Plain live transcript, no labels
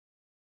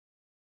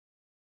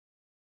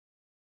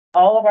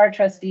All of our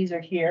trustees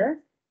are here.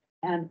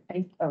 And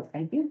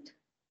thank you.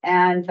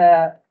 And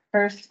the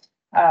first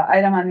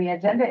item on the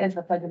agenda is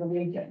the Pledge of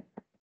Allegiance.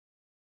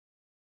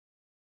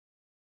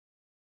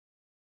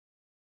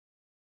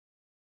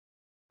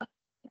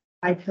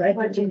 I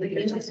pledge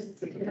allegiance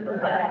to the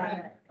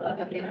flag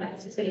of the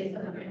United States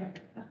of America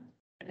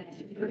and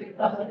to the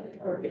republic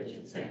for which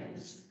it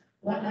stands,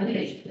 one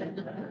nation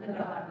under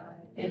God,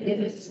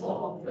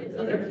 indivisible, with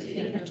liberty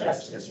and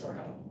justice for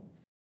all.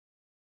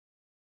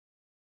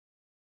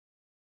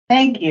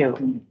 Thank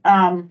you.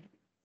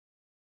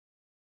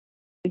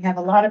 We have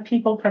a lot of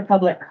people for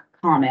public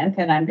comment,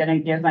 and I'm going to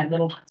give my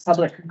little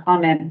public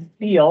comment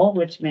spiel,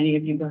 which many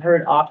of you have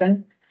heard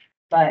often.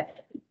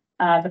 But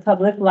the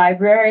public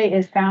library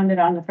is founded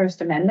on the First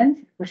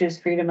Amendment, which is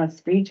freedom of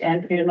speech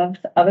and freedom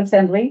of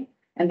assembly.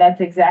 And that's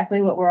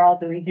exactly what we're all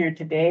doing here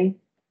today,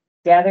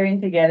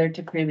 gathering together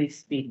to freely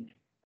speak.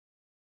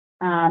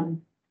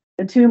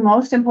 The two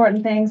most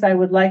important things I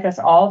would like us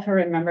all to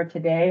remember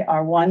today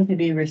are, one, to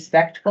be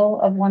respectful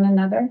of one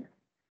another,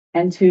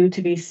 and two,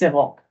 to be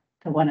civil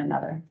to one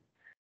another.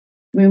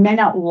 We may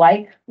not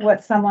like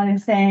what someone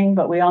is saying,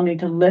 but we all need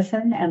to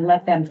listen and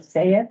let them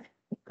say it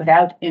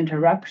without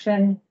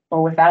interruption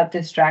or without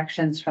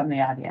distractions from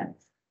the audience.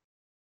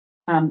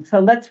 So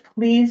let's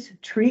please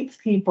treat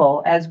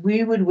people as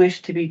we would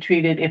wish to be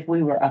treated if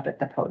we were up at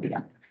the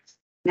podium.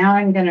 Now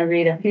I'm going to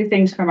read a few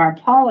things from our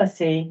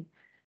policy.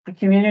 The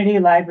Community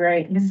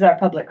Library, this is our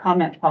public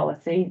comment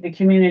policy. The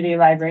Community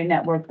Library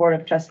Network Board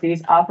of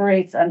Trustees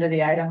operates under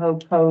the Idaho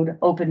Code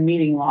Open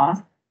Meeting Law.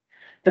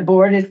 The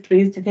board is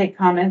pleased to take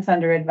comments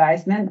under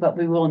advisement, but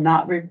we will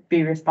not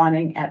be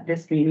responding at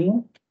this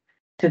meeting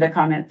to the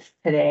comments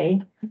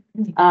today.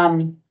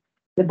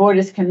 The board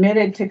is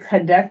committed to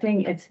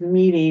conducting its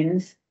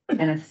meetings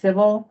in a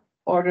civil,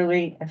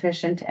 orderly,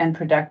 efficient, and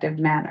productive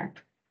manner.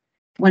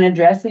 When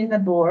addressing the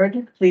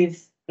board,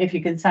 please, if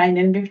you can sign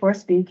in before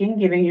speaking,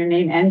 giving your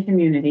name and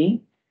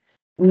community.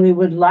 We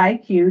would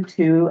like you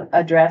to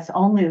address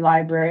only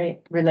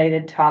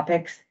library-related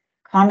topics.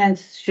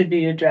 Comments should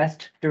be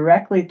addressed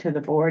directly to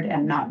the board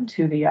and not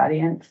to the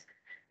audience.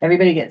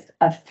 Everybody gets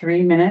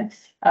 3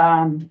 minutes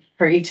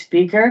for each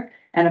speaker,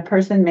 and a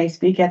person may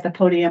speak at the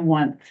podium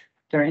once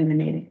during the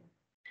meeting.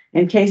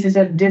 In cases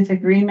of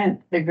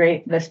disagreement,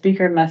 the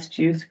speaker must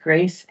use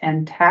grace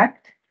and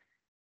tact.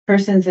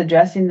 Persons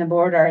addressing the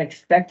board are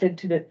expected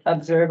to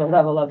observe a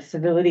level of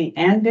civility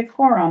and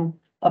decorum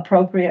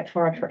appropriate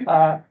for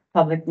a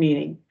public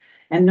meeting,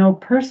 and no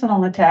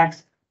personal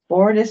attacks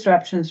or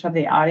disruptions from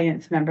the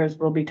audience members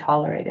will be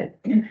tolerated.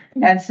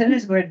 As soon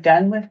as we're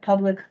done with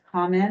public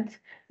comment,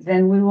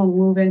 then we will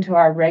move into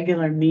our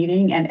regular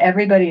meeting, and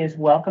everybody is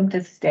welcome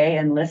to stay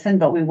and listen,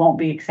 but we won't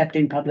be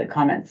accepting public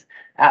comments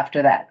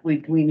after that. We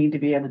need to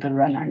be able to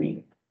run our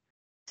meeting.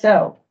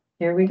 So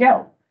here we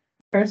go.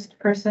 First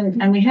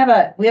person, and we have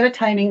a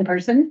timing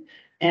person,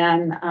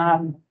 and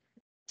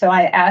so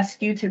I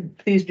ask you to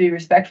please be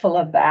respectful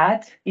of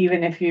that.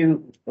 Even if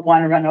you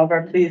want to run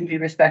over, please be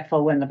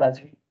respectful when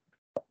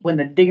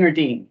the dinger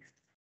dings.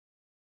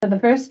 So the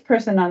first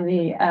person on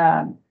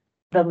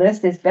the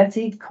list is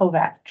Betsy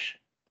Kovach.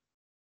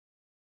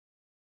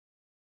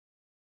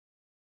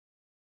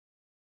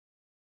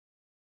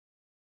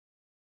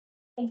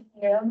 Thank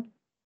you.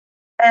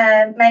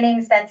 My name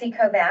is Betsy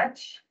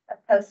Kovach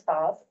of Post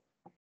Falls.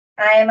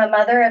 I am a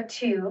mother of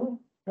two,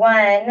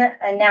 one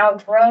a now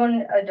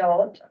grown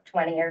adult,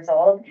 20 years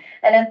old,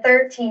 and a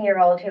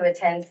 13-year-old who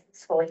attends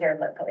school here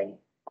locally.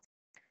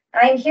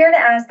 I'm here to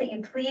ask that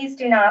you please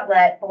do not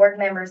let board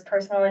members'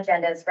 personal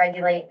agendas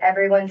regulate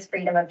everyone's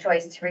freedom of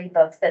choice to read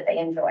books that they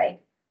enjoy.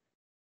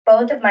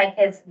 Both of my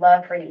kids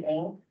love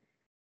reading.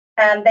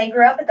 They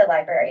grew up at the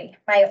library.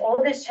 My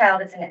oldest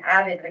child is an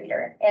avid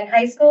reader. In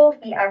high school,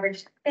 he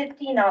averaged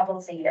 50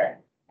 novels a year,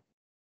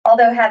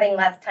 although having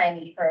less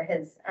time for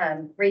his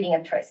reading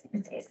of choice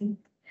these days.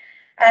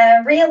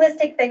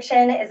 Realistic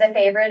fiction is a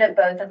favorite of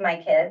both of my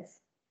kids.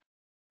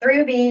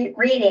 Through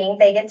reading,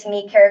 they get to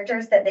meet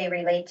characters that they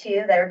relate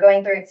to, that are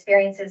going through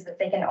experiences that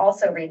they can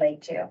also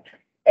relate to.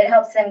 It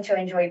helps them to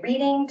enjoy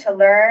reading, to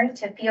learn,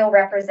 to feel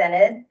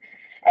represented,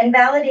 and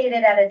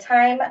validated at a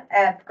time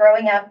of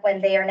growing up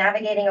when they are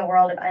navigating a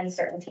world of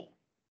uncertainty.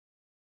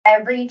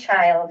 Every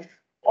child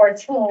or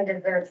teen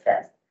deserves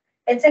this.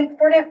 It's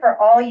important for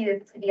all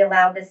youth to be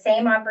allowed the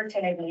same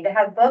opportunity to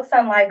have books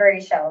on library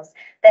shelves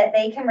that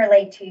they can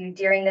relate to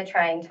during the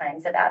trying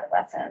times of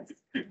adolescence.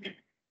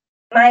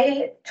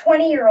 My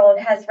 20-year-old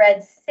has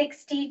read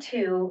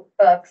 62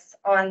 books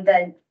on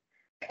the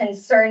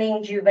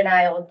concerning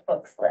juvenile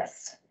books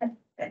list.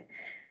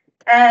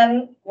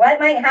 What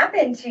might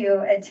happen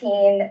to a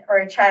teen or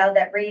a child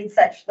that reads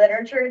such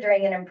literature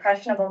during an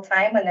impressionable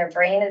time when their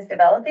brain is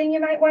developing, you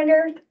might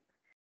wonder?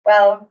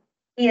 Well,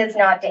 he is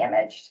not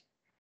damaged.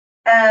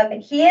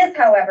 He is,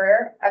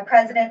 however, a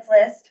President's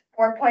List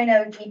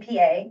 4.0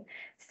 GPA,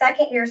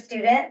 second-year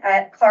student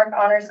at Clark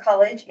Honors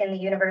College in the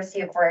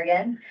University of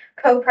Oregon,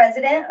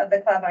 co-president of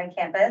the club on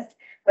campus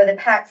with a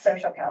packed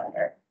social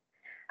calendar.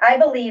 I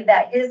believe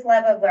that his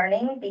love of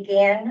learning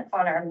began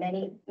on our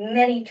many,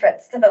 many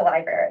trips to the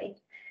library.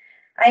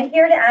 I'm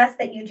here to ask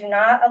that you do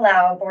not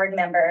allow board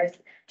members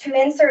to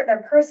insert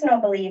their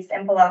personal beliefs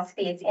and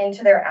philosophies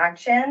into their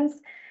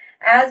actions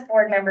as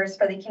board members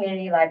for the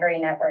Community Library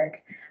Network.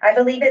 I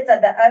believe it's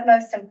of the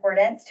utmost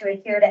importance to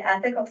adhere to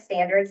ethical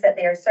standards that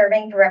they are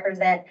serving to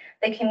represent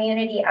the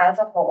community as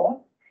a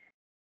whole,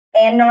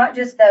 and not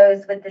just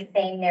those with the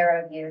same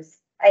narrow views.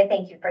 I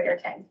thank you for your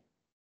time.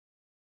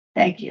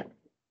 Thank you.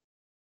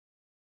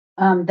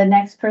 The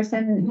next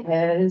person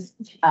is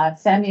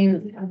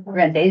Samuel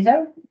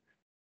Randazzo.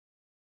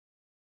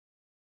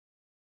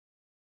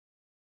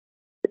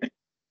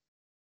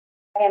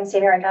 I am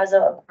Senior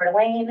Randazzo of Coeur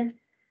d'Alene.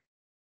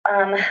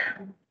 I'm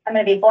going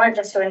to be blunt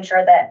just to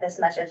ensure that this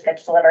message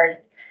gets delivered.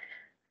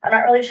 I'm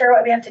not really sure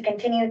what we have to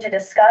continue to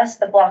discuss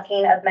the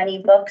blocking of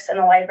many books in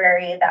the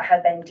library that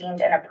have been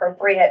deemed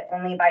inappropriate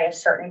only by a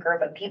certain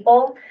group of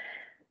people.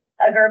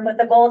 A group with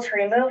the goal to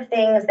remove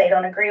things they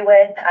don't agree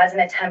with as an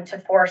attempt to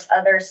force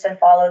others to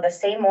follow the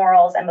same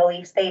morals and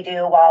beliefs they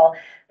do while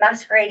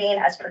masquerading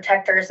as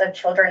protectors of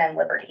children and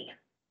liberty.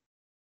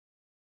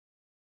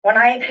 When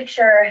I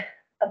picture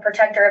a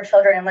protector of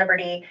children and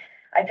liberty,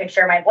 I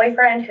picture my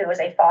boyfriend, who is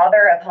a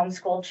father of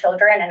homeschooled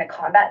children and a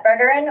combat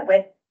veteran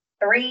with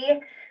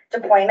 3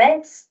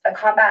 deployments, a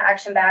combat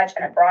action badge,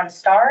 and a Bronze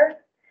Star.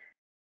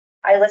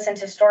 I listen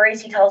to stories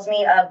he tells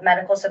me of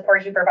medical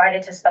support he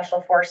provided to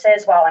special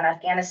forces while in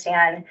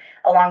Afghanistan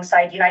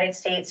alongside United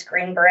States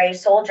Green Beret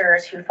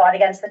soldiers who fought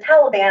against the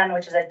Taliban,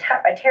 which is a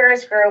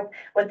terrorist group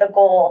with the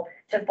goal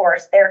to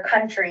force their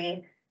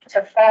country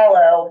to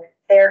follow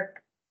their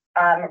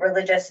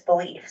religious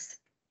beliefs.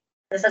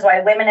 This is why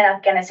women in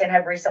Afghanistan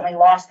have recently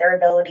lost their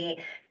ability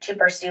to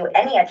pursue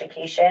any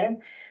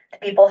education. The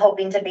people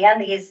hoping to ban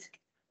these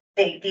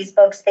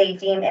books they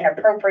deem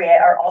inappropriate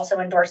are also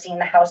endorsing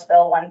the House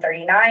Bill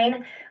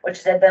 139, which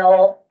is a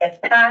bill, if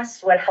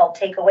passed, would help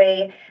take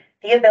away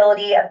the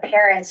ability of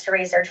parents to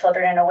raise their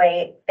children in a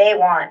way they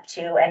want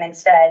to, and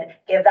instead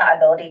give that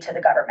ability to the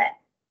government.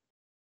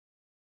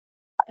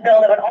 A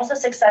bill that would also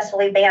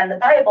successfully ban the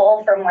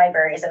Bible from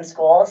libraries and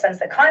schools, since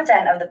the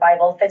content of the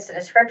Bible fits the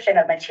description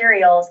of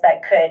materials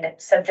that could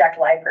subject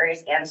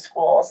libraries and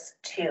schools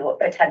to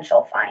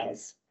potential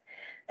fines.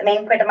 The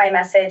main point of my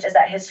message is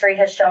that history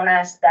has shown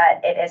us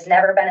that it is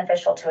never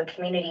beneficial to a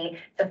community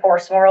to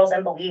force morals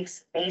and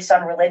beliefs based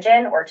on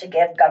religion or to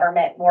give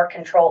government more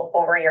control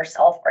over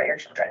yourself or your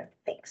children.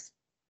 Thanks.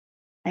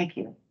 Thank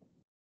you.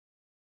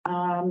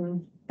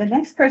 The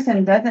next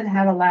person doesn't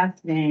have a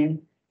last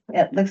name.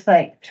 It looks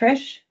like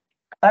Trish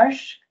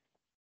Arsh.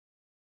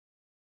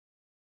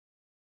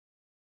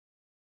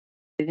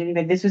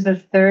 This was the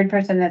 3rd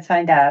person that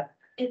signed up.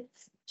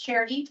 It's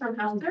Charity from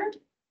Hauser.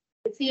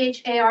 It's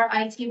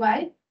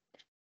CHARITY.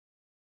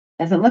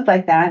 Doesn't look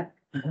like that.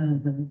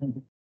 That's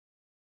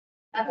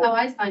how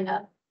I signed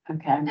up.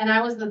 Okay. And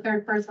I was the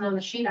 3rd person on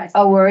the sheet.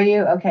 Oh, were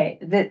you? Okay.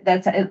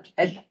 That's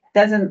it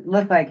doesn't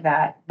look like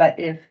that, but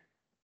if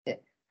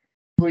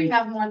Do you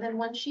have more than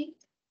one sheet?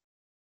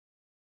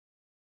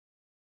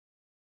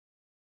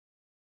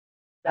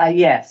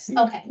 yes.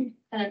 Okay,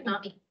 then it's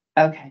not me.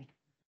 Okay.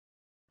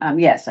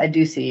 Yes, I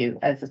do see you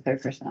as the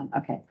 3rd person on.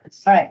 Okay.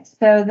 All right.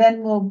 So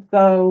then we'll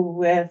go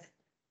with,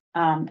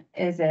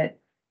 is it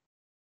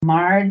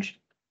Marge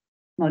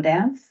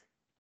Modance?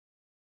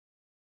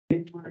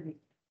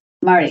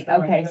 Marty.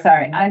 Okay.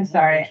 Sorry. I'm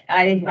sorry.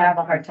 I have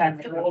a hard time.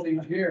 After all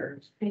these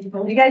years.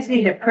 You guys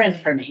need to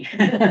print for me.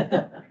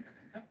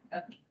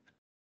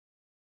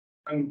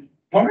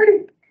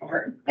 Marty.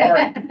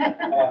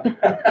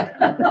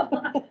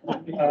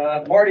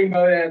 Marty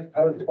Modant,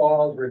 Post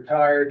Falls,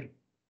 retired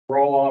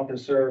parole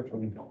officer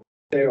from the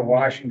state of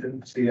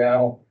Washington,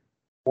 Seattle,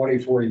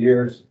 24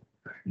 years.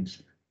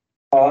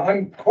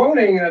 I'm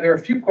quoting, there are a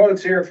few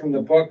quotes here from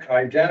the book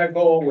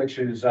Identical, which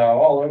is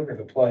all over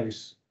the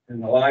place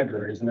in the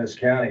libraries in this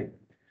county.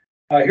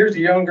 Here's a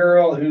young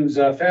girl who's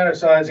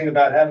fantasizing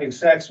about having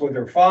sex with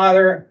her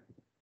father.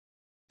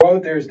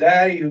 Quote, there's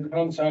daddy who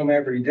comes home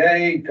every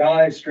day,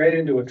 dives straight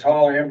into a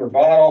tall amber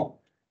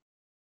bottle,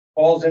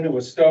 falls into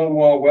a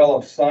stonewall well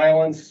of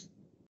silence,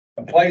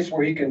 a place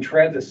where he can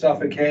tread the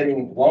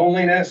suffocating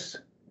loneliness.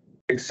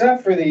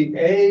 Except for the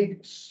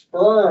egg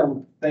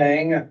sperm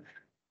thing,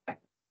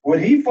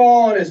 would he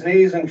fall on his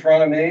knees in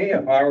front of me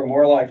if I were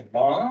more like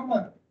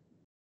mom?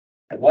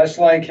 And less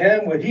like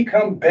him, would he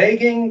come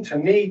begging to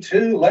me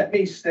too? Let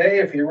me stay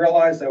if he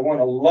realized I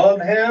want to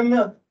love him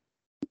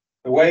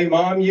the way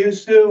mom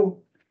used to?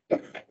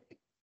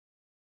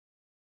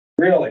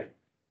 Really,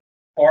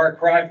 far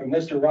cry from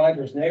Mr.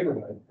 Rogers'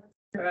 Neighborhood.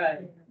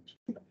 Right.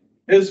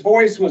 His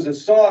voice was a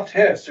soft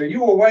hiss. Are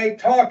you awake?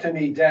 Talk to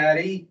me,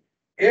 Daddy.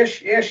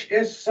 Ish,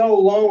 so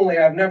lonely.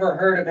 I've never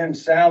heard of him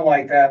sound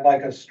like that,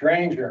 like a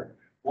stranger.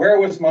 Where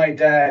was my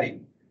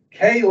daddy?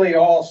 Kaylee,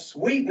 all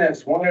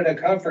sweetness, wanted to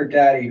comfort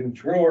Daddy, who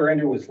drew her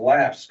into his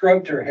lap,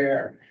 stroked her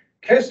hair,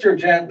 kissed her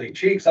gently,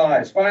 cheeks,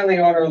 eyes, finally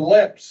on her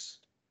lips.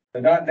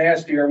 But not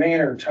nasty or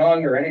mean or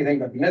tongue or anything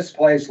but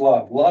misplaced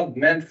love. Love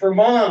meant for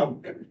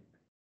mom.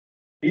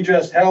 He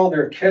just held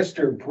her, kissed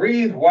her,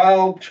 breathed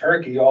wild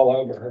turkey all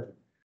over her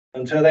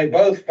until they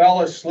both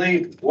fell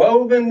asleep,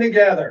 woven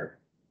together.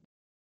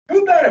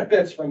 Who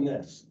benefits from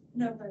this?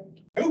 Nobody.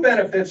 Who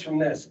benefits from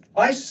this?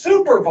 I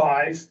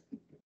supervised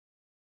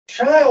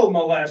child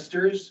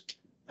molesters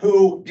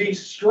who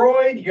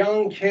destroyed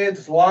young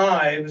kids'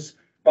 lives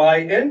by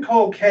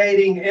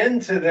inculcating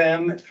into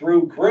them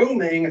through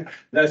grooming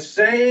the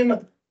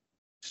same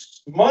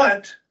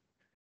smut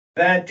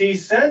that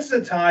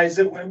desensitized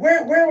it.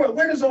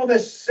 Where does all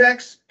this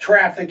sex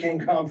trafficking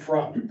come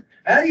from?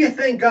 How do you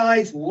think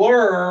guys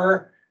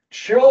lure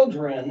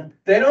children?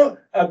 They don't,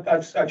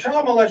 a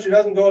child molester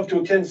doesn't go up to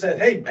a kid and say,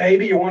 hey,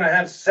 baby, you want to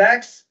have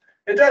sex?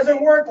 It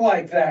doesn't work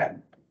like that.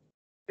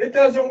 It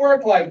doesn't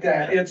work like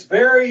that. It's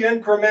very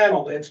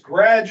incremental. It's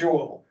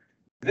gradual.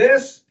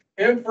 This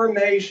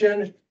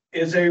information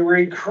is a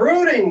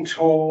recruiting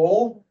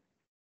tool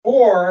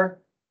for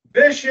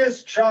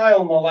vicious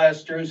child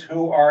molesters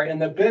who are in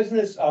the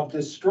business of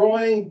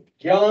destroying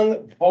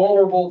young,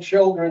 vulnerable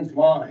children's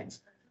minds.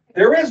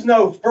 There is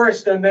no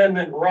First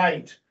Amendment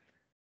right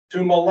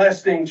to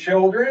molesting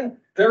children.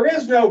 There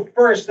is no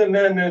First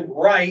Amendment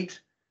right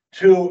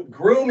to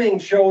grooming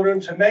children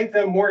to make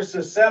them more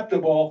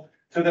susceptible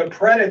to the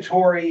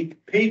predatory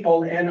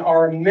people in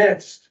our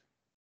midst.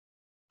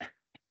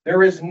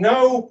 There is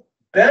no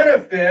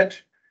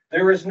benefit,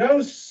 there is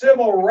no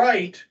civil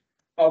right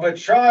of a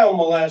child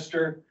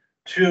molester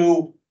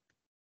to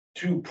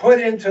put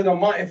into the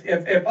mind.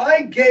 If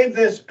I gave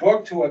this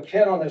book to a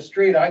kid on the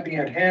street, I'd be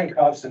in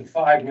handcuffs in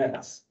 5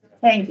 minutes.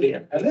 Thank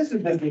you. And this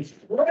is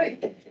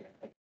great.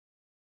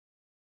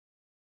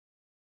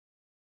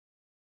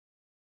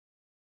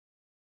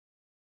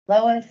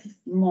 Lois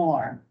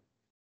Moore.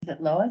 Is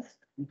it Lois?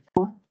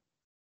 Moore?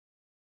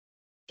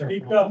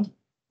 Speak up.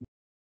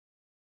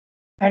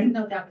 I didn't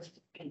know that was.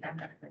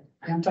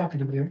 I'm talking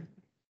to you.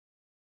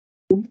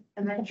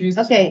 And then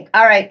Jesus. Okay,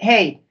 all right,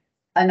 hey,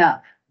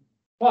 enough.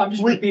 Well, I'm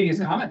just We- repeating his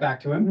comment back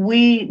to him.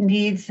 We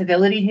need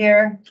civility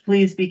here.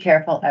 Please be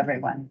careful,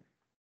 everyone.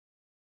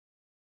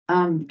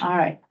 All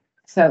right,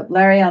 so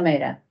Larry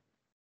Almeida.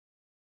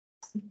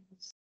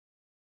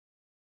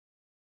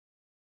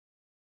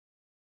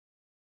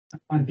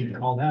 I'm being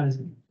called out,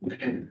 isn't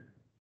it?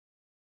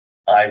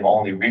 I've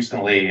only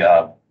recently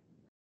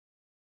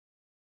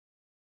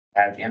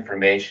had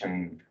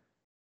information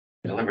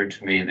delivered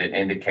to me that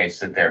indicates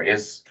that there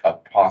is a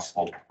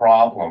possible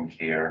problem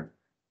here.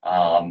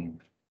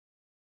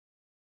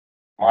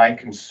 My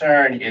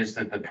concern is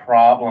that the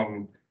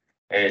problem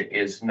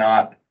is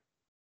not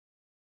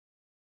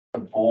the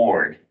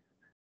board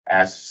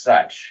as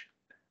such.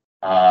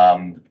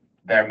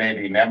 There may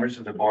be members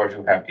of the board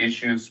who have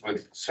issues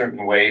with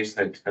certain ways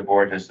that the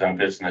board has done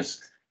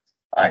business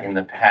in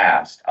the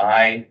past.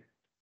 I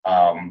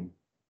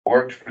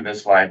worked for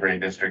this library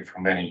district for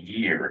many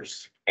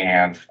years,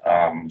 and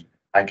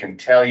I can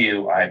tell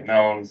you I've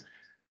known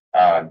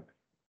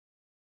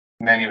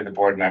many of the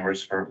board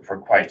members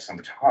for quite some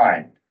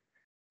time.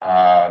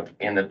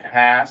 In the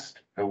past,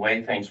 the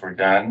way things were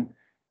done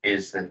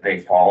is that they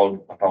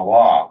followed the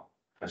law,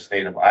 the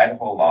state of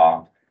Idaho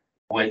law,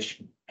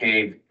 which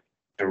gave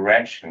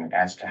direction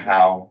as to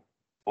how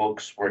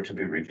books were to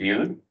be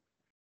reviewed.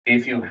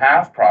 If you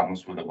have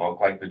problems with a book,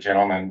 like the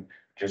gentleman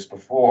just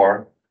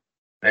before,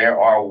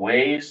 there are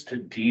ways to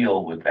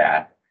deal with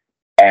that.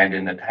 And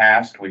in the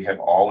past, we have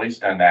always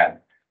done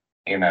that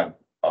in a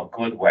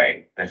good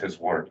way that has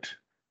worked.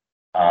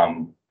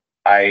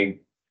 I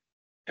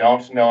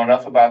don't know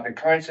enough about the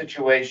current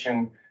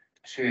situation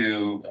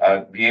to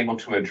be able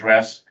to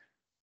address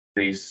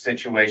the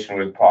situation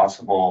with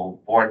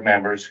possible board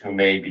members who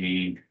may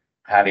be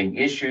having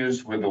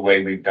issues with the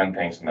way we've done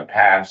things in the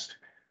past.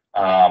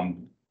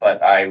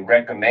 But I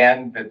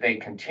recommend that they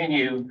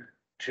continue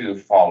to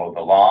follow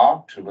the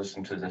law, to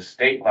listen to the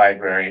state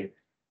library,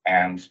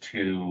 and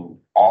to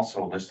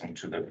also listen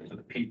to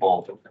the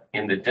people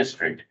in the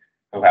district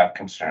who have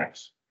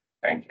concerns.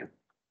 Thank you.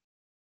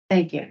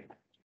 Thank you.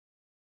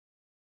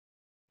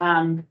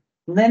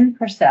 Lynn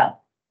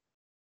Purcell.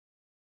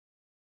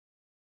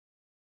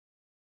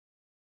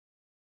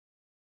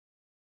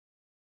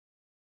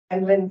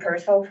 I'm Lynn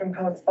Purcell from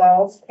Post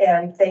Falls,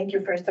 and thank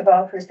you first of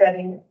all for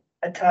setting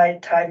a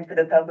time for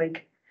the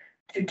public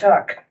to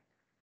talk.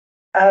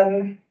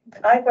 I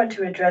want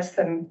to address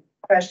some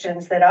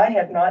questions that I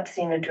have not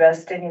seen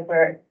addressed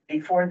anywhere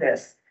before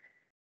this.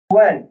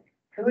 One,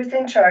 who is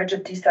in charge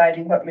of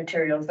deciding what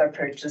materials are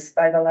purchased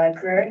by the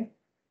library?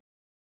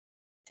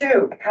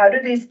 Two, how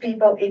do these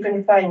people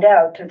even find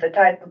out if the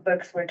type of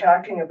books we're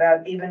talking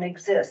about even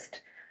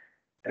exist?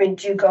 I mean,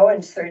 do you go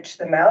and search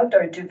them out,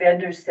 or do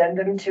vendors send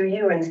them to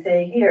you and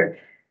say, here,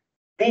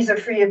 these are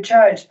free of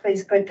charge,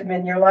 please put them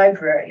in your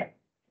library?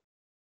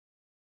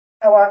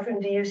 How often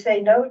do you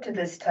say no to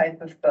this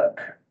type of book?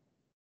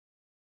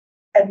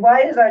 And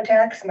why is our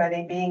tax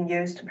money being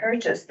used to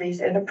purchase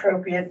these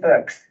inappropriate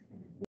books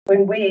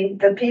when we,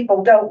 the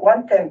people, don't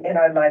want them in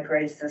our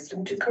library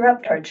system to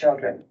corrupt our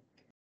children?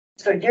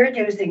 So you're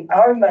using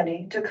our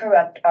money to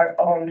corrupt our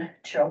own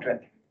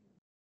children.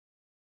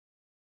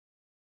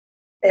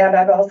 And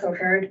I've also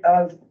heard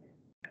of,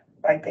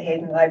 like the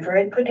Hayden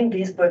Library, putting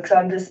these books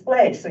on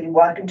display. So you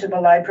walk into the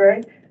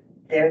library,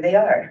 there they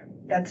are.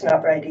 That's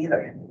not right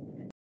either.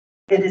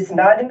 It is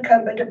not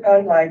incumbent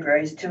upon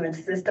libraries to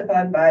insist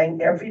upon buying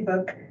every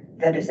book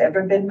that has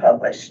ever been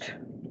published.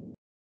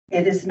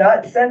 It is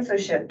not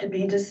censorship to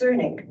be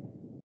discerning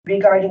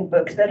regarding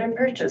books that are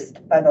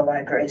purchased by the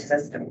library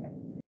system.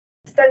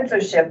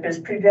 Censorship is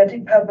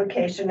preventing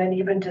publication and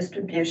even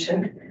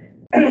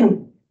distribution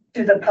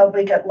to the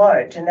public at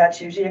large, and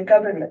that's usually a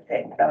government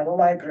thing, not a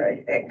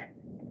library thing.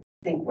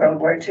 Think World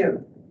War II.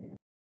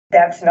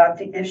 That's not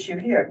the issue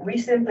here. We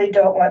simply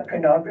don't want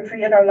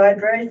pornography in our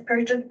libraries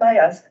purchased by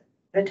us,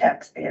 the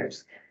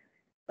taxpayers.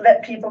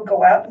 Let people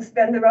go out and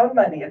spend their own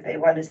money if they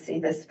want to see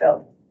this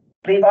film.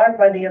 Leave our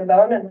money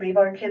alone and leave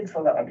our kids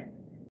alone.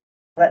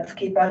 Let's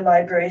keep our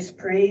libraries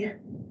free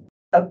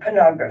of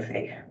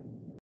pornography.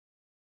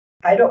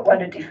 I don't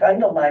want to defund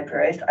the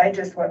libraries. I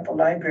just want the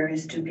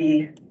libraries to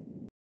be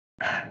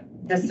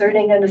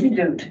discerning and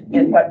astute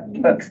in what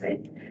books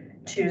they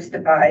choose to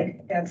buy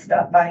and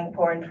stop buying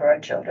porn for our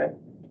children.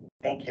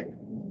 Thank you.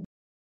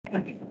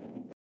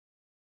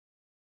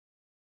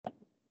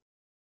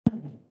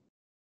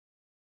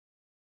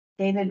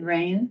 David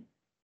Rain.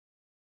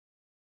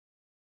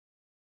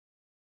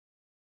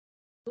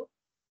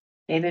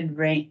 David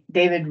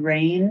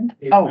Rain.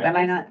 Oh, am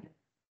I not?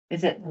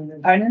 Is it,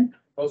 pardon?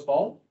 Post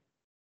Falls?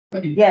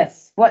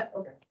 Yes, what?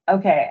 Okay.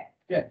 Okay,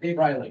 Yeah, Dave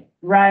Riley.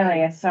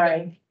 Riley,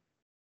 sorry.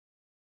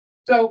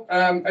 So,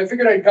 I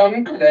figured I'd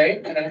come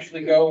today and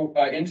actually go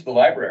into the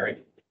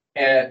library.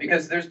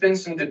 Because there's been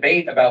some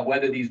debate about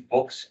whether these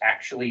books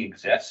actually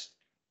exist.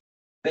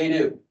 They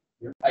do.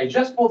 I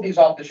just pulled these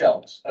off the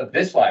shelves of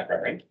this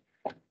library.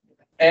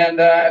 And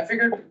I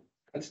figured,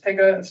 let's take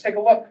a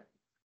look.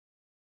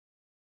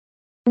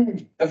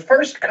 The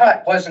first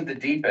cut wasn't the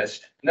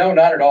deepest. No,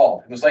 not at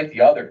all. It was like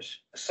the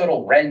others. A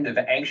subtle rend of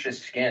anxious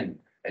skin,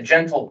 a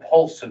gentle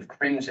pulse of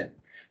crimson,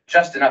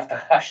 just enough to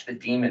hush the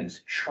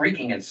demons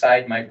shrieking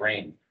inside my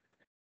brain.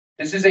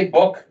 This is a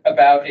book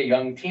about a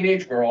young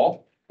teenage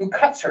girl who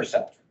cuts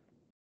herself.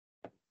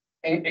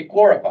 And it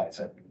glorifies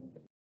it.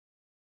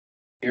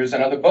 Here's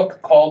another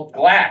book called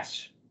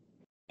Glass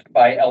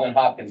by Ellen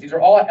Hopkins. These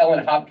are all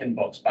Ellen Hopkins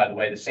books, by the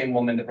way, the same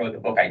woman that wrote the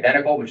book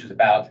Identical, which is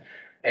about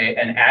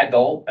an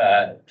adult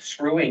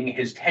screwing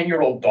his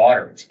 10-year-old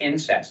daughter. It's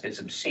incest, it's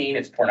obscene,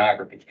 it's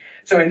pornography.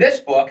 So in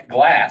this book,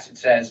 Glass, it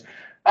says,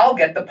 I'll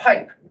get the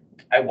pipe.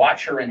 I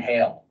watch her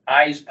inhale,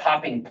 eyes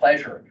popping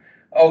pleasure.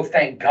 Oh,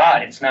 thank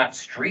God it's not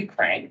street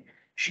crank.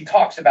 She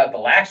talks about the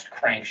last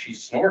crank she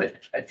snorted,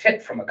 a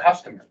tip from a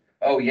customer.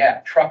 Oh yeah,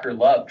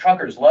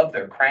 truckers love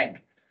their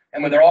crank.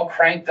 And when they're all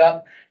cranked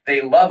up,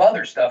 they love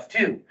other stuff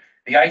too.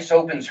 The ice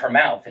opens her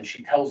mouth and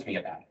she tells me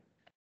about it.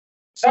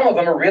 Some of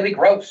them are really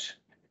gross.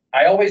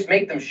 I always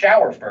make them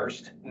shower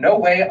first. No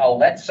way I'll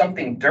let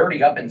something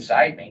dirty up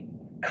inside me.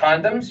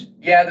 Condoms?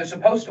 Yeah, they're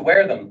supposed to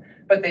wear them,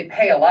 but they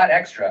pay a lot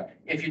extra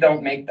if you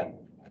don't make them.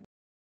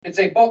 It's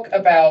a book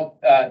about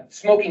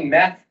smoking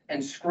meth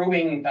and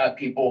screwing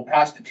people,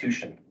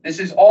 prostitution. This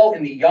is all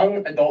in the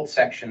young adult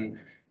section,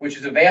 which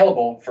is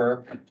available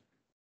for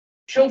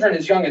children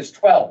as young as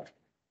 12.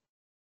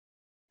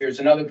 Here's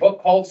another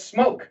book called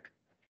Smoke.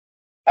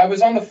 I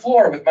was on the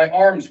floor with my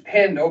arms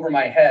pinned over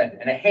my head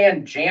and a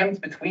hand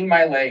jammed between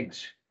my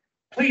legs.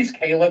 Please,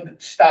 Caleb,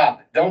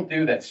 stop. Don't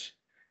do this.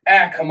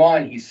 Ah, come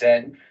on, he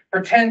said.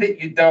 Pretend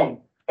that you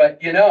don't.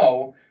 But you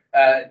know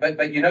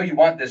you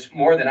want this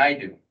more than I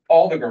do.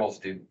 All the girls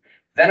do.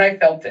 Then I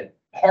felt it,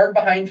 hard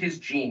behind his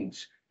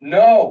jeans.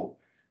 No,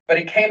 but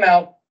it came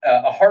out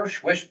a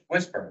harsh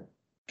whisper.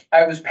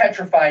 I was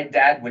petrified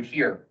Dad would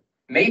hear.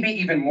 Maybe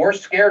even more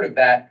scared of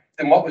that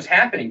than what was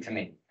happening to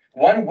me.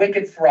 One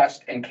wicked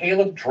thrust and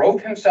Caleb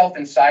drove himself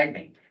inside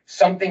me.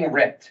 Something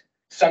ripped,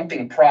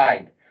 something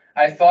pried.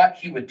 I thought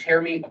he would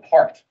tear me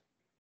apart.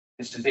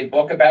 This is a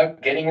book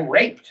about getting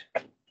raped.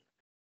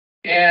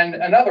 And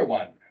another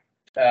one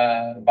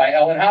by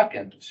Ellen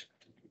Hopkins.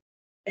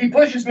 He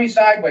pushes me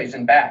sideways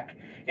and back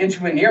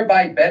into a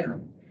nearby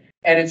bedroom,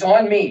 and it's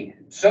on me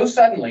so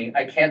suddenly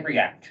I can't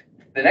react.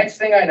 The next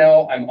thing I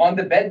know, I'm on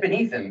the bed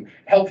beneath him,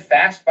 held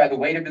fast by the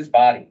weight of his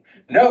body.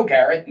 No,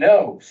 Garrett,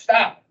 no,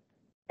 stop.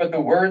 But the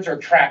words are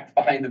trapped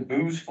behind the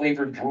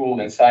booze-flavored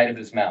drool inside of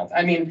his mouth.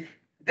 I mean,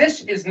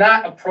 this is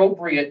not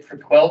appropriate for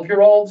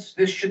 12-year-olds.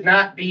 This should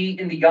not be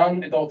in the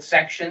young adult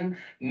section.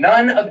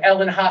 None of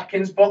Ellen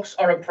Hopkins' books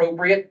are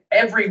appropriate.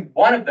 Every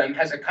one of them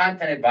has a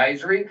content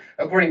advisory,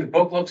 according to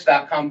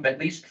booklooks.com, of at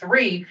least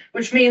 3,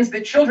 which means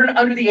that children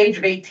under the age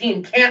of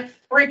 18 can't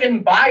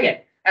freaking buy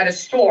it at a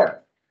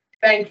store.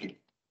 Thank you.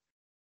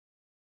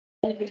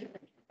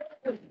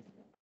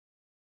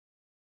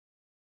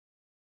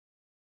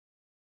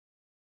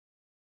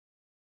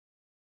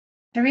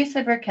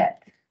 Teresa Burkett.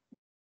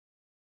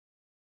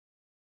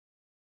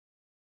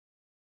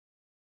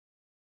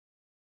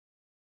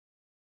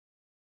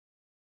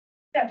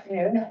 Good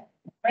afternoon.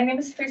 My name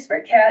is Teresa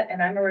Burkett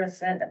and I'm a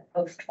resident of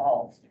Post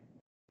Falls.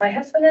 My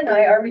husband and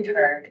I are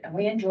retired and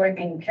we enjoy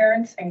being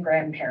parents and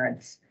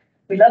grandparents.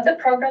 We love the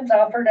programs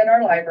offered at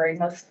our library,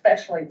 most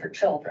especially for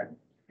children.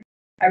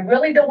 I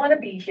really don't want to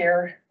be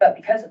here, but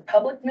because of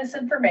public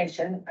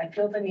misinformation, I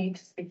feel the need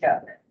to speak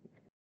up.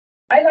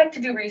 I like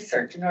to do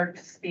research in order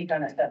to speak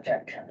on a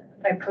subject.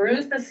 I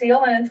perused the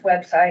CLN's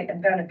website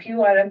and found a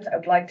few items I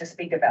would like to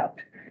speak about.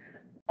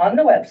 On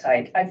the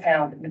website, I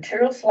found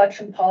material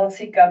selection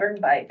policy governed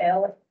by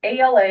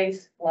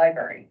ALA's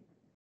library,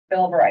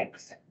 Bill of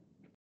Rights.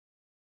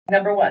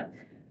 Number 1,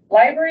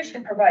 libraries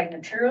should provide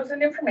materials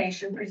and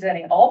information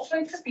presenting all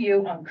points of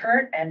view on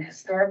current and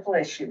historical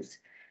issues.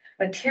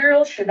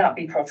 Materials should not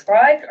be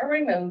proscribed or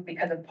removed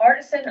because of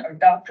partisan or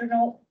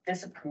doctrinal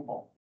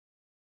disapproval.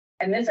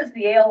 And this is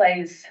the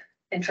ALA's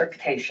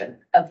interpretation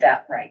of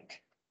that right.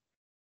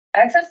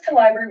 Access to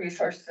library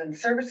resources and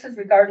services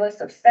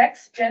regardless of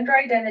sex, gender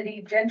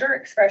identity, gender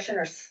expression,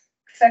 or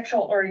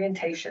sexual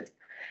orientation.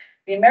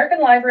 The American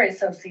Library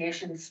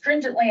Association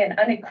stringently and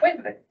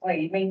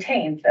unequivocally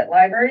maintains that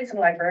libraries and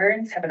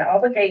librarians have an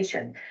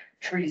obligation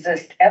to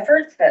resist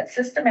efforts that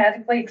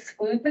systematically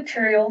exclude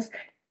materials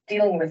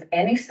dealing with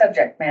any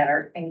subject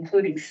matter,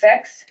 including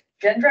sex,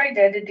 gender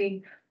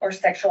identity, or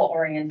sexual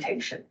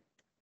orientation.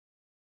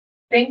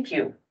 Thank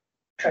you,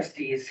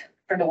 trustees,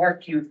 for the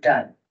work you've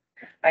done.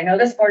 I know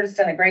this board has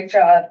done a great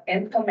job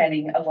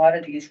implementing a lot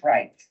of these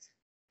rights,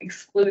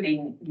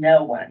 excluding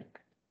no one.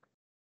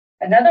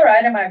 Another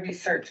item I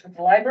researched was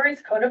the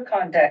library's code of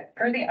conduct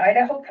per the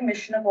Idaho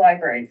Commission of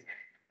Libraries.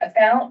 I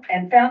found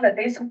that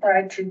they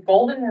subscribe to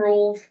golden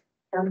rules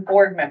for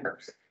board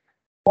members.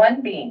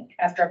 One being,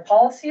 after a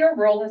policy or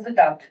rule is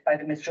adopted by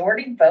the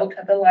majority vote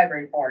of the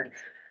library board,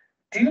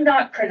 do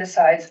not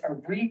criticize or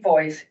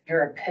revoice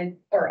your opinion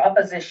or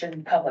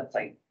opposition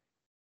publicly.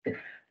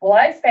 Well,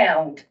 I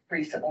found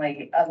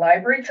recently a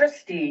library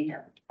trustee,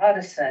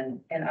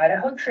 Addison, in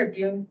Idaho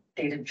Tribune,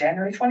 dated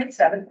January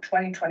 27,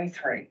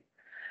 2023.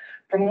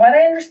 From what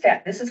I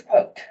understand, this is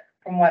quote,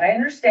 from what I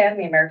understand,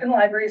 the American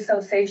Library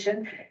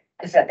Association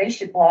is that they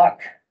should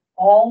block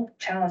all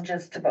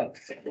challenges to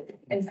books.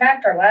 In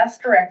fact, our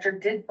last director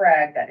did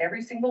brag that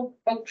every single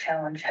book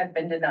challenge had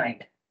been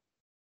denied.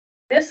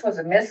 This was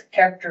a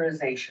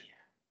mischaracterization.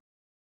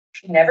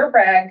 She never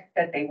bragged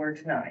that they were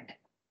denied.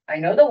 I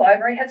know the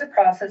library has a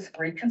process of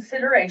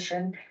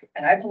reconsideration,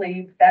 and I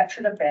believe that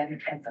should have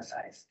been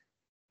emphasized.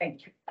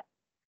 Thank you.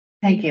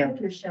 Thank you.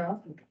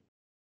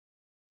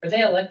 Were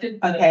they elected?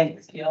 Okay.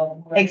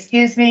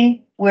 Excuse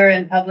me, we're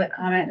in public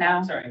comment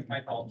now. Sorry,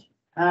 my fault.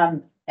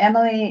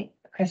 Emily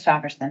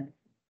Christopherson.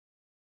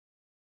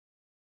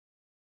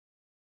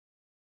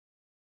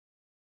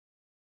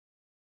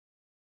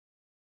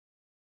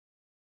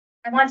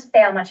 I want to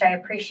say how much I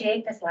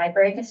appreciate this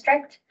library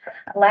district.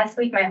 Last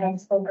week, my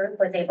homeschool group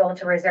was able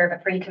to reserve a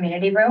free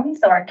community room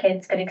so our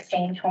kids could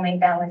exchange homemade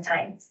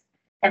Valentines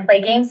and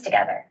play games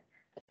together.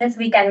 This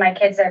weekend, my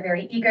kids are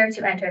very eager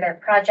to enter their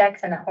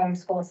projects in the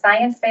homeschool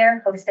science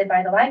fair hosted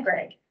by the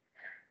library.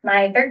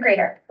 My third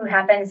grader, who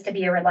happens to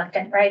be a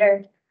reluctant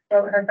writer,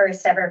 wrote her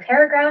first ever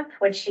paragraph,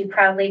 which she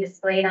proudly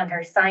displayed on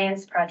her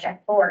science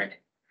project board.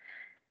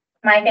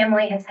 My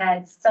family has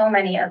had so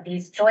many of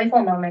these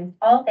joyful moments,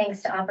 all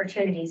thanks to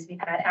opportunities we've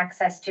had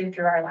access to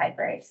through our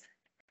libraries.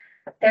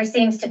 There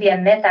seems to be a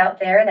myth out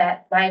there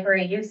that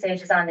library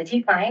usage is on the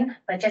decline,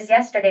 but just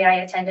yesterday I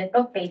attended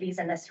book babies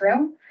in this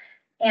room,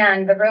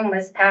 and the room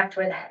was packed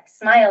with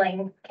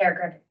smiling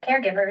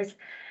caregivers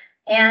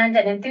and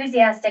an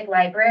enthusiastic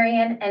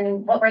librarian.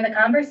 And what were the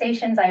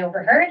conversations I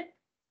overheard?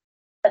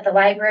 That the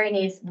library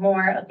needs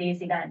more of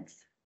these events.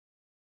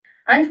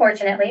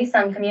 Unfortunately,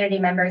 some community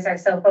members are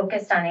so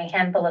focused on a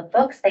handful of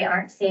books, they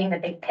aren't seeing the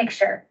big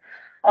picture.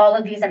 All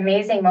of these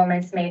amazing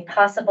moments made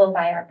possible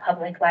by our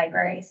public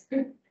libraries.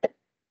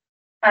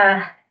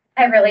 I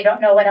really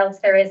don't know what else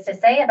there is to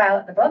say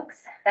about the books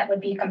that would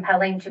be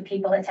compelling to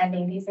people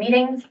attending these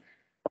meetings.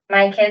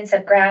 My kids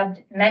have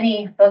grabbed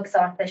many books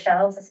off the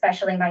shelves,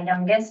 especially my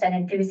youngest, an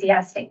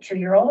enthusiastic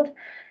 2-year-old.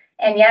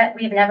 And yet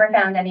we've never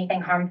found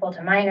anything harmful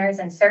to minors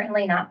and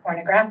certainly not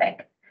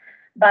pornographic.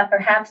 But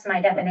perhaps my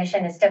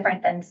definition is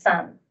different than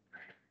some.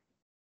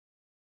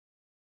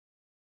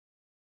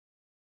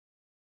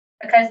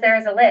 Because there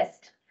is a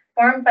list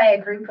formed by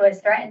a group who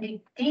has threatened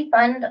to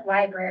defund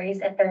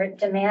libraries if their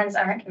demands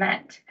aren't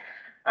met.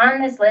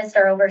 On this list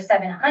are over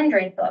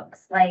 700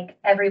 books like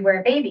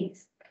Everywhere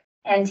Babies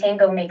and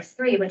Tango Makes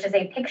Three, which is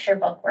a picture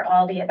book where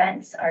all the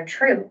events are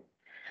true.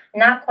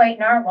 Not Quite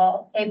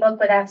Narwhal, a book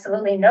with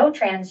absolutely no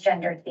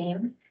transgender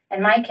theme,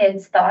 and my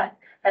kids thought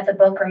that the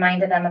book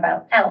reminded them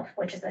about Elf,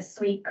 which is a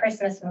sweet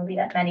Christmas movie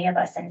that many of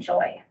us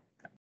enjoy.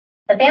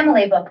 The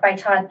family book by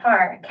Todd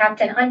Parr,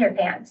 Captain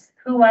Underpants,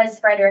 Who Was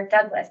Frederick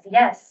Douglass?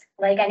 Yes,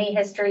 like any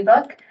history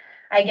book,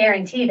 I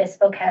guarantee this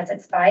book has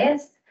its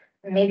bias,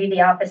 maybe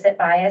the opposite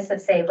bias of,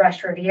 say,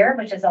 Rush Revere,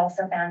 which is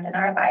also found in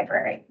our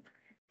library.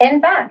 In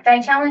fact,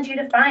 I challenge you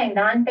to find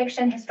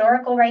nonfiction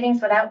historical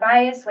writings without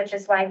bias, which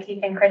is why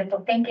keeping critical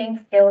thinking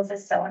skills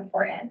is so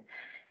important.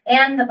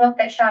 And the book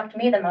that shocked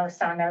me the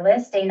most on their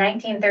list, a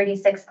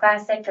 1936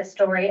 classic, The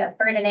Story of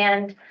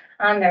Ferdinand,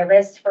 on their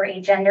list for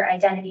a gender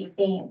identity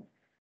theme.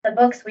 The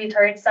books we've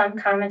heard some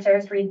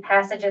commenters read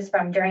passages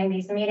from during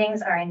these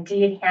meetings are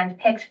indeed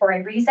handpicked for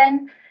a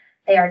reason.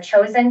 They are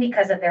chosen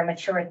because of their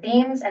mature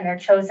themes, and they're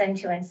chosen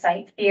to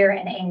incite fear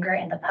and anger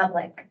in the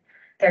public.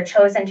 They're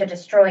chosen to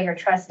destroy your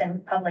trust in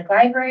public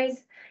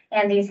libraries,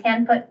 and these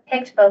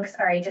hand-picked books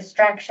are a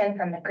distraction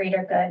from the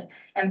greater good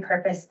and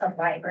purpose of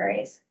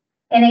libraries.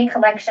 In a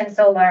collection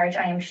so large,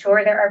 I am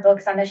sure there are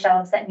books on the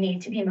shelves that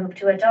need to be moved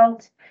to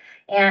adult,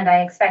 and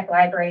I expect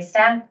library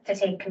staff to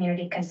take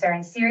community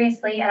concerns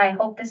seriously, and I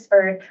hope this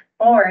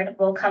board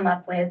will come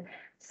up with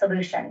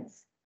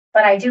solutions.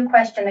 But I do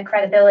question the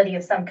credibility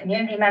of some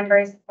community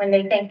members when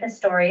they think the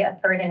story of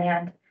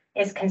Ferdinand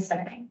is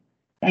concerning.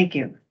 Thank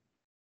you.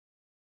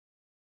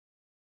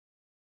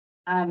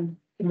 Can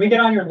we get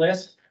on your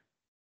list?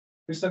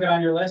 We still get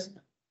on your list?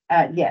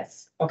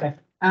 Yes. Okay.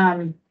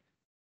 Um,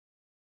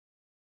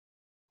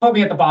 Put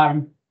me at the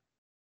bottom.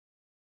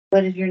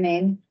 what is your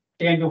name?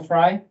 Daniel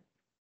Fry.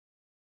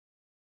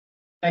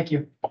 Thank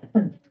you.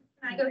 Can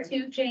I go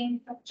to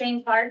Jane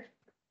Clark?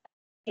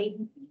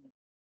 Hayden.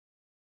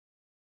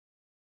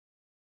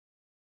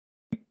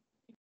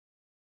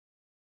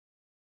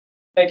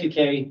 Thank you,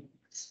 Katie.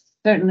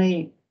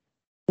 Certainly.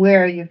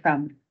 Where are you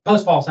from?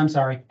 Post Falls, I'm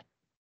sorry.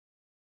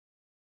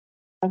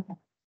 All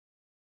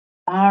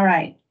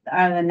right.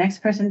 The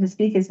next person to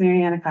speak is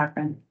Mariana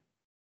Cochran.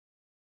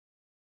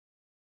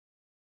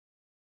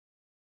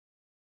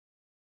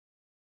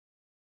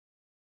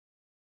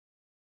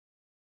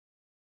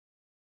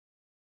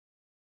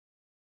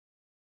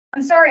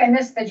 I'm sorry I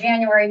missed the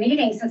January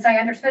meeting since I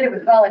understood it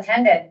was well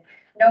attended.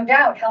 No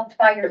doubt helped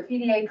by your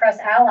PDA press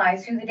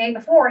allies who the day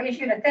before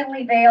issued a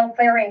thinly veiled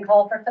clarion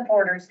call for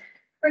supporters.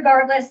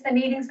 Regardless, the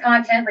meeting's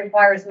content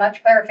requires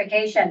much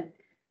clarification.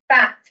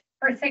 Fact,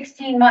 for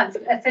 16 months,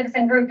 a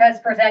citizen group has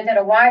presented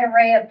a wide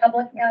array of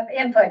public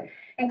input,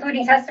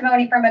 including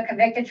testimony from a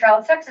convicted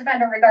child sex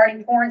offender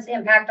regarding porn's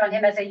impact on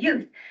him as a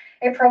youth,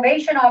 a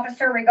probation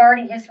officer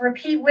regarding his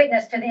repeat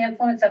witness to the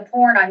influence of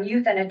porn on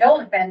youth and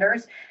adult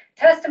offenders,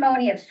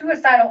 testimony of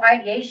suicidal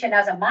ideation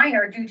as a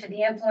minor due to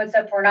the influence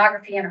of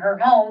pornography in her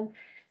home,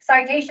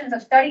 citations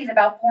of studies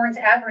about porn's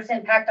adverse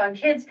impact on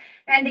kids,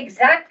 and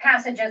exact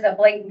passages of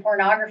blatant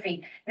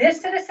pornography.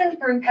 This citizens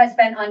group has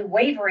been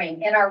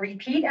unwavering in our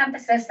repeat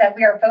emphasis that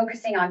we are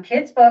focusing on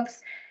kids'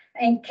 books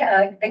in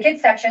the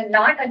kids section,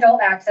 not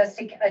adult access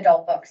to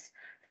adult books.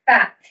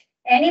 Fact,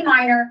 any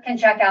minor can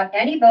check out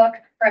any book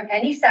from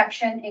any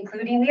section,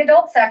 including the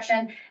adult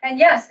section, and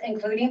yes,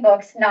 including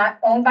books not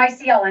owned by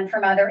CLN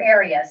from other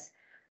areas.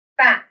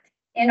 Fact,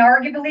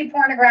 inarguably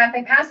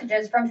pornographic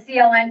passages from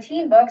CLN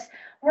teen books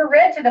were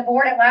read to the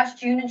board at last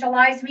June and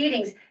July's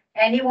meetings.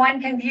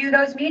 Anyone can view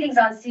those meetings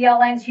on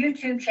CLN's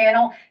YouTube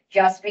channel.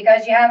 Just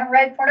because you haven't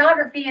read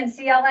pornography in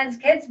CLN's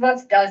kids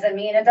books doesn't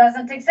mean it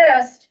doesn't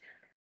exist.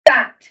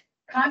 Fact,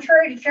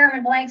 contrary to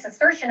Chairman Blank's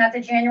assertion at the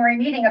January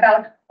meeting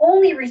about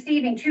only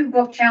receiving 2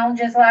 book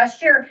challenges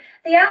last year,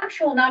 the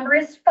actual number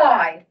is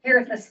 5.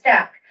 Here's the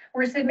stack.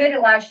 Were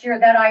submitted last year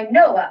that I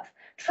know of.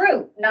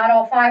 True, not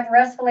all 5 were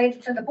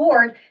escalated to the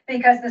board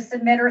because the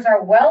submitters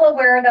are well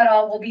aware that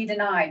all will be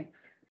denied.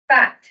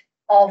 Fact,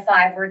 all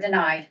 5 were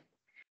denied.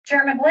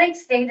 Chairman Blank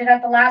stated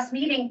at the last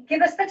meeting,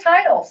 give us the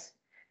titles.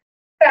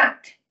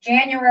 Fact,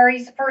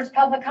 January's first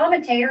public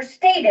commentator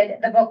stated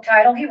the book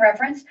title he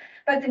referenced,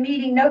 but the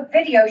meeting note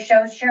video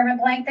shows Chairman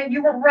Blank that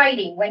you were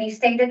writing when he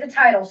stated the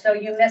title, so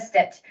you missed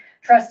it.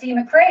 Trustee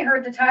McCray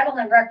heard the title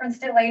and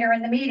referenced it later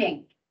in the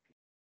meeting.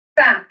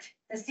 Fact,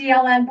 the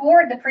CLN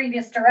board, the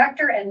previous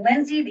director, and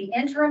Lindsay, the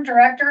interim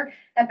director,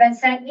 have been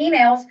sent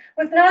emails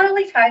with not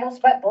only titles,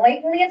 but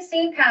blatantly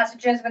obscene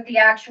passages with the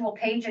actual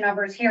page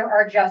numbers. Here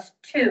are just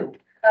 2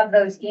 of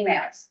those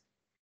emails.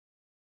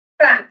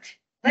 Fact,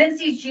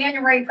 Lindsay's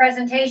January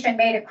presentation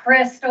made it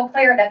crystal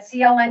clear that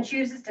CLN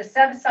chooses to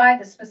set aside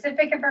the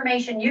specific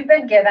information you've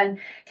been given,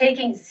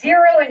 taking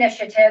 0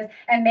 initiative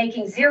and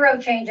making 0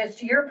 changes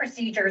to your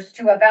procedures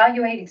to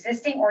evaluate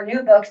existing or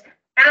new books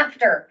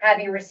after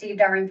having received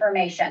our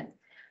information.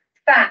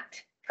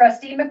 Fact,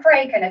 Trustee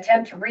McCray can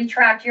attempt to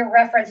retract your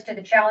reference to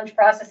the challenge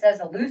process as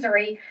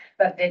illusory,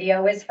 but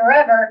video is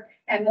forever.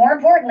 And more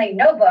importantly,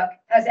 no book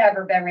has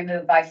ever been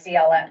removed by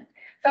CLN.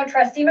 So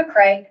Trustee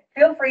McCray,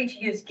 feel free to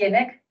use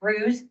gimmick,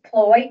 ruse,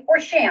 ploy, or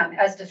sham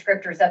as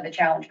descriptors of the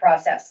challenge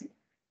process.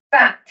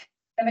 Fact,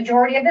 the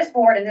majority of this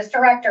board and this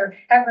director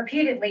have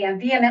repeatedly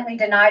and vehemently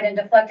denied and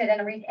deflected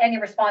any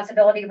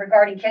responsibility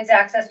regarding kids'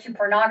 access to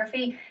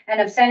pornography and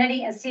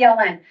obscenity in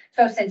CLN.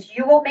 So since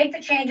you won't make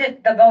the changes,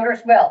 the voters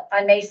will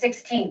on May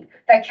 16th.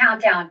 The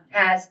countdown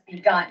has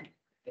begun.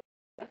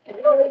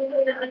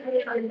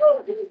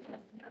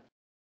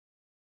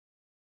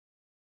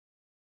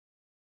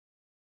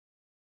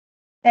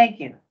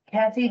 Thank you.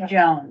 Kathy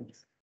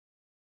Jones.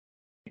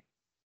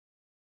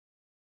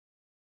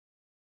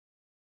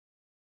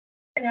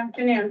 Good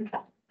afternoon.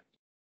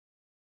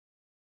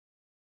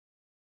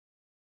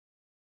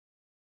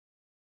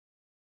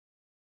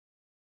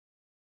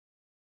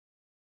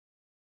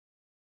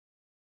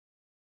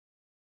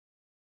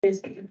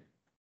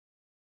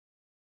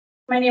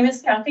 My name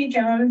is Kathy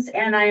Jones,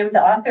 and I am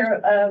the author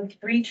of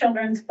 3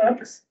 children's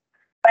books.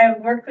 I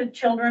have worked with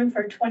children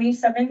for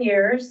 27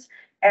 years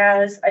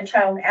as a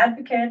child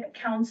advocate, a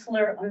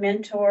counselor, a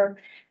mentor,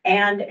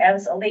 and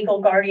as a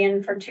legal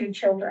guardian for 2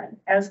 children,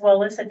 as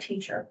well as a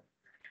teacher.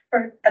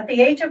 At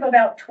the age of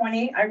about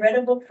 20, I read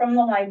a book from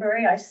the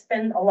library. I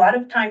spend a lot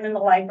of time in the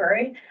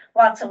library,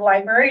 lots of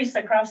libraries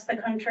across the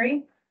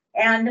country.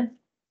 And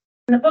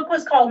the book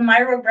was called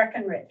Myra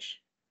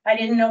Breckenridge. I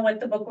didn't know what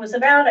the book was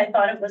about. I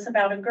thought it was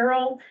about a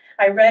girl.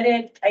 I read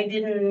it. I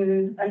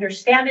didn't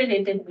understand it.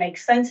 It didn't make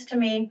sense to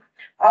me.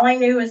 All I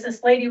knew is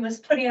this lady was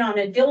putting on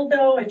a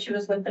dildo and she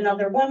was with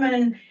another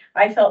woman.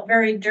 I felt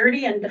very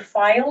dirty and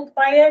defiled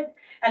by it.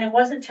 And it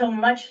wasn't until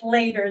much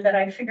later that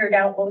I figured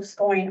out what was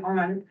going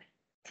on.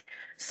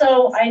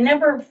 So I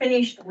never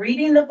finished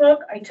reading the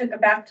book. I took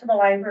it back to the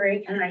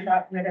library and I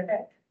got rid of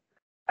it.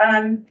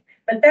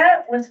 But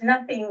that was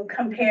nothing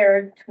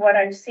compared to what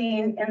I've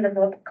seen in the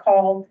book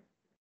called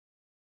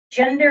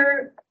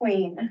Gender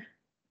Queen.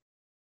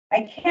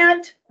 I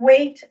can't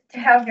wait to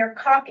have your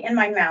cock in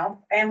my mouth.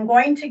 I am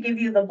going to give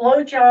you the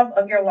blowjob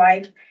of your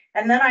life,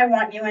 and then I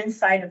want you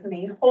inside of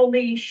me.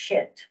 Holy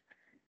shit.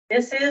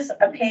 This is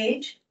a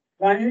page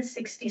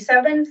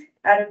 167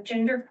 out of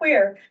Gender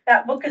Queer.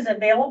 That book is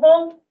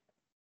available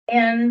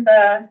in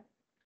the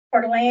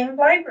Coeur d'Alene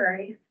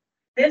Library.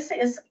 This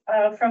is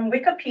from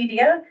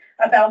Wikipedia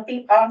about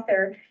the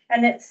author,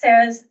 and it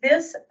says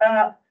this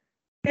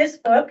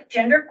book,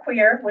 Gender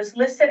Queer, was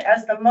listed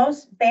as the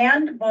most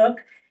banned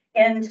book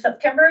in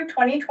September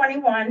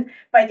 2021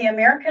 by the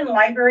American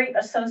Library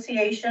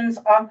Association's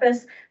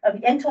Office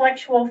of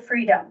Intellectual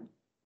Freedom.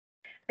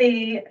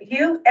 The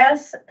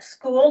U.S.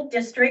 school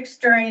districts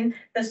during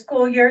the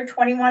school year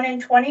 21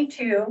 and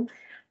 22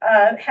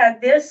 had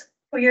this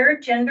queer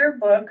gender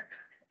book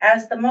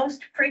as the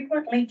most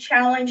frequently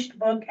challenged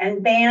book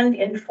and banned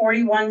in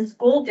 41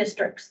 school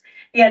districts.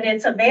 Yet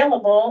it's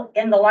available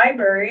in the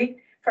library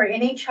for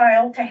any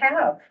child to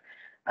have.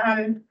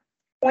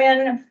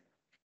 When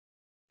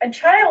a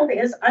child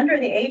is under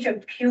the age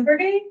of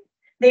puberty,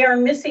 they are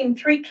missing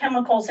 3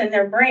 chemicals in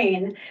their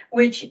brain,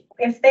 which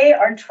if they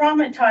are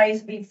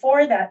traumatized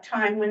before that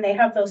time when they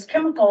have those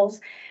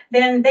chemicals,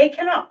 then they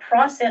cannot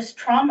process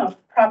trauma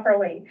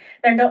properly.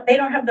 They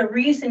don't have the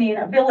reasoning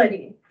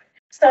ability.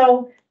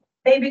 So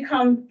they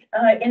become,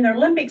 in their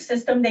limbic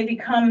system, they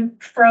become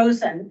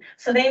frozen.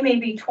 So they may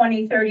be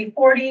 20, 30,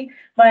 40,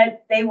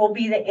 but they will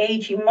be the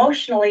age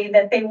emotionally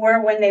that they were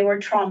when they were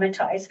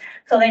traumatized.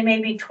 So they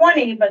may be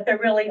 20, but they're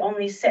really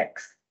only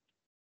 6.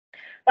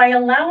 By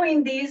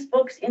allowing these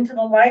books into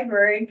the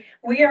library,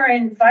 we are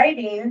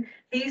inviting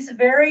these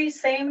very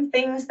same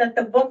things that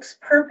the books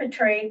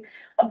perpetrate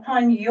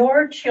upon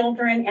your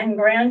children and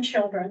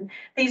grandchildren.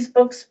 These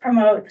books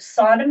promote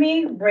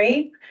sodomy,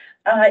 rape,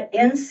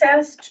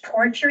 incest,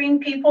 torturing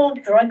people,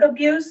 drug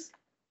abuse.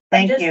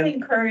 Thank I just you.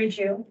 encourage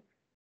you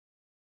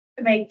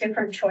to make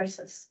different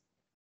choices.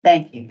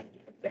 Thank you.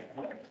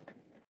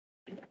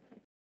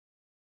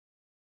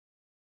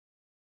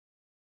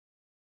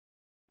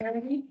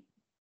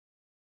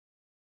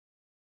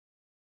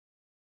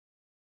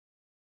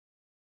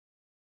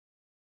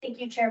 Thank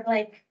you, Chair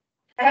Blake.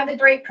 I have the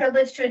great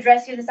privilege to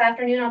address you this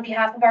afternoon on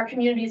behalf of our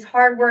community's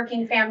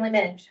hardworking family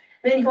men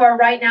who are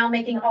right now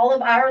making all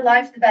of our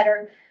lives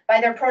better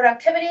by their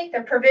productivity,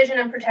 their provision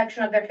and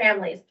protection of their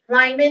families.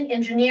 Linemen,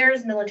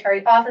 engineers,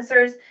 military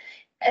officers,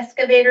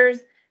 excavators,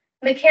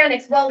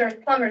 mechanics, welders,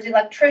 plumbers,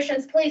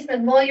 electricians,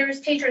 policemen, lawyers,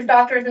 teachers,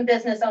 doctors, and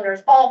business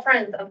owners, all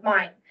friends of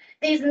mine.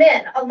 These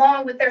men,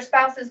 along with their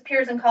spouses,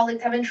 peers, and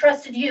colleagues, have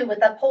entrusted you with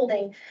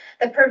upholding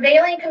the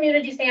prevailing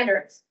community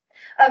standards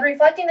of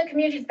reflecting the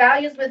community's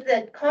values with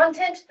the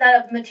content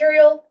that of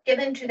material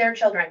given to their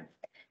children.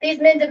 These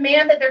men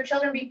demand that their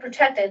children be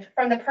protected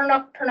from the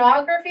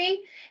pornography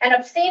and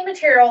obscene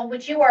material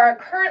which you are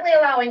currently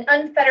allowing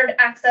unfettered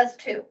access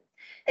to.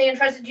 They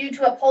entrusted you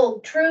to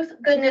uphold truth,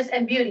 goodness,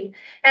 and beauty,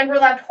 and were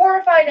left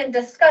horrified and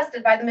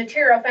disgusted by the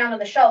material found on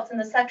the shelves in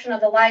the section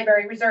of the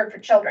library reserved for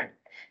children,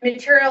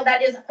 material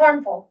that is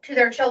harmful to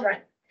their children.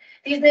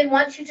 These men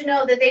want you to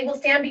know that they will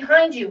stand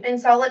behind you in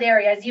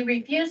solidarity as you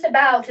refuse to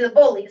bow to the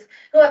bullies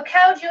who have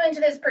cowed you into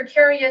this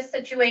precarious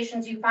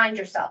situations you find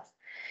yourselves.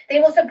 They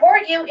will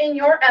support you in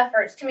your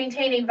efforts to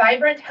maintain a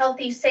vibrant,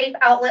 healthy, safe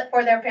outlet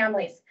for their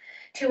families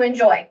to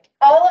enjoy.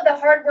 All of the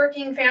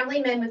hardworking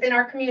family men within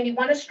our community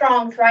want a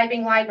strong,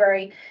 thriving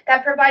library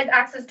that provides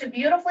access to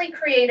beautifully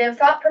creative,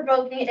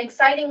 thought-provoking,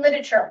 exciting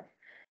literature,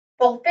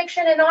 both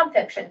fiction and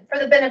nonfiction, for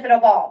the benefit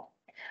of all.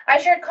 I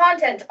shared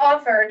content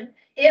offered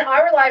in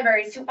our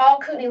libraries to all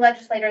Kootenai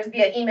legislators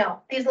via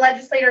email. These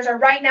legislators are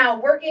right now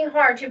working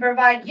hard to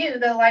provide you,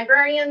 the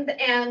librarians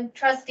and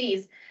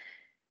trustees,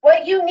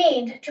 what you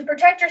need to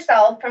protect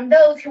yourself from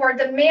those who are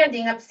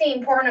demanding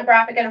obscene,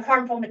 pornographic, and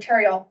harmful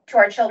material to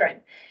our children.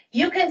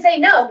 You can say,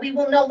 no, we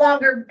will no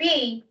longer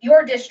be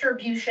your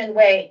distribution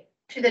way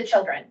to the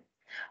children.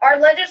 Our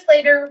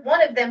legislator,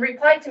 one of them,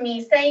 replied to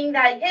me saying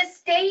that his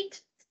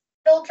state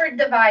filtered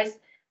device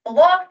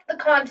blocked the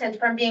content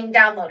from being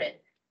downloaded.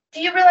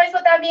 Do you realize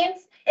what that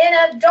means?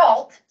 An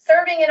adult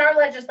serving in our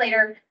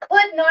legislature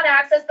could not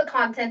access the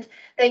content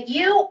that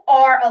you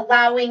are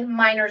allowing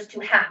minors to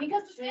have.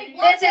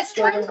 This is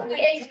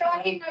truly a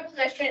shocking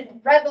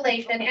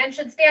revelation and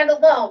should stand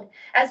alone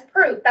as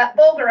proof that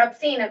vulgar,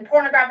 obscene, and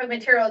pornographic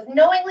material is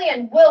knowingly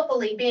and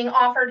willfully being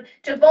offered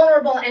to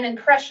vulnerable and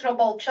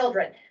impressionable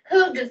children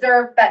who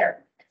deserve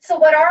better. So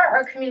what are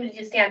our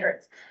community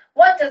standards?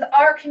 What does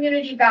our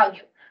community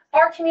value?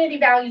 Our community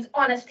values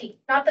honesty,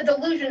 not the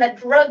delusion that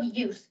drug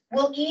use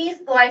will ease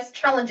life's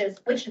challenges,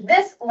 which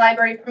this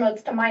library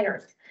promotes to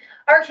minors.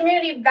 Our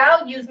community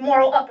values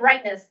moral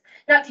uprightness,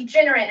 not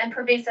degenerate and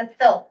pervasive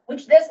filth,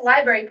 which this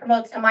library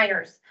promotes to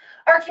minors.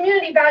 Our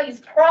community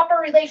values proper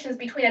relations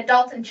between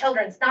adults and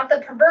children, not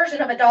the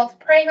perversion of adults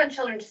preying on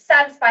children to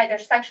satisfy their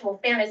sexual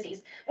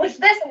fantasies, which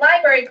this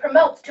library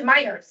promotes to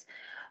minors.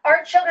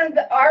 Our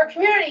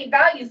community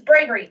values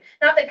bravery,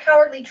 not the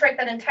cowardly trick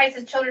that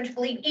entices children to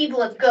believe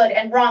evil is good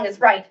and wrong is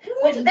right,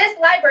 which this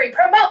library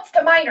promotes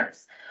to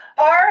minors.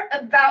 Our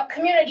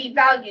community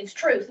values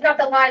truth, not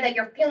the lie that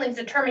your feelings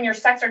determine your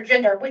sex or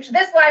gender, which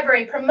this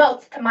library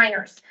promotes to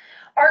minors.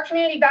 Our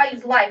community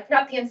values life,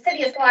 not the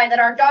insidious lie that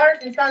our daughters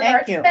and sons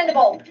are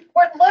expendable,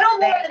 worth little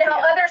more than how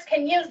others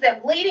can use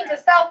them, leading to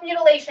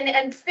self-mutilation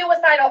and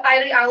suicidal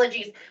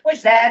ideologies,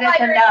 which this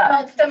library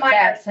promotes to minors.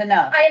 That's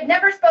enough. I have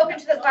never spoken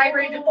to this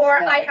library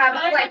before. I have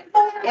like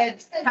 4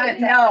 It's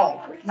time.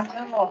 No.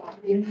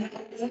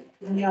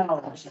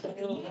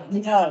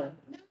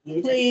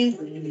 Please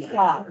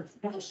stop.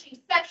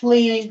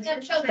 Please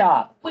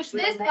stop. Which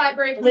this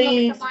library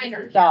Please promotes to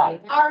minors. stop.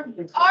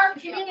 Our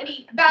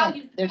community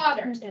values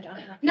others,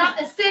 not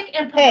the sick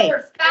and Hey,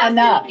 perverse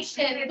enough.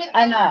 fascination with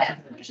Enough.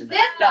 concepts, which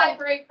this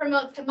library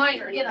promotes to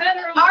minors.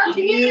 Our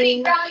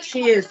community values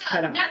She is love,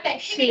 cut off. not the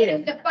She hatred is.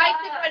 and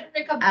divisive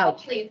rhetoric of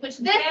Out. bullies, which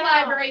this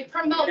library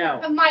promotes No.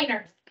 to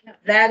minors.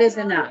 That is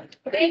enough.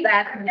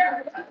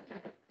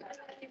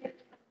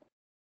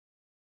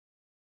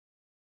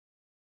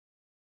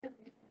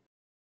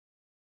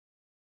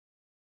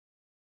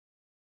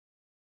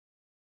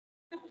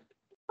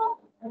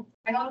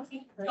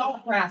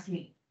 Don't harass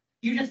me.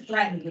 You just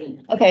threatened me.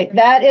 Okay,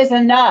 that is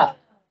enough.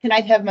 Can I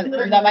have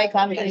the mic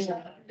on, please?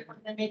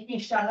 And make me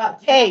shut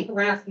up. Hey. Don't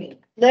harass me.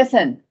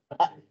 Listen,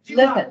 Do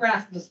not listen.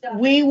 harass me.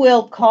 we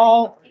will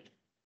call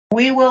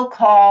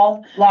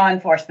law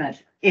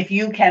enforcement if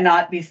you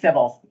cannot be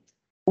civil.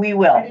 We I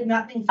will. did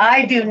nothing.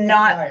 I do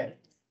not.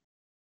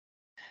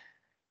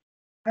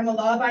 I'm a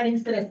law-abiding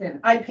citizen.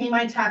 I pay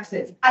my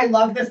taxes. I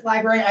love this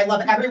library. I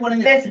love everyone in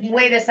this.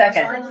 Wait a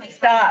second.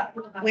 Stop.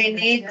 We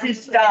need to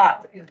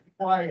stop. You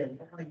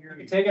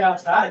take it Out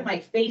outside. of my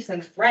face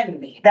and threaten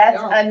me. That's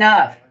No.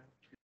 enough.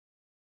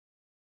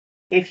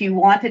 If you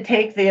want to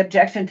take the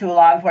objection to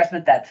law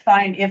enforcement, that's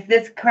fine. If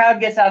this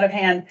crowd gets out of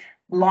hand,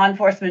 law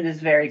enforcement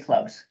is very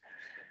close.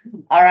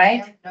 All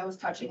right? Nose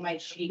touching my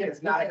cheek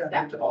is not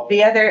acceptable.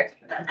 The other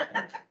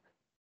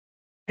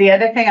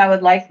thing I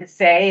would like to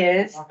say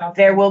is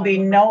there will be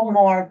no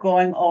more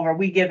going over.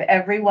 We give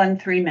everyone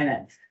 3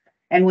 minutes.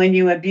 And when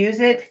you abuse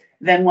it,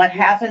 then what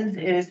happens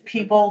is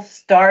people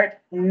start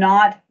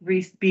not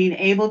being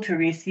able to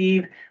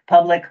receive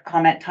public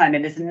comment time.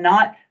 It is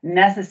not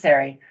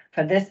necessary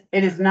for this.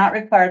 It is not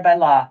required by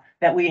law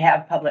that we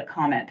have public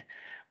comment.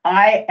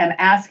 I am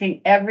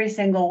asking every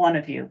single one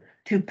of you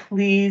to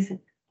please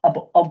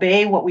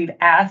obey what we've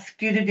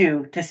asked you to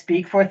do, to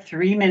speak for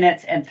 3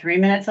 minutes and 3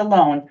 minutes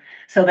alone,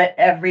 so that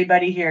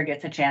everybody here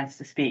gets a chance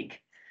to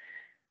speak.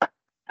 All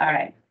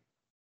right.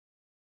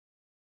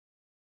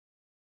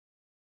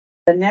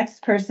 The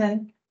next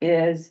person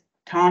is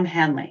Tom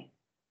Hanley.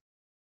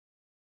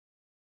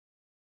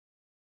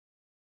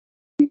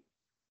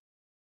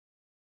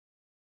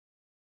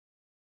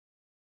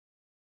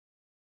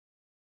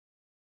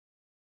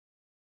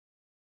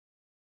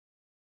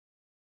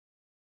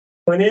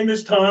 My name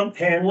is Tom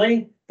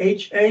Hanley,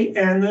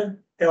 Hanley.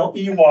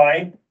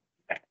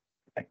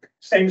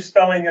 Same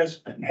spelling as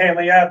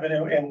Hanley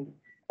Avenue in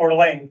Coeur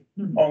d'Alene,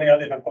 only I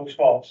live in Post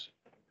Falls.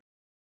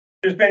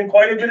 There's been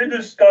quite a bit of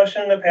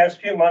discussion in the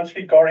past few months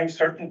regarding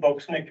certain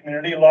books in the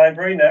Community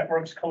Library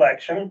Network's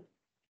collection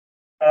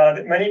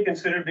that many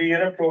consider to be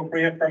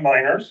inappropriate for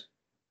minors.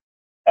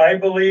 I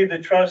believe the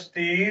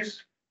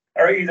trustees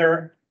are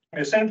either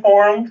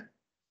misinformed,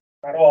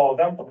 not all of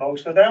them, but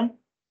most of them,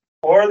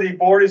 or the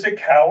board is a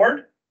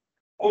coward,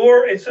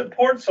 or it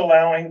supports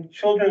allowing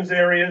children's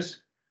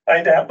areas,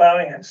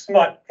 allowing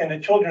smut in the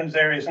children's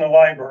areas in the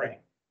library.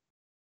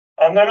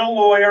 I'm not a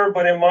lawyer,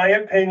 but in my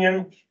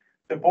opinion,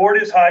 the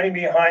board is hiding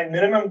behind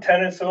minimum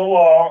tenets of the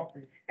law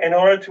in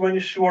order to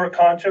ensure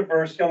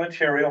controversial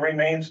material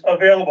remains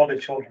available to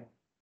children.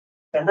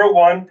 Number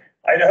one,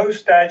 Idaho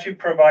statute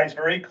provides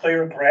very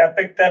clear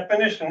graphic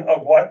definition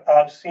of what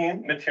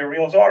obscene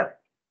materials are.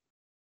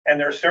 And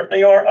there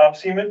certainly are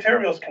obscene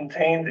materials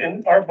contained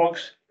in our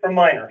books for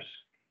minors.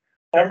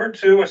 Number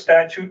two, a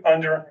statute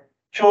under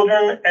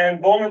children and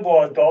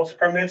vulnerable adults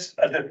permits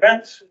a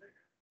defense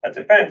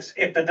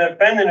if the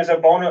defendant is a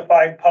bona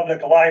fide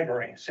public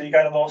library. So you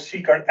got a little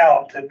secret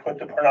out to put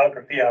the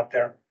pornography out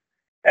there.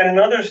 And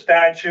another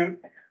statute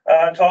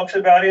talks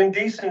about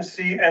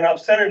indecency and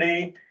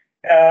obscenity,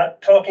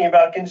 talking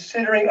about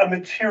considering a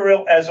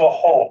material as a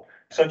whole.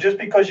 So just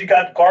because you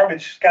got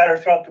garbage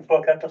scattered throughout the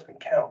book, that doesn't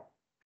count.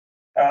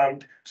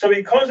 So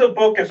because a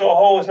book as a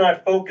whole is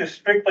not focused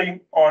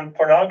strictly on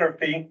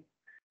pornography,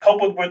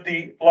 coupled with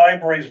the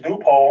library's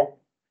loophole,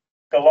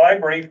 the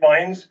library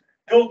finds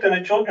built in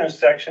the children's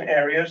section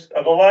areas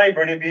of the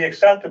library to be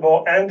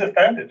acceptable and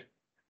defended.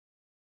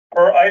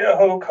 Per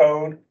Idaho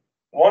code,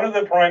 one of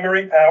the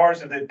primary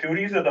powers of the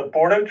duties of the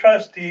Board of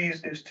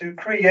Trustees is to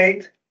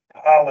create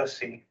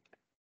policy.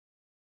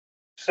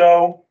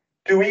 So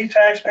do we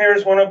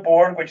taxpayers want a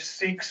board which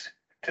seeks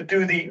to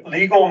do the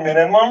legal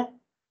minimum,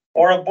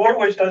 or a board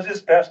which does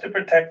its best to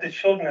protect the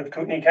children of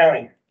Kootenai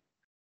County?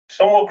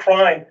 Some will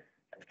cry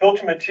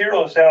filter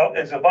materials out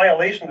as a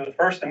violation of the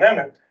First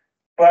Amendment,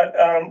 but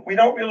we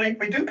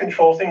do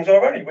control things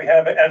already. We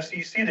have an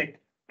FCC that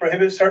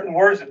prohibits certain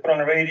words that put on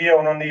the radio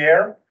and on the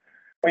air.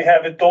 We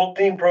have adult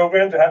themed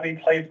programs that have to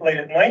be played late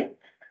at night,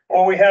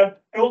 or we have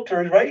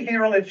filters right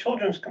here on the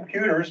children's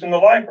computers in the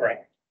library.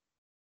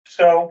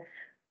 So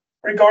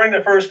regarding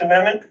the First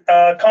Amendment,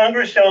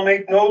 Congress shall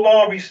make no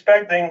law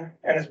respecting,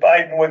 and as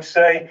Biden would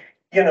say,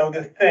 you know,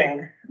 the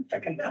thing.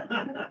 But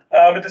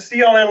the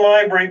CLN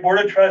Library Board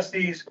of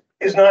Trustees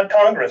is not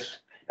Congress,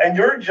 and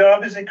your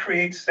job is to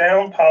create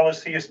sound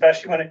policy,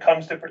 especially when it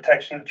comes to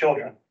protection of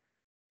children.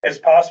 It's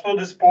possible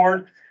this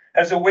board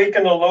has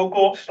awakened a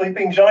local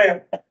sleeping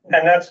giant,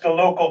 and that's the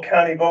local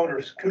county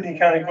voters, Kootenai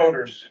County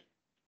voters.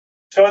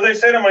 So as I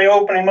said in my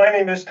opening, my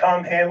name is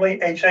Tom Hanley,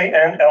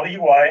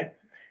 Hanley,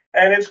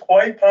 and it's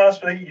quite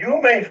possible that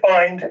you may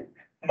find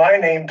my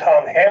name,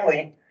 Tom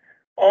Hanley,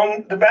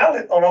 on the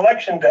ballot on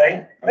Election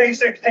Day, May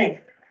 16th.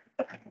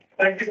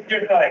 Thank you for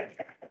your time.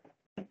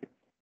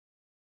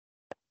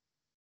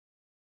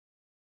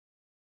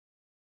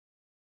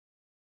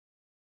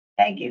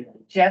 Thank you.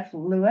 Jeff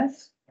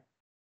Lewis.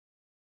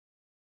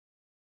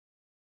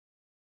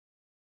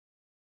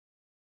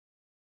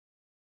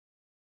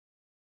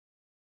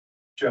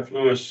 Jeff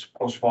Lewis,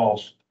 Post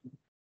Falls.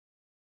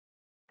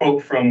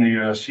 Quote from the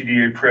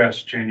CDA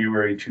Press,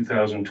 January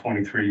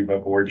 2023 by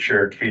Board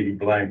Chair Katie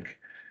Blank.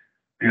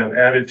 We have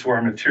added to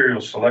our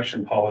material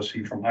selection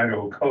policy from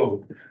Idaho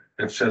Code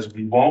that says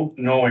we won't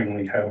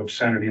knowingly have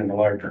obscenity in the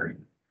library.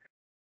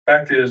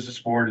 Fact is, this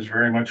board is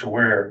very much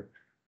aware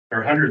there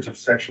are hundreds of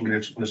sexually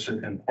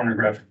explicit and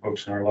pornographic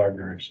books in our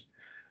libraries.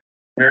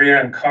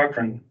 Marianne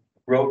Cochran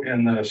wrote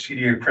in the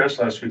CDA Press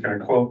last week,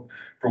 and I quote,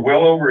 "For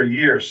well over a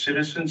year,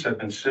 citizens have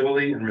been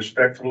civilly and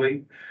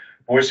respectfully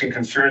voicing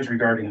concerns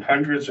regarding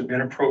hundreds of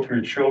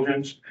inappropriate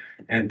children's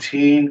and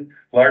teen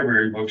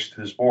library books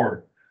to this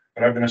board.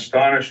 But I've been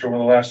astonished over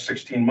the last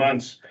 16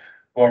 months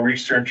while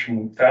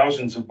researching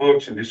thousands of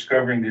books and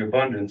discovering the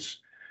abundance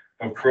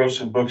of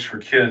corrosive books for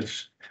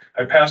kids.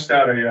 I passed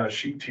out a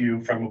sheet to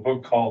you from a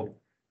book called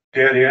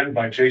Dead End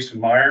by Jason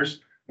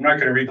Myers. I'm not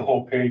going to read the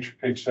whole page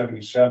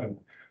 77.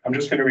 I'm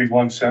just going to read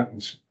one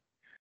sentence.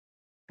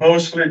 Mo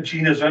slid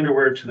Gina's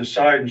underwear to the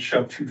side and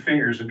shoved 2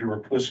 fingers into her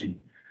pussy.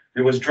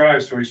 It was dry,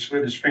 so he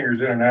slid his fingers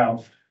in and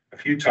out a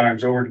few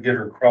times over to get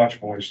her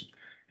crotch moist,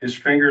 his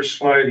fingers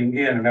sliding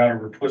in and out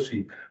of her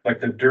pussy like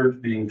the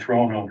dirt being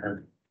thrown on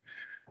her."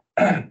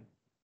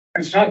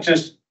 It's not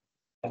just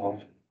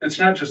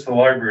the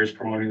libraries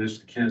promoting this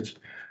to kids.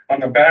 On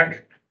the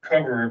back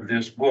cover of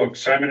this book,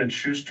 Simon &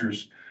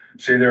 Schuster's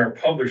say there are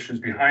publishers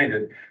behind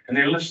it, and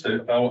they list a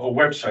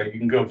website you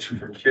can go to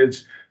for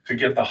kids to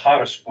get the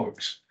hottest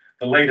books,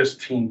 the latest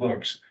teen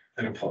books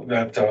that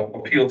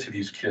appeal to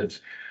these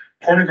kids.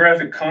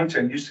 Pornographic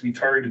content used to be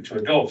targeted to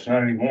adults,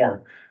 not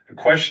anymore. The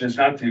question is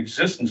not the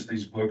existence of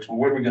these books, but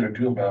what are we going to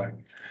do about it?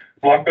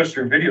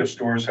 Blockbuster video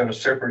stores have a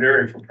separate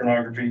area for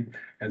pornography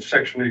and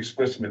sexually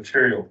explicit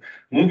material.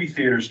 Movie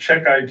theaters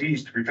check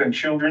IDs to prevent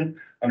children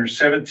under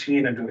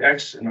 17 into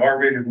X and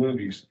R-rated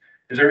movies.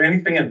 Is there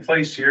anything in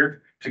place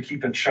here to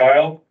keep a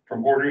child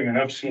from ordering an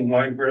obscene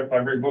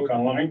library book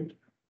online?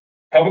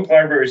 Public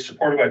libraries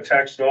supported by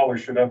tax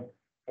dollars should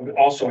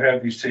also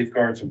have these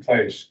safeguards in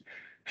place.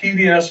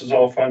 PBS is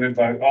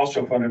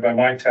also funded by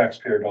my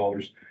taxpayer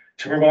dollars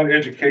to promote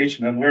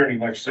education and learning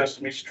like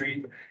Sesame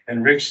Street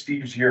and Rick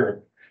Steves'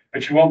 Europe.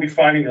 But you won't be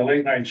finding a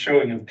late night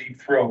showing of Deep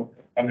Throat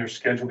on their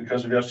schedule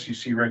because of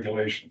FCC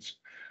regulations.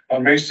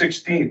 On May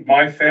 16th,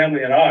 my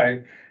family and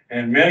I,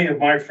 and many of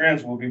my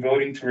friends will be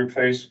voting to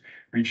replace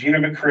Regina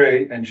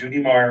McCrae and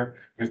Judy Meyer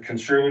with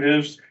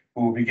conservatives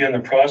who will begin the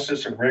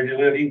process of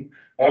regulating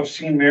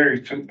obscene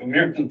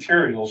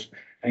materials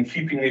and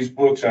keeping these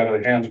books out of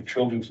the hands of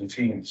children and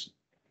teens.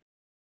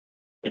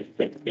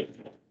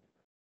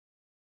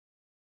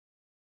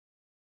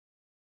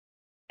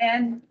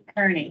 And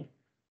Kearney.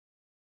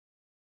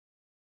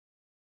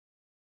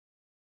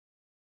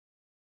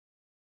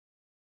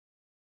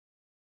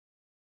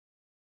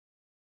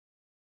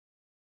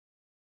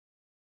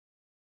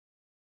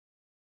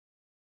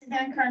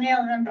 Dan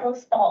Carnell and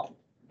Post Falls.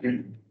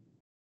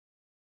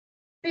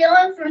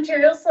 CLN's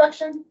material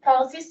selection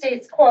policy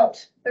states,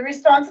 quote, "The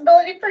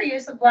responsibility for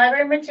use of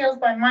library materials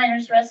by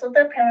minors rests with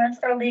their parents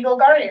or legal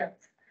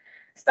guardians.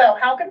 So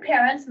how can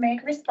parents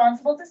make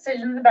responsible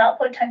decisions about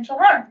potential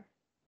harm?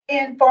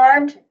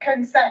 Informed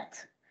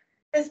consent.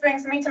 This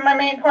brings me to my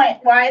main point.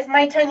 Why is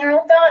my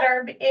 10-year-old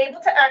daughter able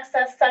to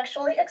access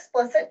sexually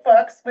explicit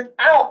books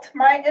without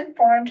my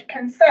informed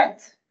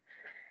consent?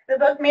 The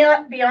book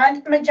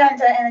Beyond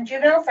Magenta in the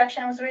juvenile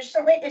section was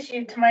recently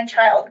issued to my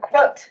child.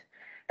 Quote,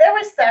 there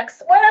was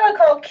sex, what I would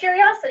call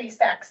curiosity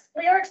sex.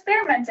 We were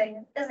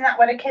experimenting. Isn't that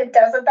what a kid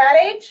does at that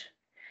age?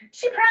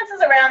 She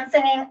prances around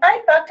singing,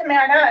 I fucked a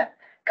man up.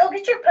 Go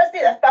get your pussy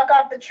the fuck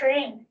off the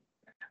train.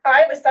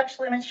 I was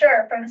sexually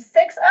mature. From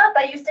 6 up,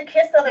 I used to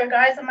kiss other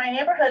guys in my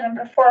neighborhood and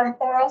perform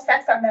oral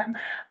sex on them.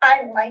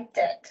 I liked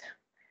it.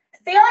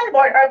 See on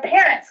board are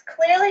parents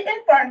clearly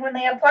informed when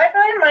they apply for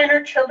their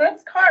minor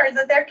children's cards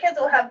that their kids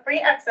will have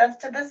free access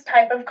to this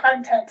type of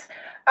content.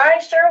 I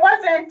sure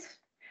wasn't.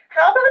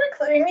 How about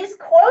including these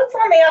quotes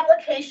on the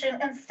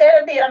application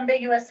instead of the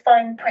ambiguous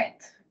fine print?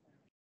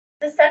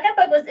 The second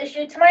book was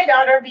issued to my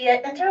daughter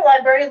via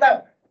interlibrary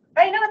loan.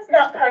 I know it's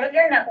not part of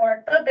your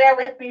network, but bear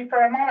with me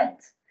for a moment.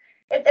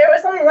 If there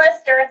was a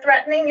molester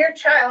threatening your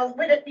child,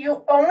 would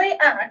you only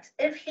act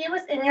if he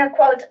was in your,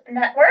 quote,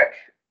 network?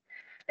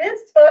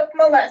 This book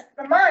molests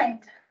the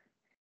mind.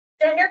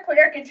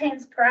 Genderqueer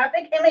contains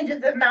graphic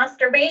images of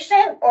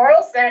masturbation,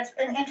 oral sex,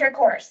 and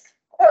intercourse.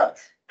 Quote,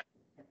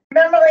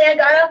 normally I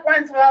got up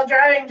once while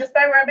driving just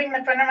by rubbing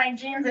the front of my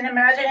jeans and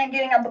imagining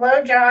getting a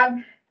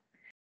blowjob.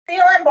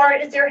 Seal on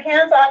board is your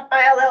hands-off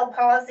ILL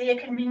policy, a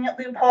convenient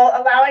loophole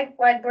allowing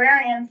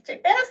librarians to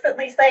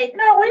innocently say,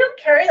 no, we don't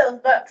carry those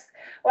books,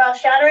 while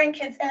shattering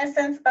kids'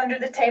 innocence under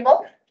the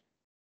table.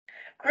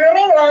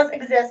 Grooming laws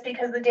exist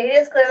because the data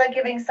is clear that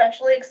giving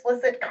sexually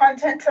explicit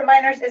content to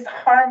minors is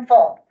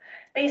harmful.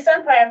 Based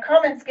on prior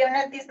comments given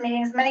at these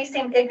meetings, many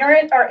seem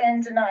ignorant or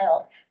in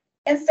denial.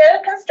 Instead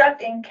of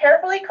constructing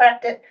carefully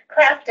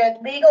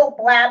crafted legal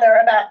blather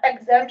about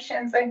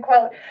exemptions and,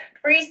 quote,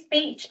 free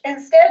speech,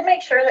 instead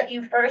make sure that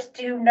you first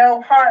do no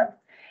harm.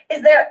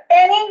 Is there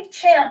any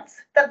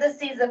chance that the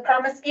seeds of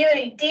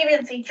promiscuity,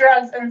 deviancy,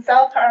 drugs, and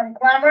self-harm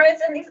glamorized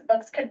in these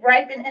books could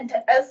ripen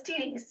into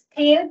STDs,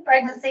 teen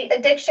pregnancy,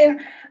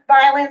 addiction,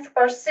 violence,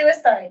 or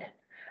suicide?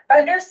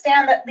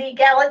 Understand that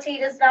legality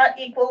does not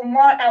equal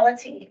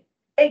morality.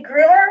 A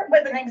groomer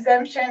with an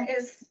exemption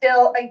is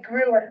still a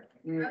brewer.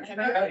 There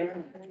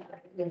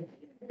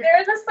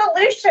is a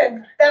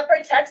solution that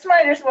protects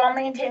minors while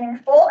maintaining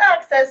full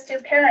access to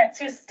parents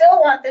who still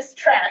want this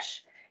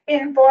trash.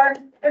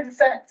 Informed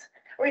consent.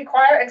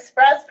 Require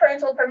express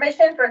parental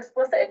permission for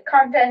explicit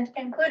content,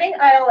 including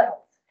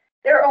ILLs.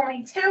 There are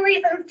only 2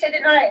 reasons to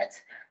deny it.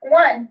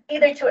 1,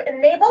 either to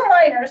enable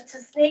minors to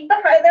sneak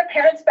behind their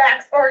parents'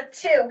 backs, or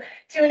 2,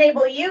 to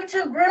enable you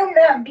to groom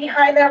them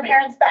behind their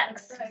parents'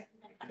 backs.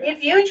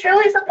 If you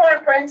truly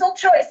support parental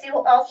choice, you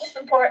will also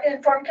support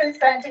informed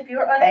consent. If you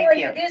are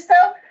unwilling to do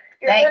so,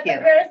 your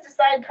parents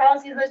decide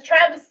policy is a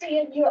travesty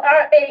and you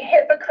are a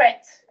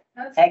hypocrite.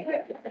 Thank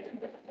you.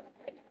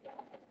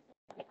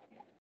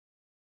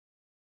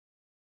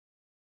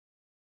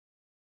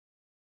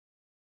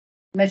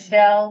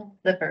 Michelle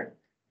Lippert.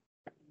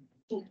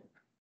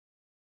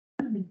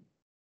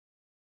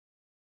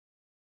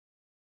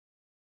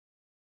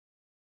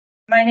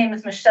 My name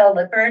is Michelle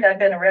Lippert. I've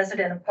been a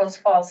resident of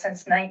Post Falls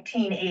since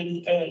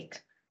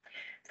 1988.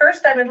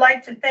 First, I would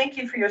like to thank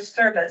you for your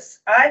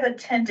service. I've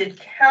attended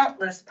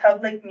countless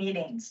public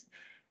meetings,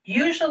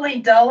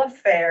 usually dull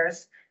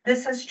affairs.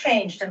 This has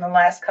changed in the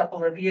last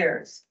couple of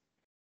years.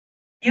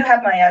 You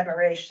have my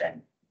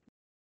admiration.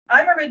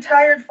 I'm a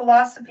retired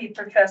philosophy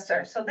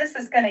professor, so this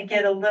is going to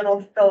get a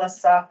little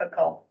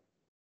philosophical.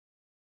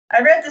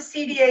 I read the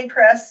CDA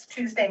Press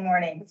Tuesday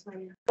morning,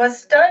 was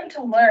stunned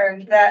to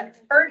learn that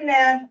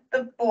Ferdinand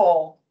the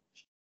Bull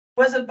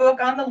was a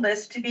book on the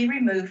list to be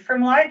removed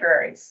from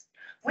libraries.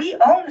 We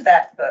owned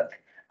that book.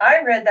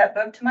 I read that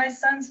book to my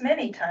sons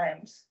many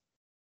times.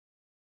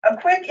 A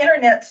quick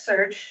internet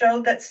search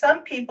showed that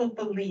some people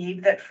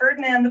believe that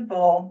Ferdinand the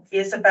Bull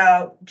is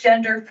about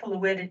gender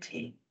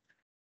fluidity.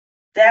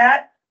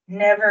 That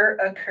never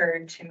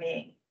occurred to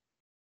me.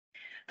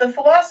 The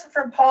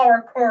philosopher Paul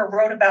Ricoeur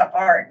wrote about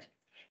art.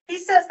 He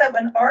says that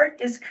when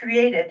art is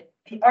created,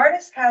 the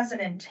artist has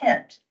an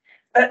intent,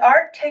 but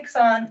art takes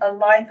on a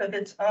life of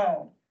its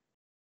own.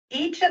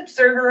 Each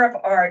observer of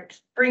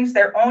art brings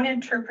their own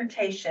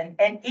interpretation,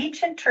 and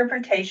each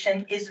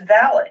interpretation is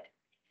valid.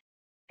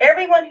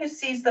 Everyone who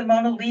sees the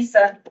Mona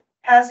Lisa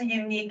has a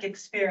unique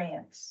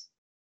experience.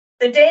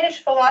 The Danish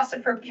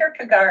philosopher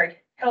Kierkegaard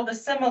held a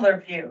similar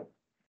view.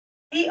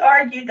 He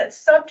argued that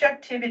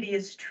subjectivity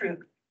is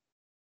truth.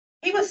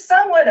 He was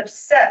somewhat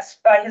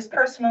obsessed by his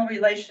personal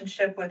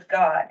relationship with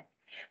God.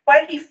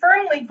 While he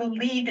firmly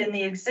believed in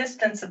the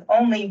existence of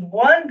only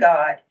one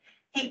God,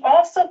 he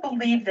also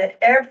believed that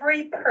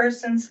every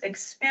person's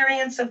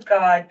experience of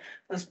God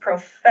was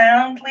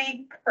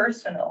profoundly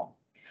personal.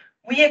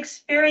 We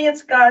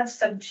experience God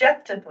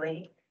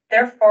subjectively,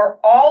 therefore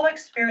all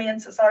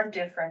experiences are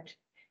different,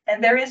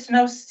 and there is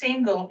no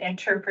single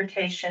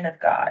interpretation of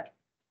God.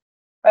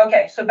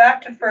 Okay, so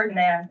back to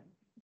Ferdinand.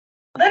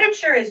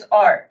 Literature is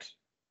art.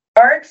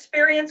 Our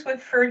experience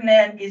with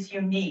Ferdinand is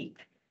unique.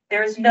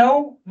 There is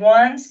no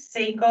one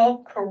single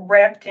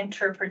correct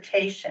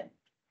interpretation.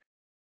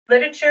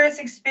 Literature is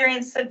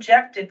experienced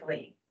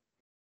subjectively.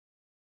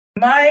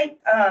 My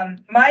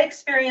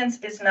experience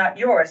is not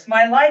yours.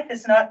 My life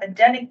is not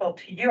identical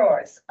to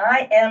yours.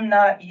 I am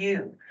not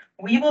you.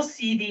 We will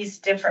see these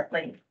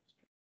differently.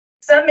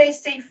 Some may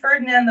see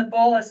Ferdinand the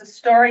Bull as a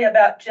story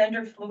about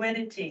gender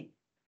fluidity.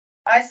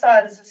 I saw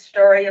it as a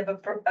story of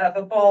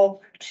a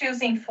bull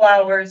choosing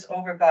flowers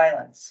over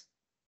violence.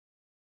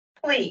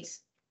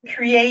 Please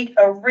create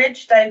a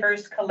rich,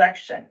 diverse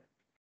collection.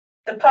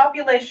 The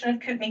population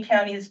of Kootenai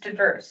County is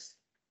diverse.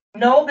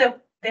 Know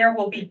that there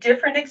will be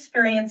different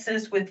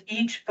experiences with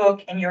each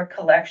book in your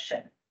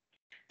collection.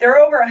 There are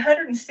over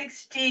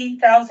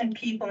 160,000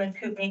 people in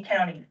Kootenai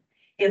County.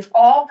 If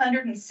all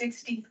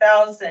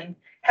 160,000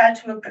 had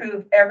to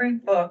approve every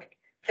book,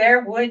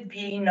 there would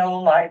be no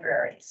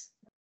libraries.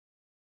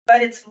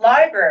 But it's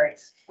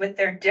libraries with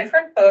their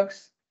different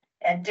books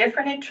and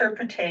different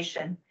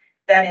interpretation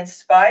that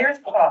inspire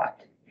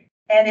thought.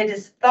 And it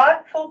is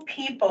thoughtful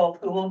people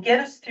who will get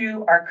us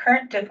through our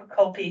current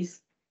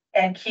difficulties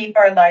and keep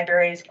our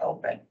libraries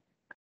open.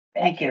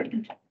 Thank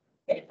you.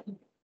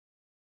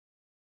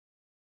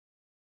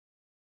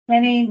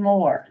 Any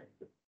more?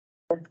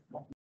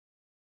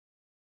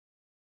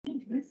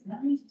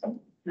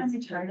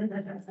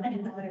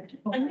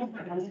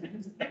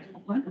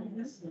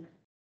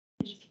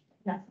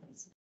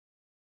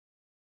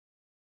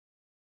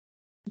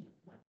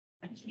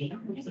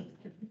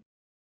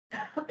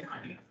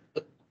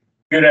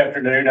 Good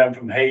afternoon. I'm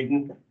from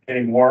Hayden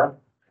anymore,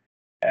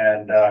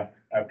 and I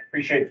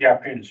appreciate the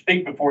opportunity to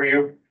speak before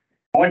you.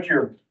 I went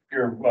to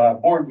your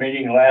board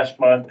meeting last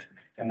month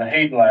in the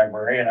Hayden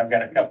Library, and I've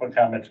got a couple of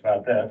comments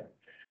about that.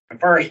 But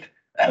first,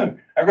 I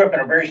grew up in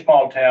a very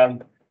small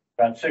town,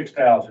 about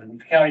 6,000.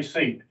 The county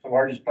seat, the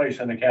largest place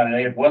in the county.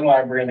 They had one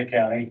library in the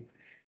county,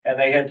 and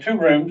they had two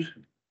rooms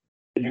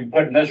that you could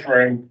put in this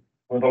room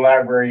with a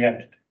library in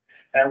it.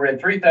 And I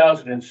read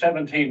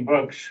 3,017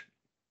 books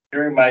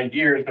during my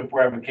years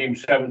before I became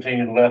 17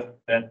 and left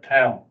that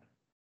town.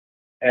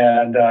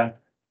 And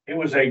it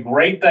was a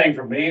great thing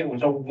for me. It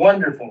was a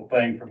wonderful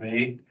thing for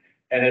me.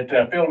 And it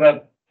filled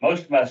up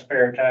most of my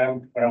spare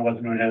time when I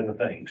wasn't doing other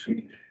things.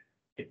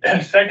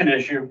 Second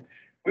issue,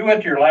 we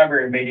went to your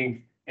library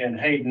meeting in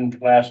Hayden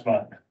last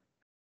month.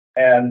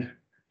 And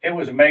it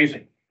was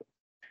amazing.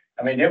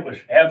 I mean, it was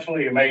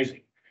absolutely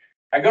amazing.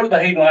 I go to the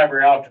Hayden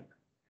Library often,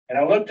 and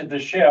I looked at the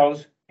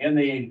shelves in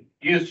the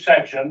youth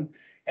section,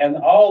 and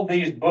all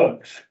these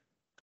books,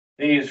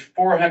 these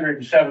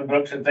 407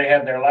 books that they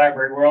had in their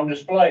library, were on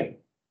display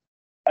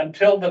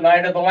until the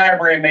night of the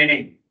library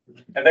meeting,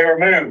 and they were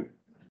moved.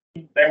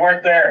 They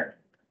weren't there.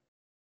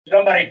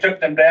 Somebody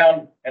took them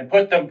down and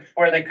put them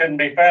where they couldn't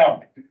be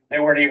found. They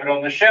weren't even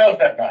on the shelves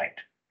that night.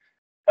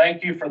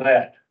 Thank you for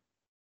that.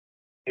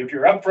 If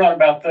you're upfront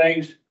about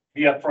things,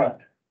 be upfront.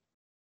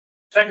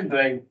 Second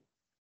thing,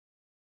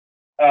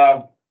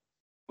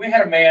 we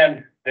had a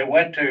man that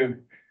went to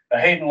the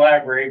Hayden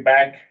Library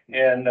back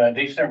in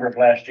December of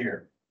last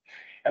year.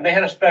 And they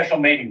had a special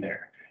meeting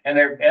there. And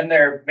in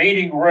their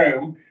meeting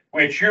room,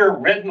 which your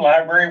written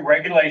library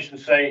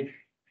regulations say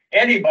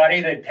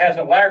anybody that has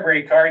a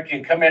library card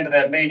can come into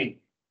that meeting.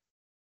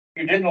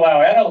 You didn't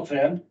allow adults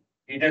in.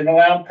 You didn't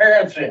allow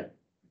parents in.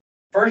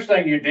 First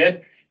thing you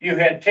did, you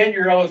had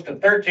 10-year-olds to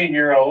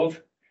 13-year-olds,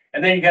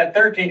 and then you got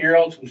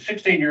 13-year-olds and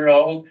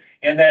 16-year-olds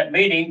in that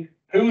meeting.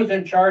 Who was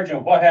in charge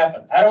and what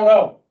happened? I don't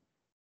know.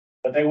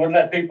 But they wouldn't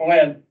let people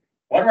in.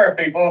 One of our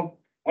people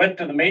went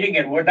to the meeting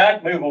and would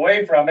not move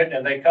away from it,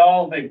 and they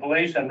called the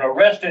police and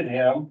arrested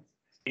him,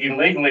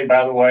 illegally,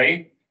 by the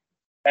way.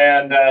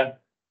 And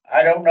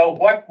I don't know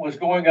what was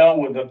going on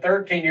with the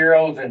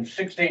 13-year-olds and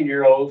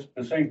 16-year-olds,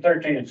 between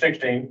 13 and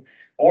 16,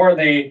 or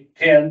the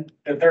 10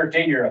 to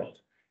 13-year-olds.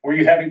 Were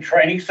you having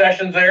training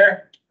sessions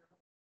there?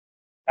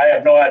 I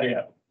have no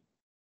idea.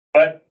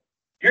 But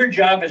your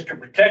job is to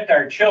protect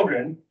our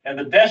children and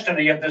the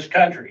destiny of this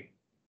country.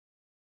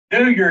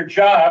 Do your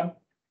job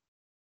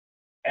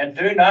and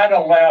do not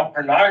allow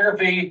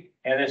pornography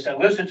and this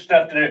illicit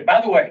stuff to do it.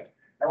 By the way,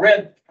 I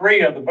read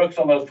 3 of the books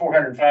on those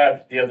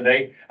 405 the other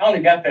day. I only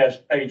got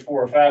past page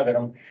 4 or 5 in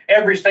them.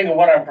 Every single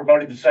one of them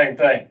promoted the same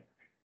thing.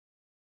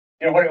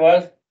 You know what it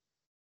was?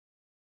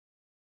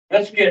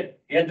 Let's get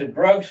into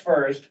drugs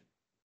first,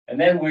 and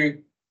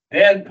then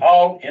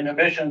all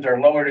inhibitions are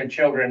lowered in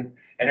children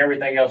and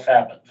everything else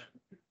happens.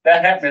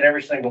 That happened in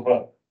every single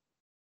book.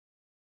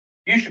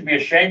 You should be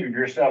ashamed of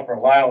yourself for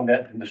allowing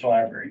that in this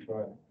library.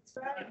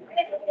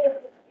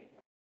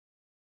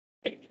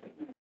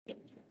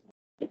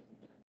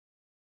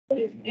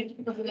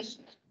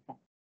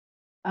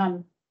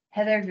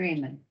 Heather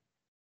Greenman.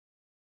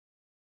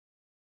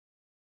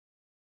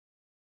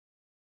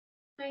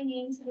 My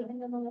name's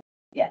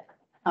Yeah.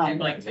 I'd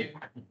like to.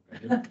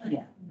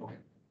 Yeah.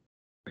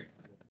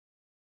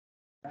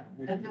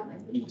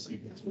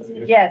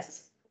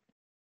 Yes.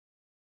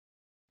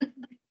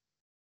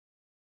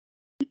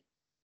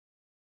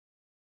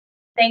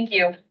 Thank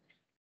you.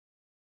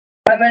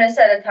 I'm gonna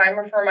set a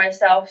timer for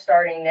myself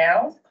starting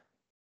now.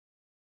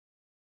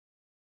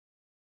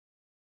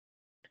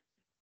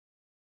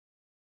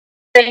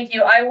 Thank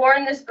you. I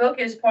warn this book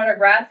is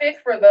pornographic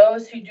for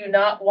those who do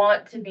not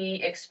want to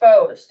be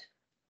exposed.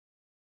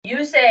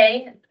 You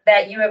say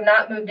that you have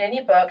not moved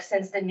any books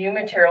since the new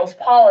materials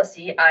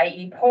policy,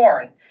 i.e.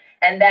 porn,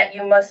 and that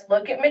you must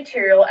look at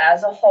material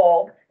as a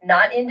whole,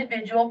 not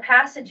individual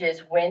passages,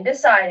 when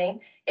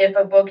deciding if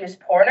a book is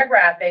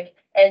pornographic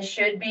and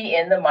should be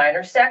in the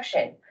minor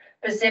section.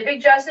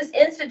 Pacific Justice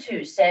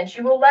Institute sent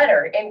you a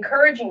letter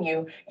encouraging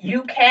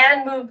you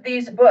can move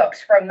these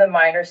books from the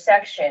minor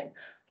section.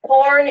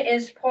 Porn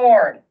is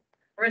porn.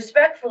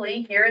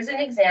 Respectfully, here is an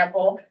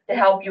example to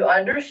help you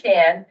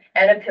understand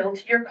and appeal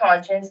to your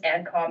conscience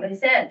and common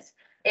sense.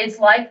 It's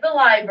like the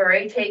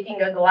library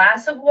taking a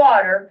glass of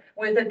water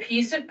with a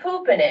piece of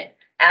poop in it,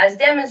 as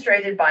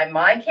demonstrated by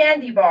my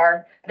candy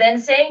bar, then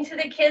saying to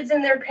the kids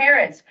and their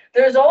parents,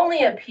 there's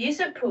only a piece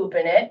of poop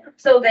in it,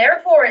 so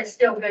therefore it's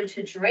still good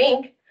to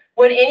drink.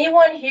 Would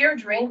anyone here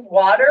drink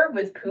water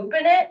with poop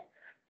in it?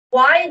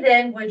 Why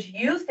then would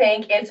you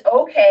think it's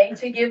okay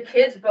to give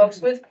kids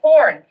books with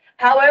porn,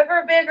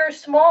 however big or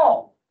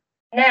small?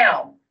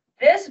 Now,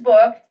 this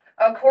book,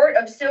 A Court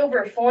of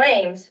Silver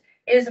Flames,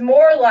 is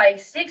more like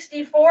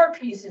 64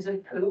 pieces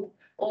of poop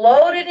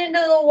loaded into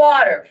the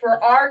water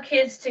for our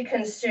kids to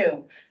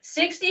consume.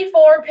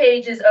 64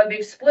 pages of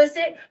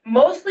explicit,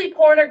 mostly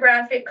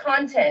pornographic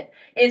content.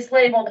 It's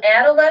labeled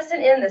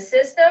adolescent in the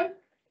system,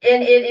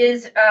 and it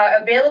is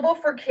available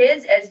for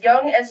kids as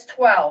young as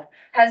 12.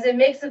 Has a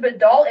mix of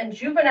adult and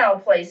juvenile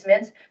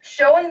placements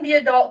showing the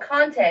adult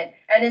content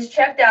and is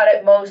checked out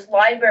at most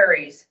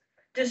libraries.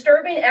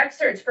 Disturbing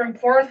excerpts from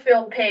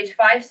porn-filled page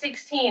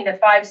 516 to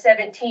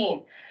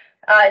 517.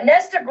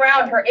 Nesta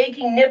ground her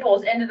aching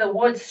nipples into the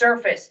wood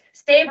surface,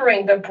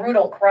 savoring the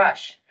brutal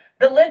crush.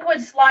 The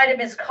liquid slide of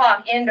his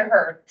cock into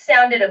her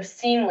sounded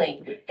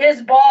obscenely.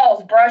 His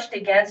balls brushed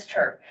against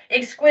her.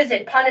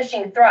 Exquisite,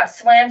 punishing thrust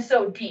slammed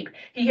so deep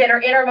he hit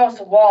her innermost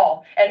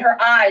wall, and her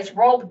eyes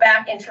rolled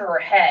back into her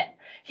head.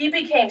 He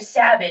became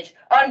savage,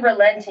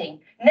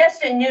 unrelenting.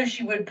 Nesta knew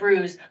she would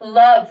bruise,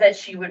 loved that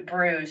she would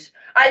bruise.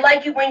 I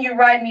like it when you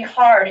ride me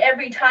hard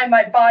every time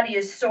my body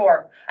is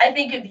sore. I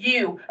think of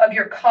you, of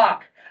your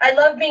cock. I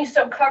love being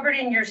so covered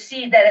in your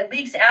seed that it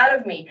leaks out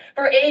of me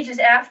for ages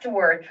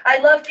afterward. I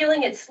love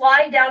feeling it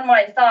slide down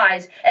my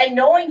thighs and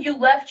knowing you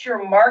left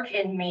your mark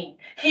in me.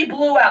 He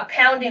blew out,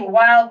 pounding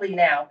wildly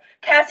now.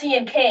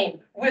 Cassian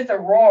came with a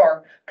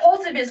roar,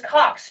 pulse of his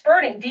cock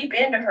spurting deep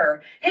into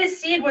her. His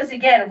seed was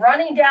again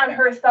running down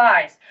her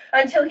thighs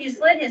until he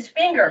slid his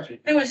finger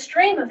through a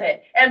stream of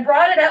it and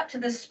brought it up to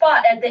the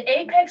spot at the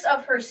apex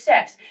of her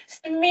sex,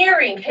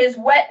 smearing his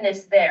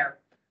wetness there.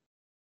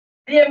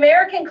 The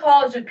American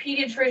College of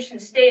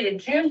Pediatricians stated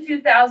June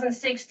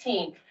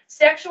 2016,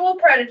 sexual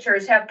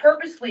predators have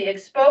purposely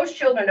exposed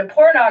children to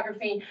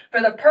pornography for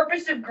the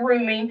purpose of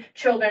grooming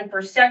children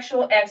for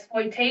sexual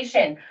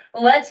exploitation.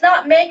 Let's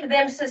not make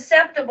them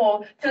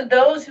susceptible to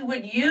those who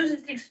would use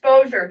this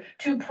exposure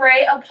to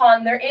prey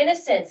upon their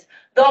innocence.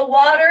 The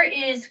water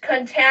is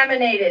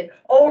contaminated.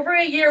 Over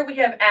a year we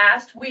have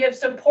asked, we have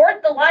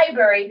supported the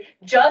library,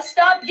 just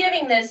stop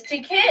giving this to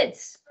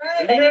kids.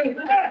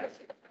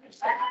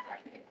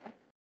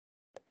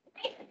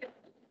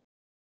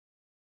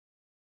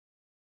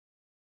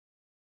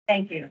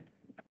 Thank you.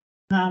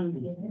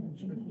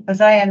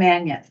 Uzziah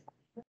Mannion.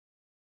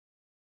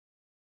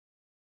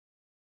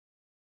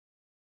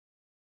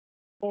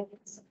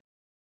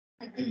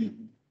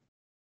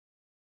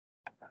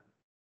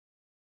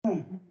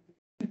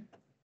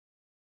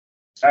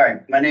 Sorry,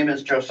 my name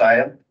is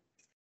Josiah.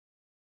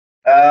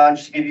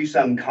 Just to give you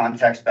some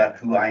context about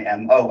who I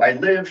am. Oh, I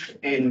live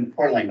in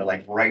Coeur d'Alene, but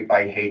like right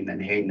by Hayden,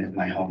 and Hayden is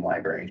my home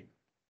library.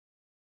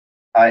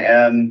 I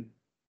am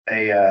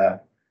a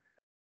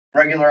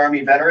regular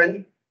Army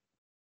veteran,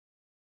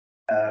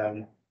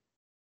 a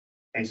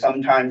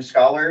sometime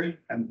scholar,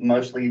 and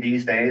mostly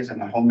these days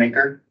I'm a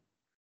homemaker.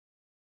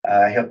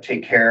 I help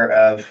take care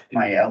of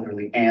my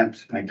elderly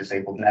aunt, my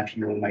disabled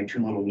nephew, and my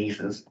 2 little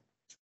nieces.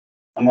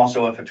 I'm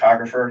also a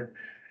photographer,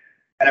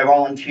 and I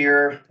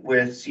volunteer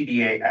with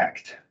CDA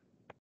ACT,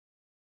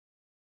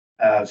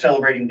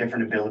 celebrating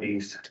different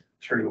abilities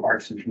through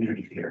arts and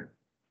community theater.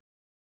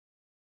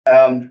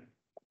 All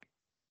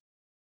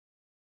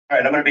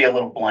right, I'm going to be a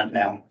little blunt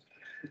now.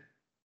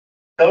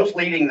 Those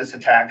leading this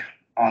attack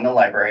on the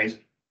libraries,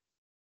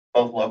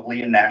 both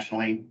locally and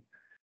nationally,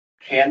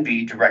 can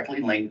be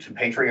directly linked to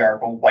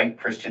patriarchal white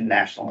Christian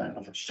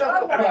nationalism.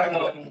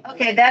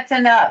 Okay, that's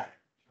enough.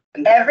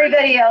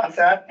 Everybody else,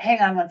 hang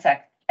on one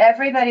sec.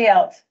 Everybody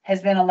else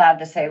has been allowed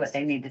to say what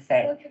they need to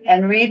say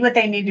and read what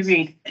they need to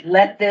read.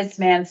 Let this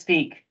man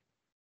speak.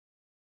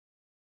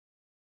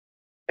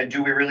 And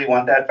do we really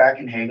want that back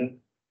in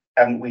Hayden?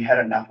 Haven't we had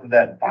enough of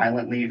that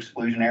violently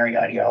exclusionary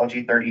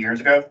ideology 30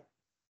 years ago?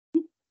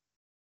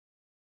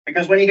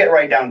 Because when you get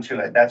right down to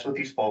it, that's what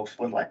these folks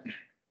would like.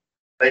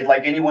 They'd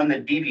like anyone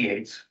that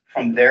deviates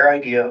from their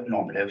idea of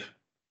normative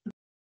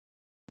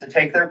to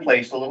take their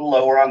place a little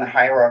lower on the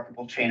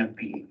hierarchical chain of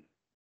being.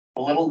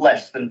 a little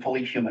less than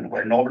fully human,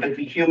 where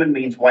normatively human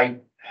means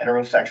white,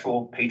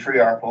 heterosexual,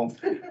 patriarchal,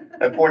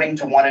 according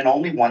to one and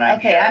only one idea.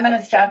 Okay, I'm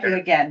gonna stop you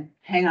again.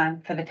 Hang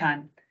on for the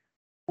time.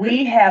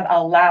 We have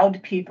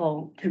allowed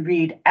people to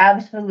read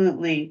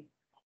absolutely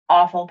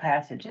awful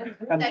passages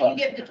from That you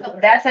books. give to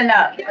children. That's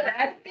enough.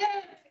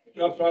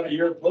 Stuff out of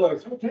your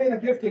books. Okay, to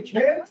give to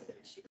kids.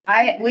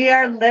 We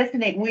are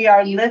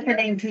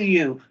listening to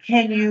you.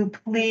 Can you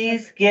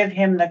please give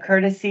him the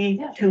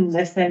courtesy to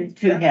listen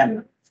to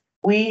him?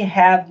 We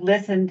have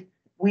listened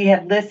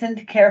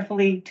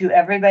carefully to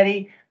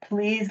everybody.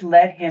 Please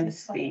let him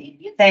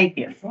speak. Thank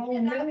you.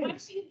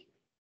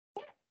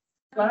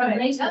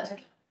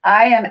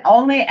 I am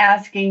only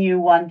asking you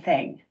one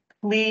thing.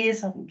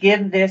 Please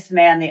give this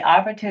man the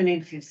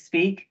opportunity to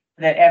speak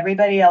that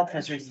everybody else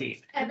has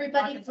received.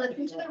 Everybody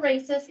listen to the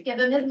racist, give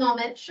him his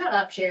moment. Shut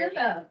up, Sherry.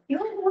 You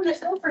don't want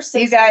to go for You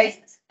 6 guys,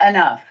 seconds.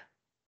 enough.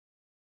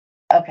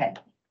 Okay.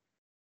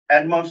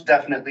 And most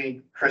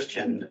definitely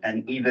Christian,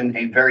 and even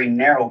a very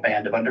narrow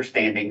band of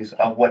understandings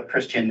of what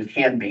Christian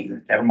can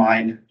mean, never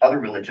mind other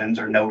religions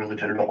or no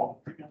religion at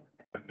all.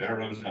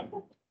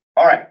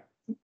 All right,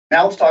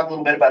 now let's talk a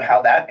little bit about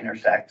how that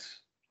intersects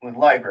with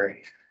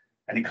libraries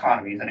and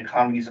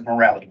economies of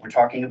morality. We're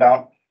talking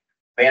about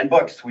banned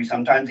books. We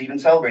sometimes even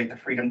celebrate the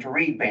freedom to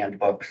read banned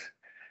books.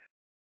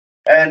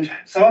 And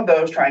some of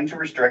those trying to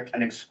restrict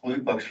and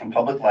exclude books from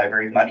public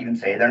libraries might even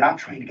say they're not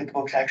trying to get the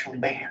books actually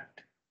banned,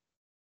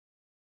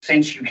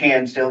 since you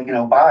can still,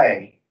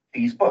 buy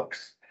these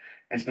books.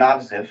 It's not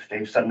as if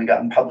they've suddenly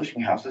gotten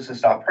publishing houses to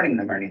stop printing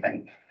them or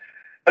anything.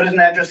 But isn't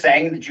that just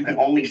saying that you can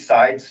only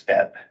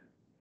sidestep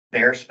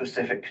their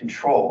specific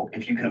control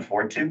if you can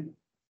afford to?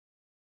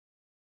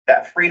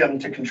 That freedom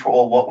to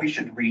control what we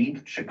should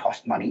read should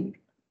cost money.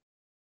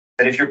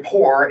 That if you're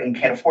poor and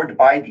can't afford to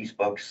buy these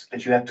books,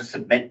 that you have to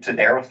submit to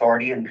their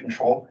authority and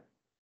control.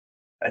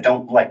 I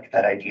don't like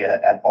that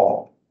idea at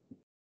all.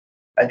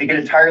 I think it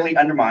entirely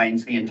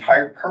undermines the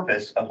entire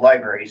purpose of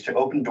libraries to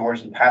open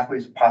doors and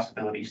pathways of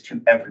possibilities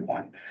to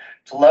everyone,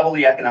 to level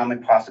the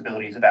economic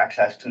possibilities of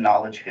access to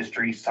knowledge,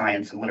 history,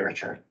 science, and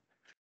literature.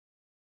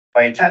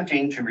 By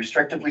attempting to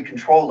restrictively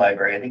control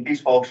library, I think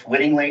these folks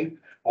wittingly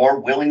or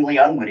willingly,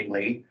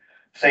 unwittingly,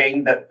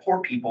 saying that poor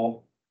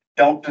people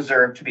don't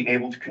deserve to be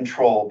able to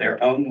control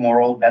their own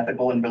moral,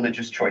 ethical, and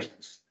religious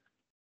choices.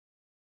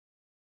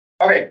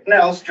 Okay,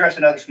 now let's address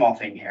another small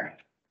thing here.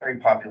 Very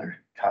popular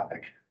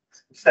topic.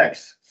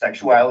 Sex,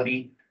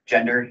 sexuality,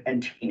 gender,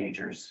 and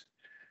teenagers.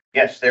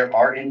 Yes, there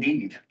are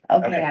indeed.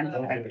 Okay, I'm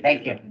sorry.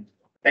 Thank you.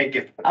 Thank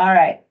you. All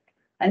right.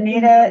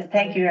 Anita,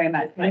 thank you very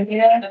much.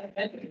 Anita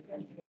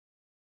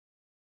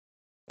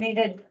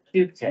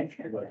Dukes.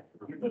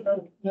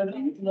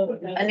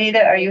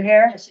 Anita, are you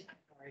here?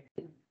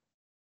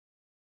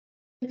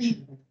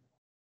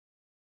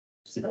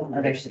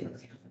 Oh, there she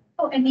is.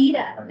 Oh,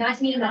 Anita, nice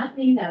to meet you, not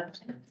Nina.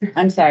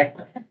 I'm sorry.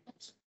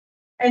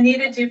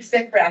 Anita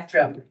Dupsick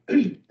Rathdrum.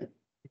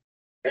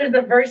 There's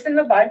a verse in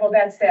the Bible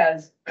that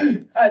says,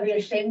 are they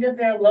ashamed of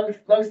their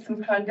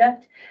loathsome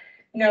conduct?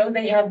 No,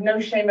 they have no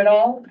shame at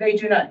all. They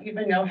do not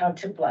even know how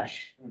to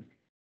blush.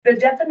 The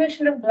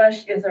definition of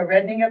blush is a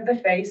reddening of the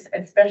face,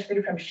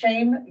 especially from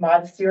shame,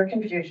 modesty, or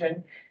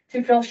confusion,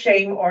 to feel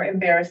shame or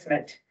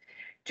embarrassment.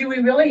 Do we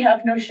really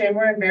have no shame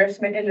or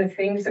embarrassment in the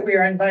things that we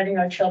are inviting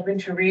our children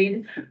to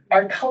read?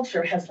 Our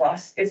culture has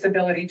lost its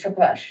ability to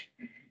blush.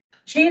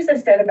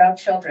 Jesus said about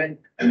children,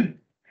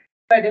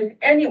 but if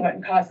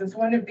anyone causes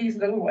one of these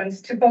little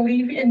ones to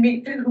believe in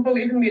me,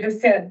 to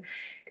sin,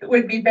 it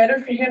would be better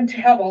for him to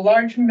have a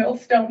large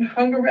millstone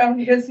hung around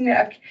his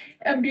neck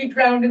and be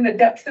drowned in the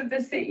depths of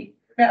the sea.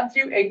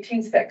 Matthew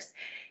 18:6.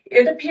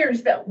 It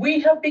appears that we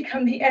have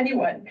become the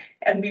anyone,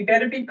 and we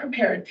better be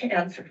prepared to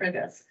answer for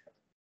this.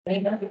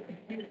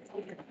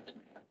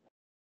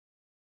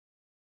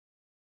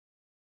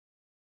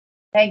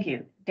 Thank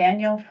you.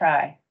 Daniel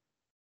Fry.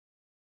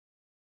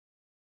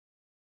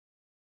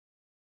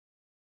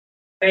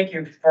 Thank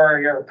you for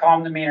your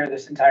calm demeanor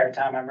this entire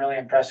time. I'm really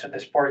impressed with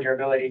this board, your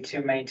ability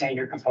to maintain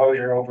your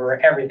composure over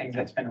everything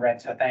that's been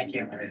read, so thank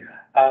you.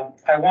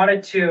 I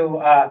wanted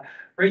to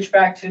reach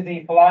back to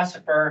the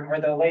philosopher, or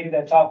the lady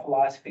that taught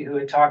philosophy, who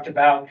had talked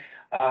about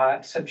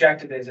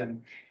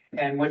subjectivism.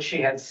 And what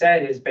she had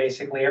said is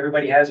basically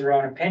everybody has their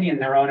own opinion,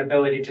 their own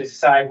ability to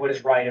decide what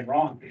is right and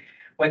wrong.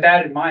 With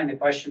that in mind, the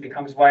question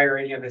becomes, why are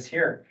any of us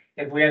here?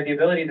 If we have the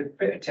ability to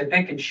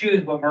pick and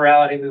choose what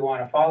morality we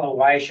want to follow,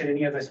 why should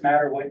any of us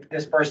matter what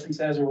this person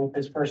says or what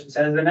this person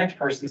says, the next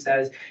person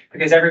says?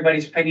 Because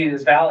everybody's opinion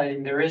is valid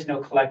and there is no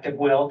collective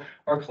will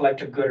or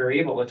collective good or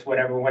evil. It's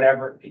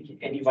whatever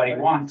anybody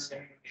wants.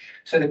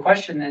 So the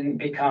question then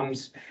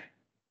becomes,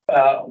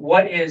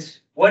 what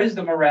is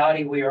the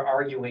morality we are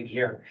arguing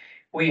here?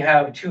 We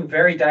have two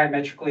very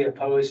diametrically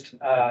opposed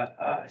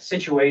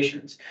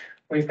situations.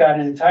 We've got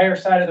an entire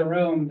side of the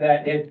room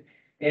that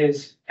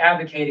is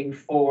advocating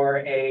for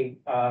a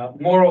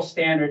moral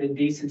standard and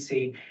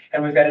decency,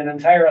 and we've got an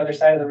entire other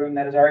side of the room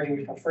that is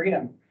arguing for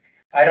freedom.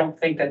 I don't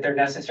think that they're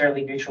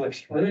necessarily mutually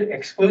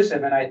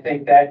exclusive, and I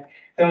think that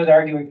those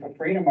arguing for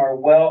freedom are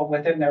well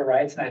within their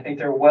rights, and I think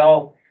they're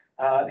well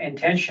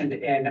intentioned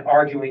in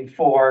arguing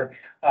for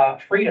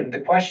freedom.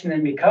 The question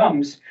then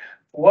becomes,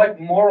 what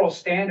moral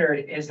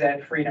standard is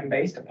that freedom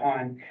based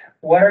upon?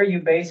 What are you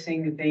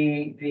basing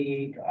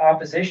the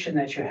opposition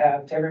that you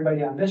have to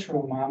everybody on this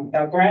room on?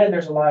 Now, granted,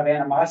 there's a lot of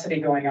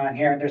animosity going on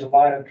here, and there's a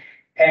lot of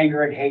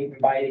anger and hate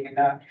and biting and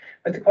that.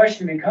 But the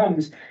question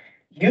becomes,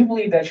 you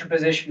believe that your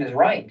position is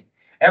right.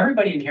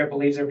 Everybody in here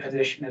believes their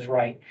position is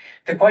right.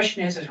 The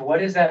question is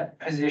what is that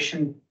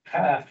position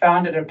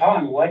founded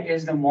upon? What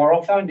is the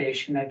moral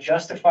foundation that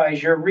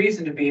justifies your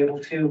reason to be able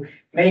to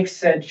make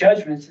said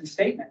judgments and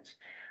statements?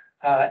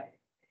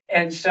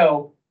 And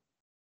so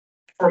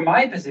for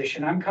my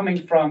position, I'm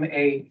coming from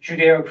a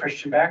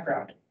Judeo-Christian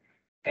background.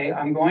 Okay,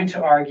 I'm going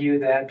to argue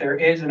that there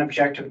is an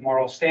objective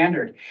moral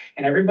standard.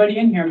 And everybody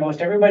in here,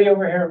 most everybody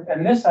over here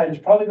on this side is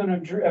probably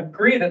going to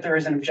agree that there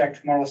is an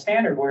objective moral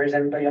standard, whereas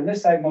everybody on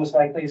this side most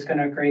likely is going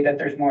to agree that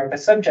there's more of a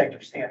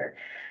subjective standard.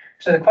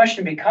 So the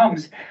question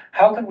becomes,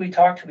 how can we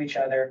talk to each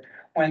other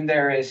when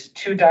there is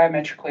two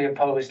diametrically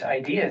opposed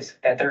ideas,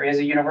 that there is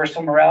a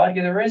universal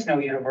morality, there is no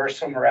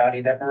universal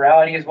morality, that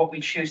morality is what we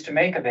choose to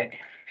make of it.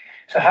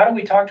 So how do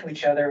we talk to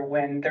each other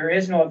when there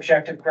is no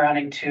objective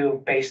grounding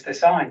to base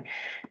this on?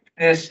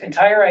 This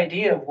entire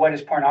idea of what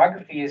is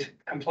pornography is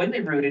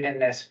completely rooted in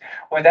this.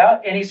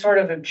 Without any sort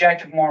of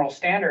objective moral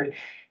standard,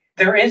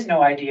 there is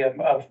no idea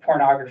of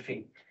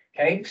pornography.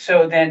 Okay,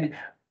 so then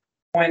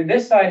when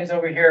this side is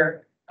over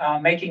here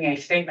making a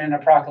statement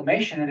and a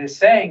proclamation, it is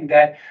saying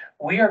that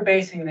we are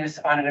basing this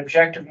on an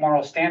objective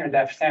moral standard.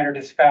 That standard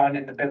is found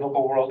in the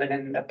biblical world and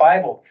in the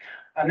Bible.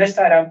 On this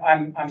side,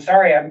 I'm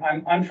sorry,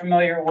 I'm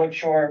unfamiliar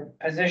what your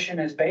position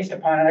is based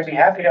upon, and I'd be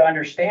happy to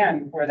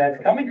understand where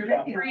that's coming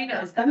from.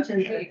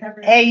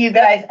 Hey, you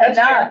guys,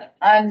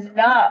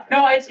 enough.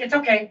 No, it's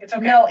okay. It's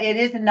okay. No, it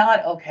is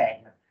not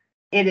okay.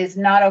 It is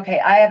not okay.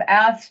 I have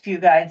asked you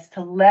guys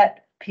to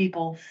let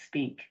people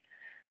speak.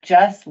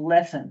 Just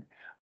listen.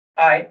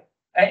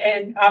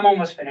 And I'm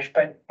almost finished,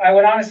 but I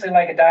would honestly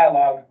like a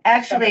dialogue.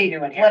 Actually,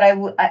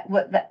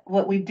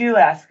 what we do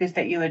ask is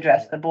that you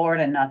address the board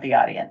and not the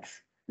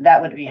audience.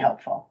 That would be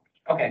helpful.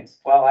 Okay,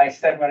 well, I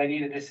said what I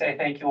needed to say.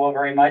 Thank you all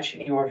very much.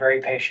 You were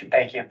very patient.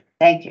 Thank you.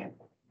 Thank you.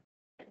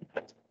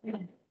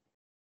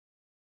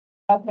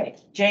 Okay,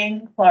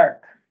 Jane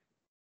Clark.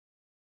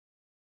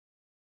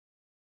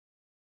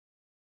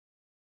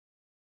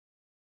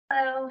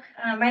 Hello,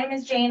 my name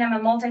is Jane. I'm a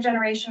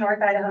multi-generation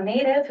North Idaho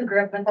native who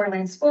grew up in the Coeur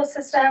d'Alene school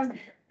system.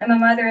 I'm a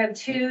mother of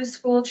 2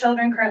 school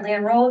children currently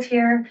enrolled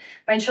here.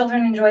 My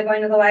children enjoy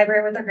going to the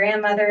library with their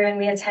grandmother, and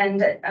we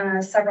attend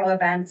several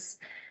events.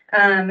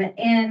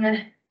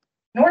 In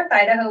North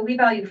Idaho, we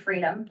value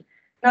freedom,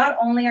 not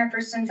only our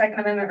First and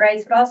Second Amendment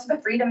rights, but also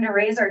the freedom to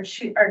raise our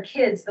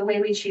kids the way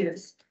we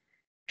choose.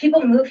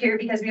 People move here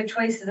because we have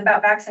choices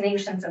about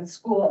vaccinations and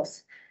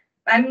schools.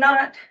 I'm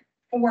not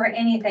for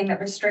anything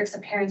that restricts a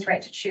parent's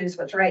right to choose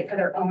what's right for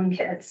their own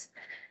kids.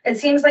 It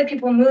seems like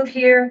people move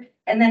here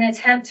and then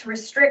attempt to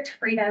restrict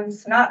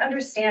freedoms, not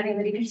understanding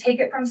that if you take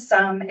it from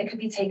some, it could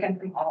be taken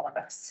from all of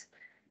us.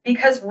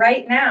 Because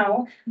right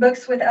now,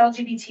 books with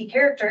LGBT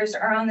characters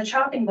are on the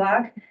chopping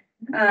block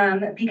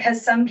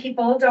because some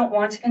people don't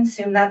want to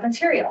consume that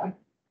material.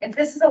 If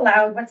this is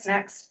allowed, what's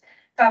next?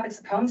 Topics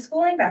of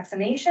homeschooling,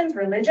 vaccinations,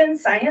 religion,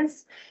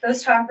 science,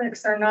 those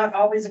topics are not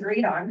always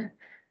agreed on.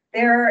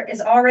 There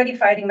is already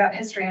fighting about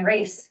history and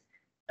race.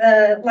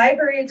 The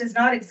library does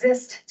not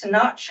exist to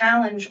not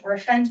challenge or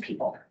offend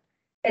people.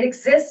 It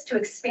exists to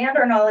expand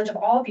our knowledge of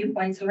all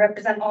viewpoints and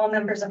represent all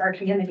members of our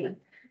community.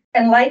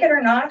 And like it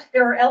or not,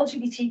 there are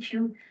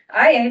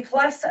LGBTQIA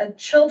plus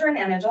children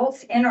and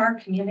adults in our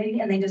community,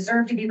 and they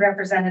deserve to be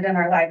represented in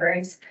our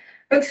libraries.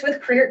 Books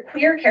with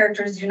queer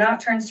characters do not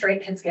turn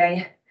straight kids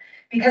gay,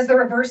 because the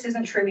reverse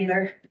isn't true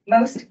either.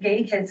 Most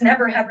gay kids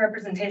never have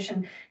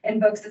representation in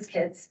books as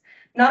kids.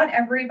 Not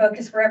every book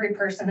is for every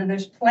person, and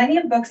there's plenty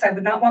of books I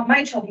would not want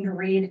my children to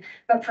read,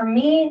 but for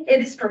me, it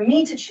is for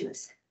me to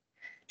choose.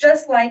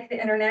 Just like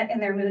the internet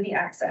and their movie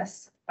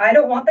access. I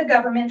don't want the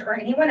government or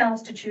anyone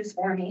else to choose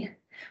for me.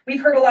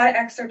 We've heard a lot of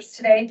excerpts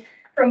today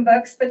from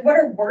books, but what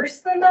are worse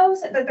than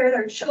those? That there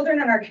are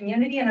children in our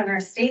community and in our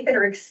state that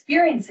are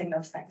experiencing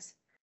those things,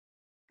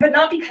 but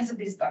not because of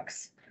these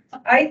books.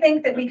 I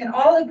think that we can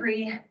all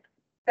agree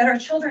that our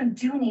children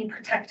do need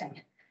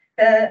protecting.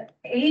 The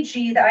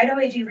Idaho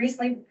AG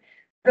recently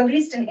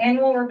released an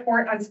annual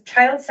report on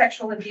child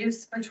sexual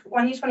abuse for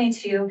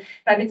 2022. And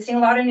I've been seeing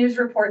a lot of news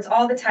reports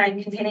all the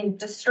time containing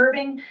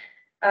disturbing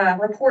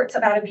reports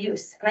about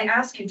abuse. And I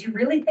ask you, do you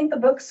really think the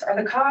books are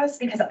the cause?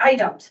 Because I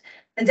don't.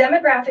 The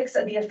demographics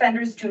of the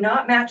offenders do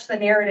not match the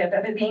narrative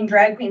of it being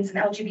drag queens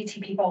and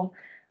LGBT people.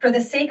 For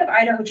the sake of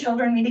Idaho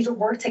children, we need to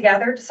work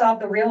together to solve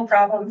the real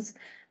problems.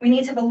 We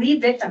need to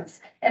believe victims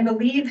and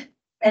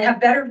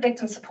have better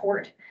victim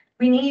support.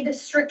 We need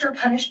stricter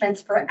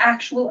punishments for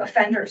actual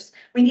offenders.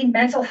 We need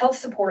mental health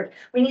support.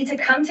 We need to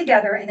come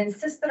together and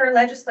insist that our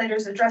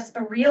legislators address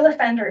the real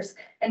offenders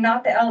and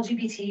not the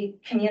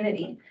LGBT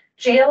community.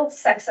 Jail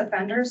sex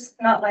offenders,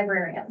 not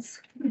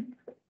librarians.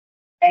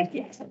 Thank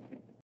you.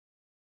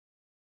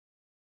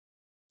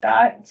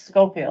 Scott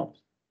Schofield.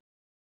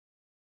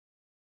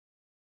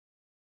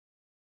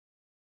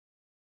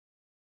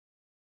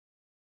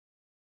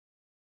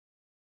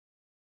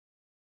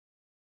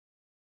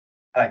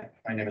 Hi,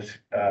 my name is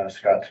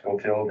Scott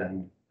Schofield,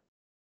 and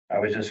I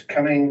was just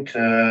coming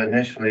to,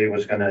 initially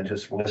was gonna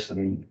just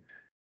listen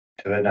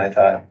to it, and I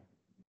thought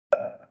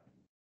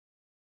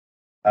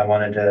I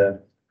wanted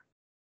to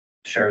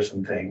share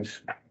some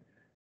things.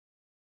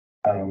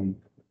 I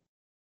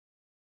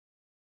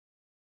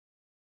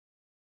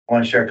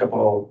want to share a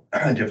couple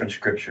different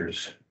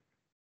scriptures.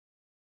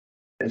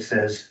 It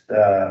says,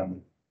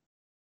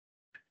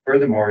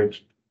 furthermore,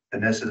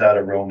 and this is out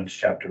of Romans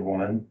chapter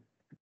 1.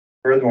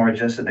 Furthermore,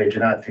 just that they do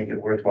not think it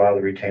worthwhile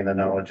to retain the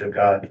knowledge of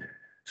God,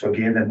 so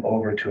gave them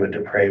over to a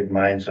depraved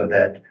mind, so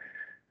that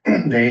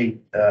they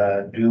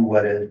do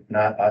what is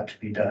not ought to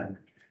be done.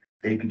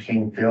 They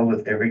became filled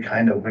with every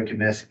kind of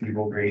wickedness,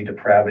 evil, greed,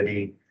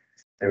 depravity.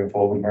 They were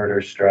full of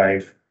murder,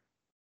 strife.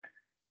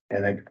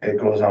 And it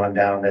goes on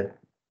down that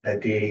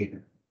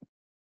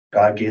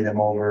God gave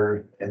them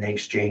over and they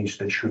exchanged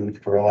the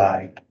truth for a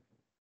lie.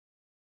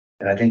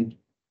 And I think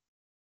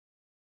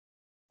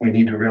we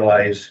need to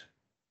realize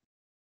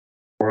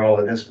where all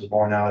of this was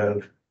born out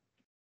of.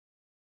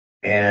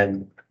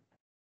 And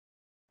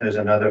there's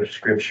another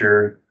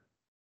scripture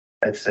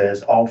that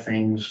says all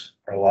things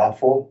are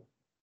lawful,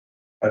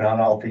 but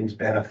not all things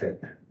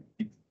benefit.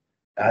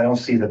 I don't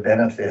see the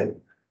benefit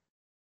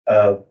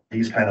of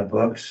these kind of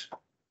books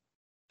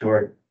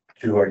to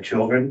our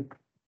children.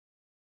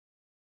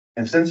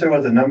 And since there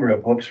was a number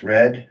of books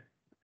read,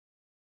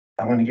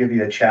 I'm going to give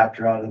you a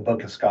chapter out of the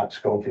book of Scott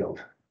Schofield.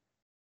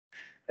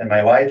 And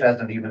my wife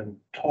hasn't even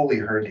totally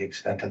heard the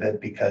extent of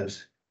it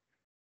because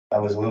I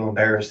was a little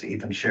embarrassed to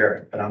even share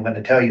it, but I'm going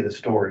to tell you the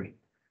story.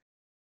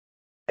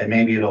 And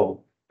maybe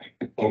it'll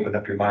open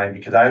up your mind,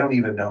 because I don't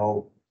even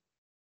know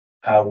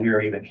how we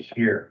are even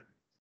here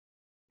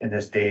in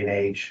this day and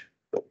age.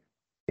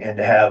 And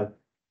to have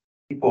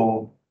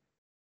people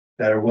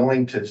that are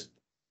willing to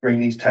bring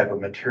these type of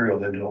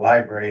materials into the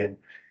library,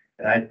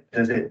 and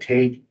does it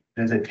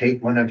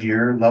take one of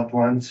your loved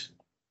ones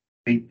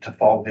to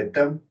fall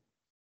victim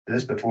to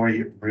this before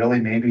you really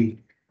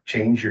maybe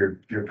change your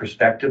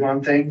perspective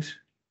on things?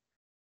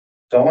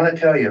 So I want to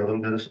tell you a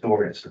little bit of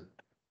stories.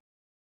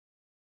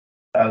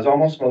 I was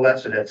almost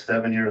molested at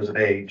 7 years of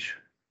age.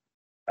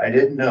 I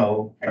didn't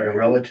know, but a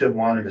relative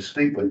wanted to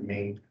sleep with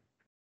me.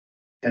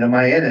 And in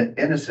my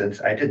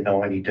innocence, I didn't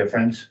know any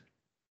difference.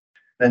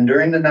 Then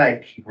during the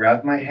night, he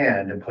grabbed my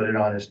hand and put it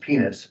on his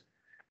penis,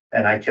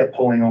 and I kept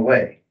pulling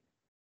away.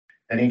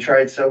 And he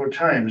tried several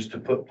times to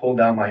pull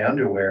down my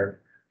underwear,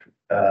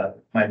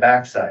 my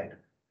backside.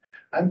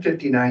 I'm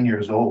 59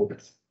 years old.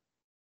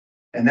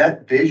 And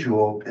that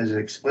visual is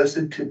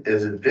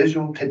as a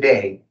visual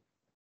today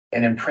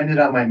and imprinted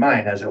on my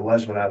mind as it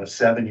was when I was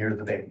 7 years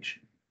of age.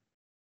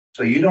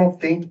 So you don't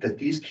think that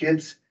these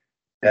kids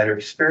that are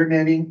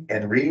experimenting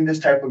and reading this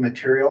type of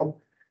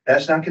material,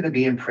 that's not going to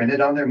be imprinted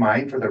on their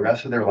mind for the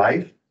rest of their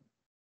life?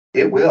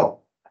 It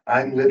will.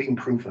 I'm living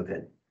proof of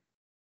it.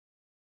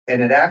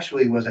 And it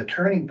actually was a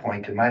turning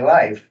point in my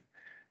life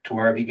to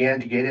where I began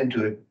to get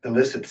into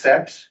illicit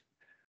sex,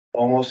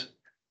 almost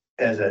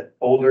as an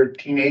older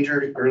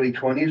teenager, early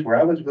 20s, where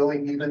I was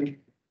willing even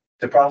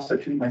to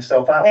prostitute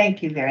myself out.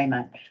 Thank you very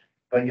much.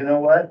 But you know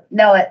what?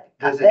 No,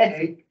 Does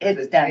it's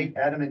it done. take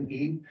Adam and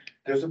Eve?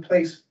 There's a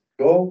place.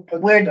 Go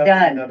put We're the stuff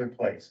done. in another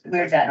place. It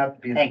We're doesn't done. have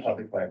to be in the Thank you.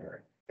 public library.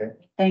 Okay.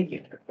 Thank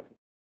you.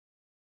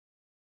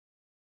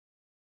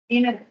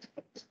 Tina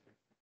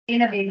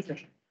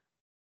Beasley.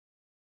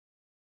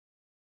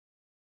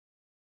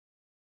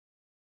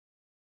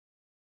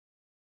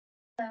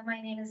 So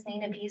my name is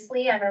Nina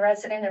Beasley. I'm a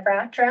resident of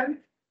Rathdrum,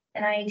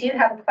 and I do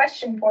have a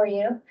question for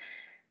you.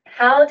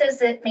 How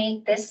does it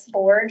make this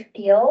board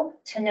feel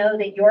to know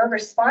that you're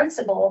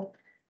responsible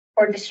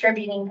for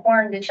distributing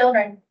porn to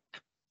children?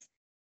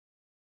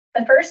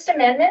 The First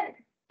Amendment,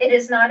 it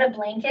is not a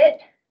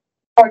blanket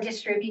for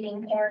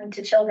distributing porn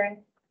to children.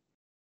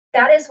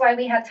 That is why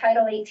we have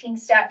Title 18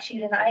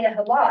 statute in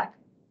Idaho law.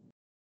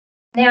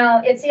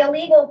 Now, it's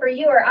illegal for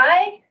you or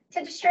I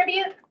to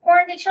distribute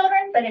porn to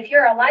children, but if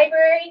you're a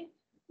library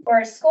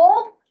or a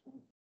school,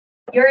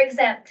 you're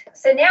exempt.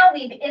 So now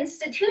we've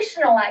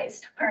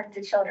institutionalized harm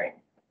to children.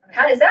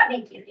 How does that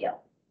make you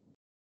feel?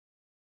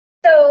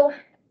 So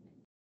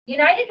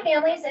United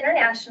Families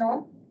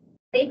International,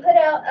 they put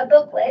out a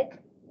booklet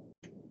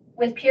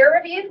with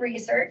peer-reviewed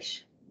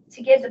research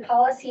to give to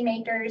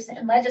policymakers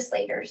and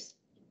legislators.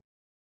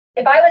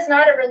 If I was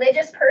not a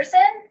religious person,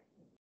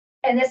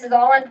 and this is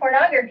all on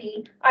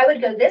pornography, I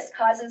would go, this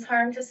causes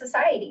harm to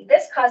society.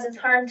 This causes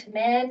harm to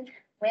men,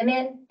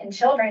 women, and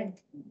children.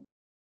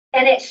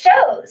 And it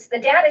shows, the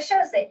data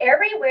shows that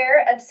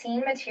everywhere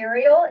obscene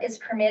material is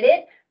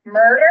permitted,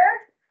 murder,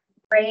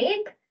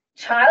 rape,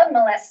 child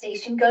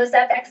molestation goes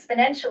up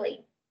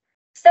exponentially.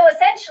 So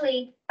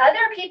essentially, other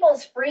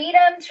people's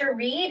freedom to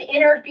read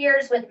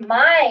interferes with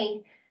my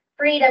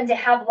freedom to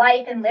have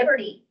life and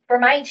liberty, for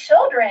my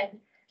children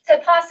to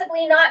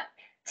possibly not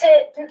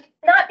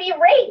be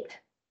raped.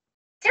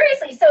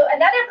 Seriously, so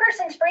another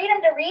person's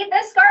freedom to read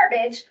this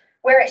garbage,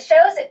 where it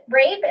shows that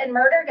rape and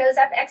murder goes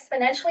up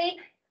exponentially,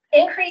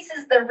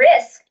 increases the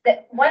risk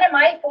that one of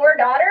my 4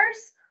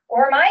 daughters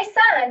or my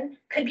son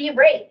could be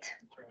raped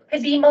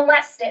could be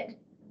molested,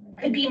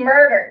 could be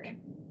murdered.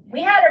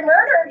 We had a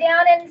murder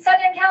down in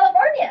Southern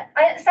California,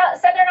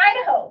 Southern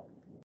Idaho,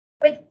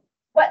 with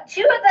what,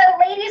 2 of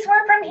the ladies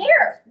were from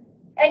here.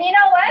 And you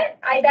know what?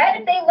 I bet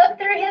if they looked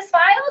through his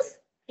files,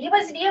 he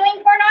was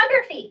viewing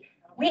pornography.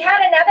 We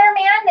had another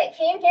man that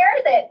came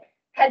here that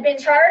had been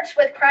charged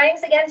with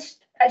crimes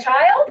against a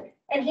child,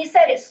 and he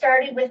said it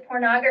started with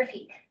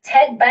pornography.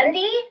 Ted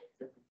Bundy,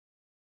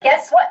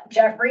 guess what?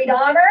 Jeffrey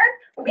Dahmer.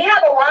 We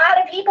have a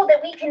lot of people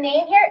that we can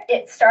name here.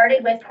 It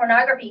started with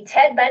pornography.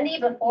 Ted Bundy,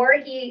 before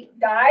he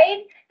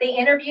died, they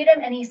interviewed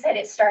him and he said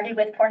it started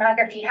with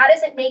pornography. How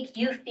does it make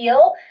you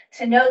feel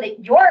to know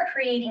that you're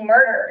creating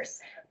murderers?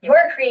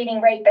 You're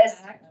creating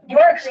rapists.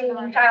 You're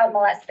creating child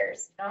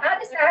molesters. How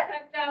does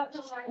that,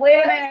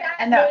 Wait a minute.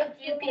 And make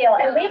you feel?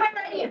 And we've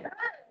already heard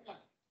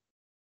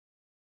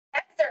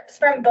excerpts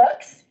from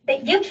books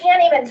that you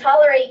can't even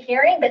tolerate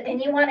hearing, but then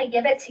you want to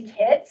give it to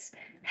kids.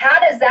 How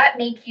does that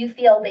make you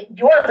feel that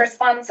you're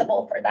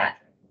responsible for that?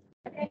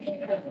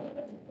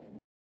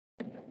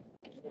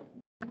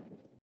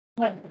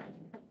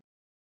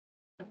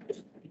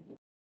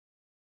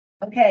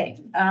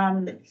 Okay,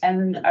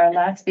 and our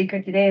last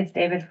speaker today is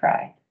David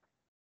Fry.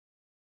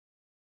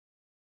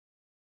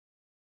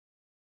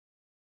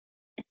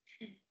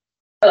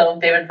 Hello,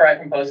 David Fry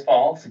from Post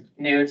Falls,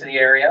 new to the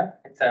area.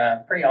 It's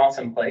a pretty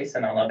awesome place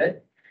and I love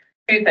it.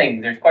 2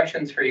 things, there's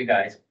questions for you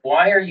guys.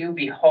 Why are you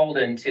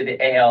beholden to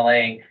the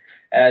ALA,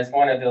 as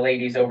one of the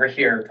ladies over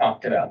here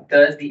talked about?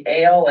 Does the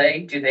ALA,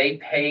 do they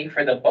pay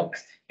for the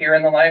books here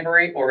in the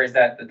library, or is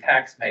that the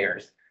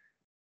taxpayers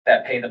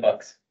that pay the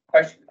books?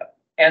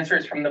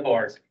 Answers from the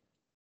board.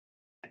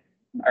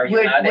 Are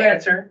you allowed to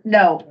answer?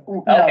 No,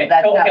 Okay,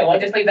 that's not. okay, we'll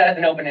just leave that as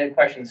an open-ended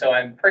question. So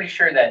I'm pretty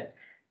sure that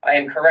I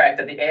am correct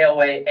that the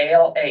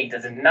ALA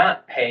does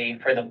not pay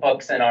for the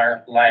books in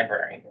our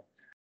library.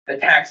 The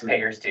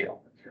taxpayers do.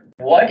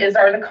 What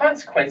are the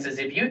consequences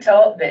if you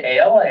tell the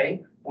ALA,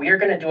 we are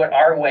going to do it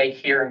our way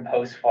here in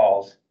Post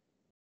Falls,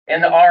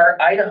 in our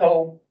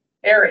Idaho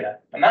area?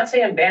 I'm not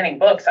saying banning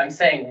books. I'm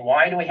saying,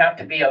 why do we have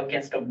to be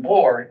against a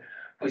board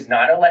who's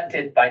not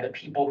elected by the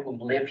people who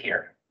live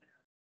here?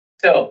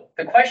 So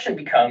the question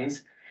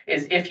becomes,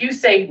 is if you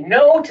say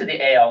no to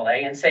the ALA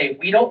and say,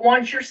 we don't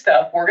want your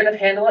stuff, we're going to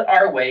handle it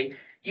our way,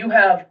 you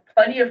have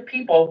plenty of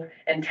people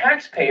and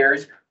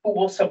taxpayers who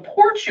will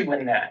support you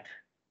in that.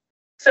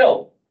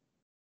 So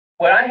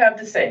what I have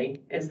to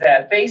say is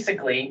that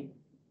basically,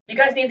 you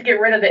guys need to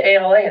get rid of the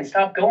ALA and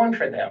stop going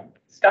for them.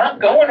 Stop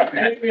going on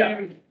that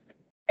stuff.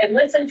 And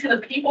listen to the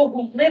people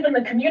who live in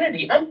the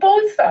community on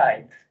both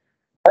sides,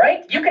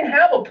 right? You can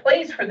have a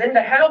place for them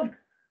to have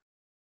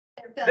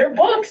their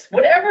books,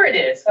 whatever it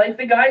is, like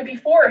the guy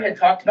before had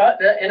talked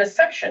about in a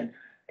section.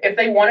 If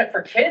they want it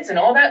for kids and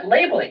all that,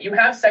 label it. You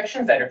have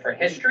sections that are for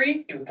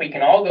history. We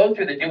can all go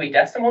through the Dewey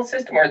Decimal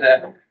System or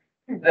the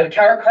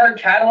card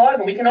catalog,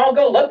 and we can all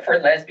go look for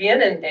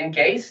lesbian and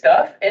gay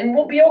stuff, and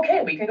we'll be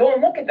okay. We can go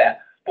and look at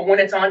that. But when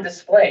it's on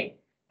display,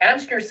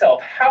 ask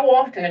yourself, how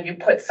often have you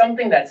put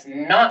something that's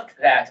not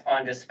that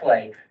on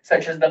display,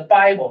 such as the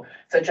Bible,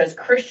 such as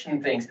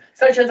Christian things,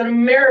 such as an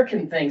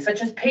American thing,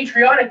 such as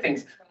patriotic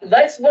things?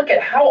 Let's look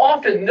at how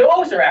often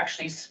those are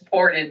actually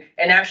supported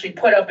and actually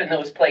put up in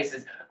those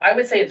places. I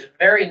would say it's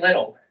very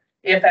little,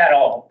 if at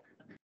all.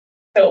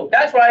 So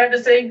that's what I have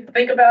to say.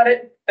 Think about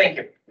it. Thank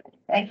you.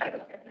 Thank you.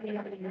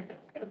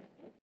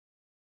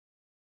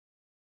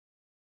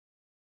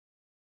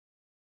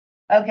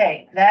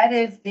 Okay, that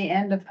is the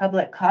end of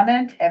public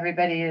comment.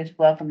 Everybody is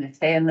welcome to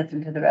stay and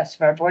listen to the rest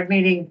of our board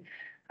meeting.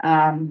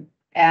 I want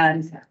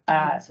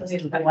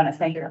to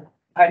thank you.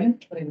 Pardon?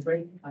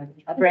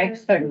 A break,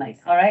 certainly.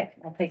 All right,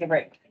 we'll take a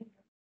break.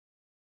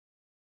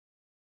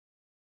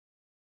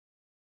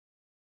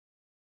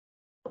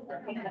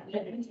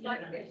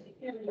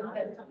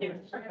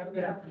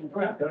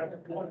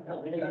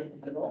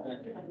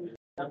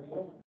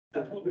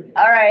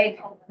 All right,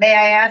 may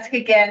I ask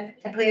again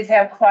to please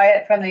have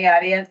quiet from the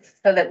audience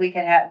so that we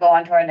can go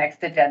on to our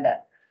next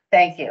agenda.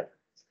 Thank you.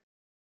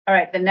 All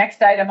right, the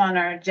next item on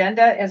our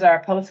agenda is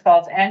our Post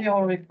Falls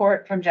annual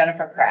report from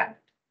Jennifer Kraft.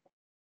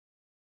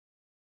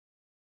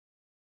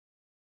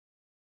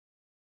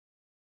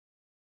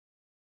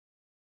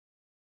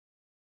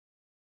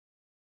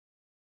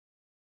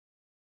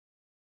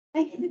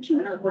 I think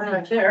you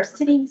are there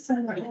sitting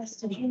somewhere else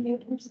to hear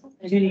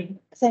Judy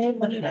say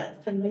what it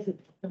is.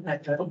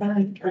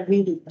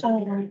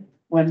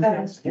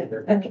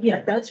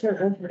 Yeah, that's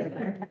her.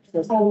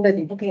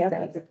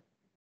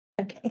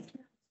 Okay.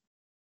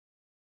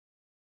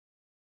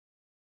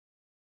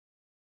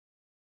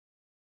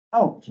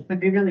 Oh, it would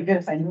be really good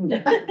if I knew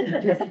that.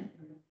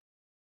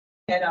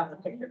 Get off the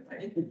picture.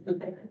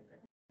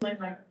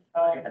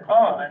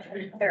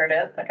 There it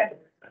is, okay.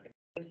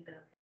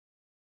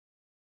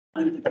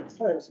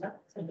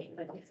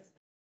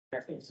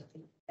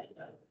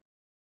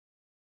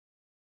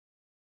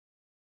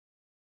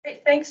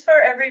 Great, thanks to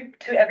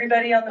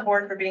everybody on the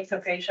board for being so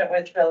patient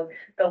with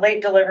the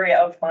late delivery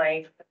of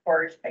my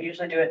report. I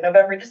usually do it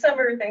November,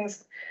 December.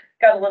 Things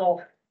got a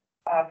little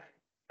off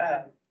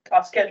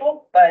off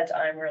schedule, but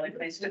I'm really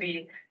pleased to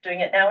be doing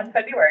it now in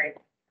February.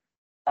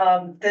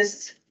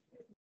 This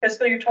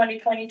fiscal year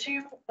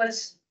 2022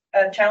 was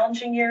a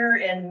challenging year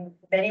in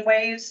many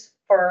ways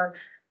for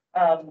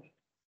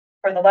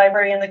the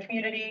library and the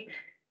community.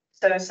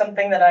 So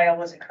something that I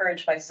always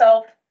encourage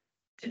myself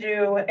to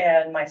do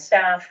and my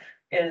staff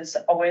is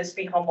always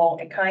be humble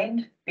and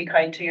kind. Be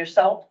kind to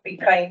yourself, be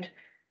kind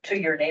to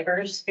your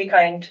neighbors, be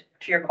kind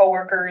to your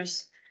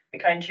coworkers, be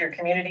kind to your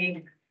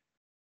community.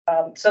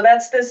 So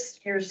that's this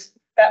year's,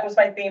 that was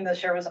my theme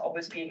this year, was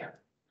always be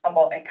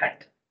humble and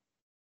kind.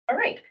 All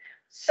right,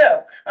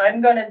 so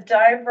I'm going to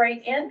dive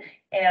right in.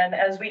 And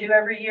as we do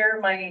every year,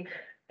 my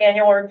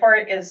annual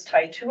report is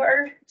tied to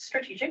our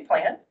strategic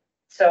plan.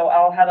 So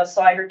I'll have a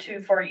slide or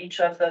two for each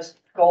of the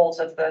goals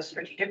of the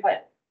strategic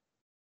plan.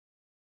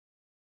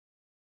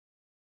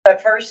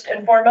 But first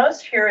and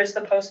foremost, here is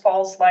the Post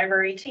Falls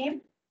Library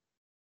team.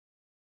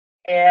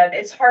 And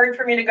it's hard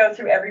for me to go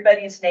through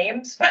everybody's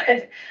names,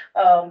 but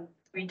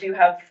we do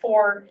have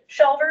 4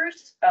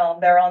 shelvers.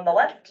 They're on the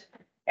left.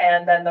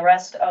 And then the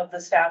rest of the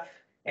staff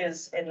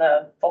is in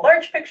the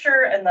large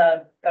picture, and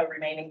the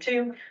remaining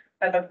 2.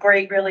 I have a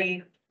great,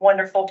 really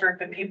wonderful group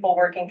of people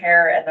working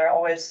here, and they're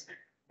always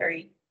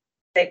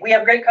we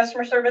have great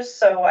customer service,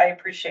 so I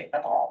appreciate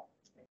them all.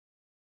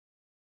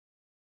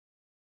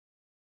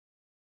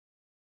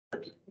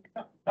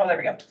 Oh, there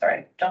we go.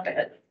 Sorry, jumped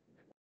ahead.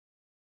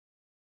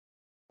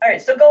 All right,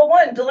 so goal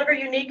 1, deliver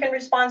unique and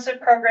responsive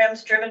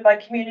programs driven by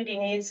community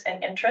needs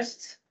and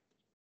interests.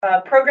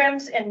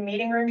 Programs and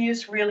meeting room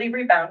use really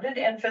rebounded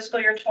in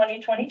fiscal year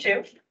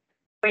 2022.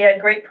 We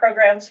had great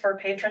programs for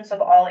patrons of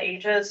all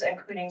ages,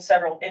 including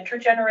several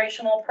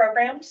intergenerational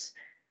programs.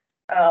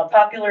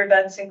 Popular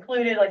events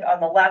included, like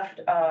on the left,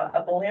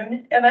 a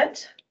balloon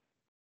event.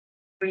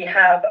 We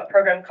have a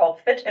program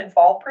called Fit and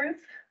Fall Proof,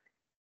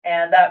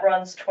 and that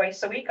runs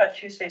twice a week on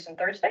Tuesdays and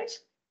Thursdays.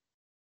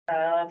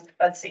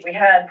 Let's see, we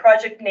had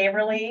Project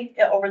Neighborly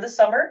over the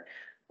summer,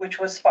 which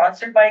was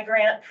sponsored by a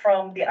grant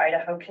from the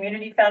Idaho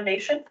Community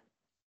Foundation.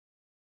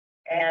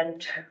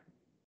 And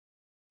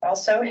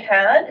also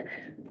had,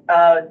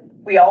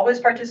 we always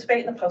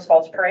participate in the Post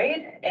Falls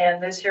Parade.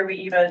 And this year we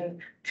even,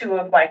 2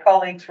 of my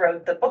colleagues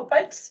rode the book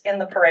bikes in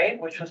the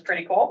parade, which was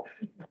pretty cool.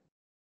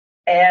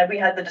 And we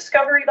had the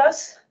Discovery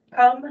Bus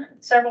come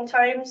several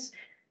times.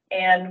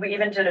 And we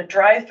even did a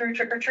drive-through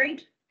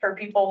trick-or-treat for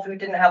people who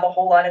didn't have a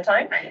whole lot of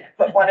time,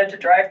 but wanted to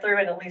drive through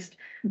and at least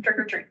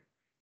trick-or-treat.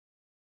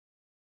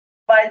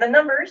 By the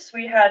numbers,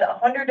 we had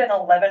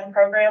 111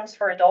 programs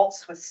for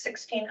adults with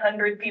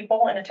 1,600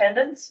 people in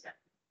attendance.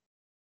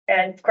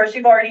 And of course,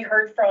 you've already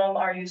heard from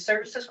our Youth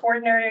Services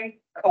Coordinator,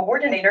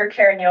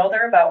 Karen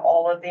Yoder, about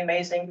all of the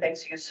amazing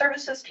things the Youth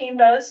Services team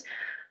does.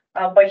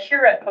 But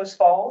here at Post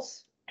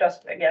Falls,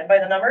 just again, by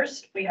the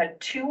numbers, we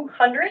had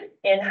 200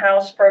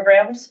 in-house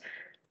programs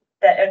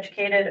that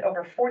educated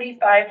over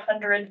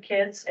 4,500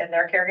 kids and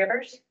their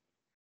caregivers.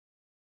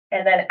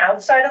 And then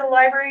outside of the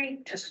library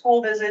to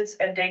school visits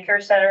and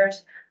daycare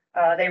centers,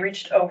 they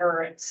reached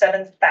over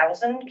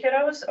 7,000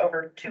 kiddos,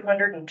 over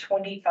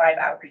 225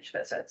 outreach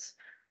visits,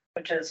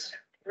 which is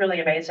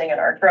really amazing in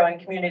our growing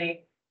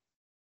community.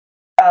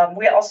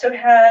 We also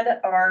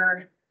had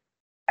our,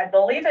 I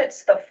believe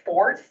it's the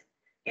 4th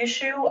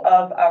issue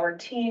of our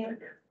teen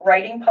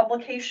writing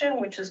publication,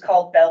 which is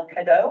called Bel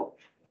Cadeau.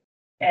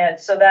 And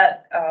so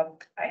that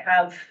I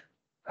have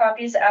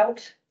copies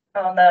out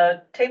on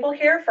the table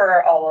here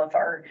for all of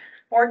our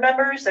board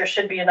members. There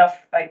should be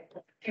enough, like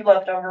a few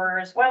left over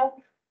as well.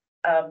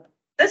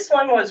 This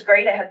one was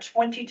great. I had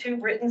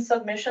 22 written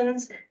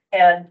submissions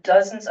and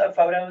dozens of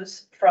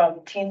photos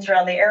from teens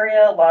around the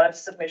area, a lot of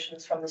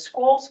submissions from the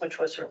schools, which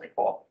was really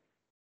cool.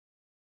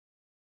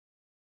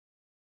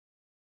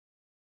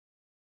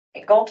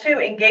 Goal 2,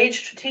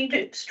 engage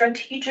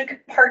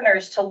strategic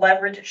partners to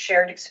leverage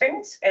shared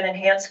experience and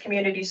enhance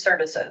community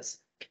services.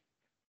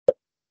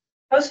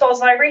 Post Falls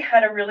Library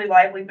had a really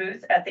lively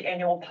booth at the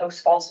annual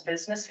Post Falls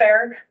Business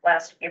Fair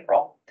last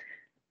April.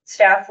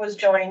 Staff was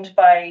joined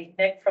by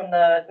Nick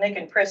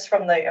and Chris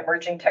from the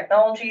Emerging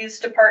Technologies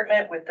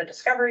Department with the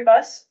Discovery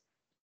Bus.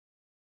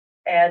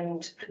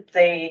 And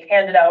they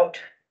handed out,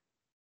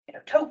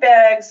 tote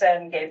bags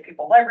and gave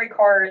people library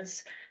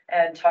cards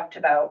and talked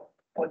about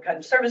what kind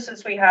of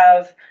services we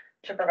have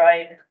to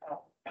provide.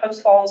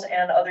 Post Falls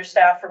and other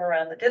staff from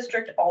around the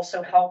district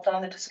also helped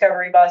on the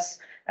Discovery Bus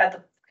at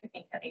the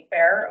County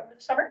Fair over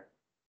the summer.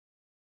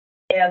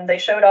 And they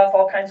showed off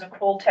all kinds of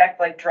cool tech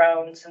like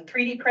drones and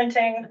 3D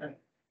printing.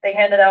 They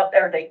handed out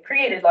they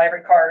created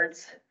library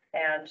cards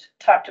and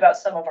talked about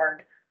some of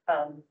our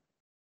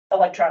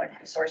electronic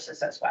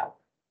resources as well.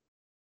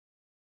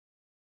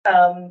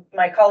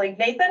 My colleague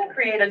Nathan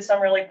created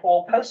some really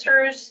cool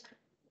posters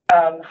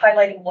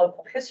highlighting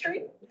local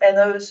history, and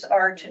those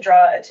are to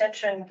draw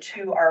attention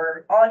to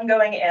our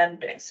ongoing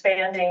and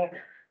expanding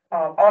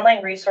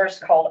online resource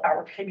called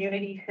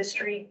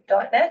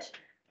ourcommunityhistory.net.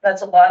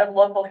 That's a lot of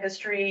local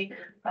history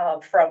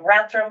from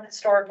Rathdrum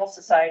Historical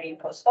Society,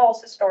 Post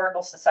Falls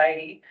Historical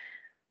Society,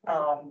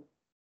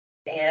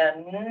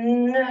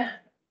 and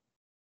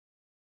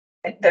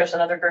there's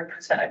another group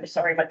who's, I'm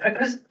sorry, my book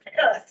was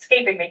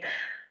escaping me.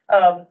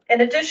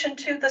 In addition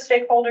to the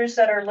stakeholders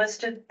that are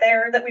listed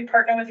there that we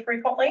partner with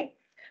frequently,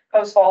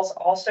 Post Falls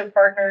also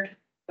partnered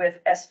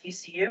with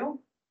SDCU,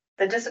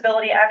 the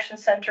Disability Action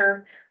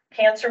Center,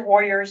 Cancer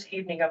Warriors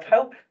Evening of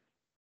Hope,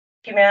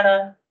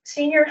 Humana,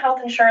 Senior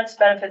Health Insurance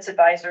Benefits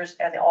Advisors,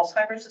 and the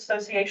Alzheimer's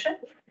Association.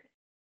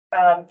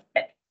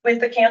 With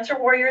the Cancer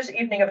Warriors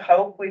Evening of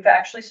Hope, we've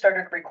actually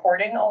started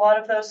recording a lot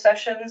of those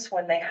sessions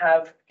when they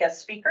have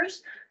guest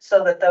speakers,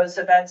 so that those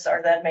events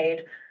are then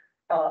made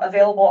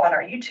available on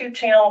our YouTube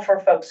channel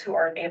for folks who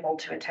aren't able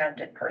to attend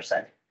in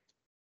person.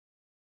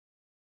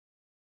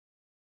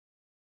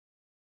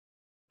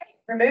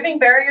 Removing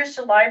barriers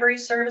to library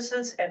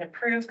services and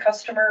improve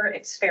customer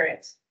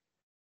experience.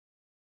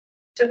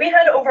 So we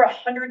had over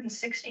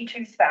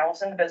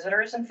 162,000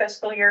 visitors in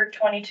fiscal year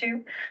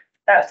 22.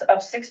 That's up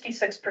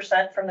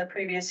 66% from the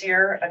previous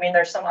year. I mean,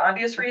 there's some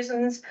obvious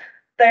reasons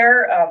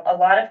there. A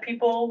lot of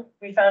people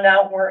we found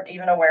out weren't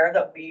even aware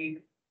that we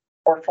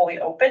were fully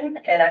open,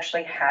 and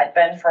actually had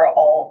been for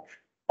all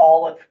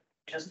of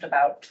just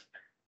about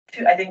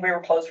I think we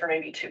were closed for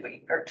maybe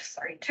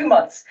 2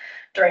 months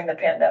during the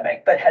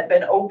pandemic, but had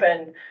been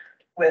open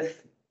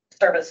with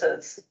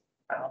services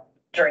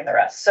during the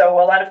rest.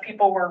 So a lot of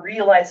people were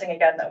realizing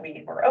again that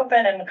we were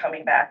open and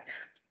coming back,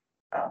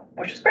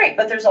 which is great,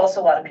 but there's also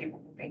a lot of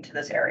people moving to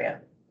this area.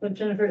 But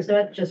Jennifer, is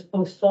that just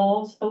Post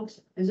Falls, folks?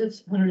 Is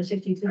it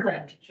 162?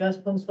 Correct.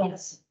 Just Post Falls?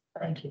 Yes.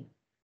 Thank you.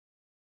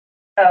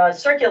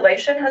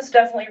 Circulation has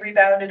definitely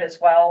rebounded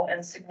as well,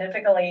 and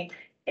significantly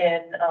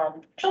in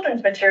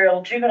children's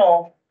material,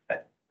 juvenile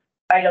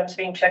items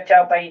being checked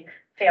out by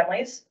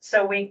families.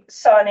 So we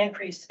saw an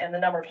increase in the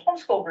number of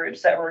homeschool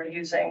groups that were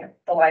using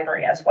the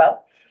library as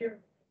well. Sure.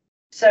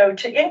 So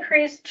to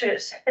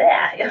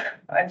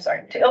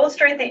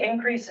illustrate the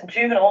increase in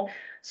juvenile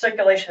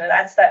circulation, and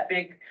that's that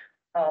big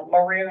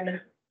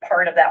maroon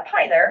part of that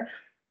pie there.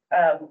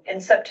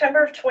 In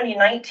September of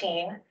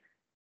 2019,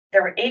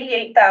 there were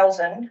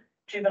 88,000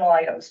 juvenile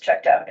items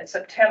checked out in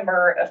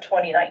September of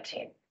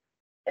 2019.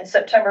 In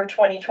September of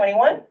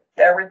 2021,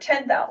 there were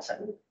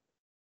 10,000.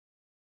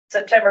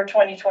 September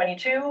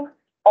 2022,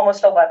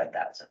 almost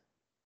 11,000.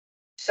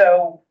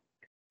 So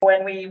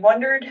when we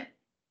wondered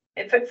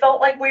if it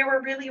felt like we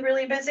were really,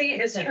 really busy,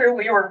 it's true,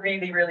 we were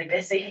really, really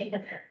busy.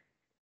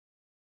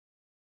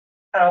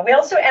 We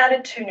also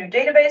added 2 new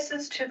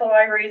databases to the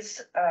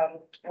library's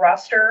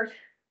roster.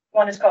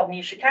 One is called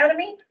Niche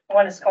Academy,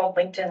 one is called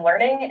LinkedIn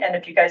Learning, and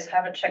if you guys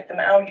haven't checked them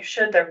out, you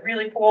should. They're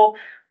really cool.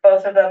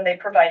 Both of them, they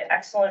provide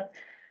excellent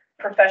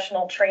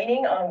professional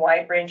training on a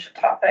wide range of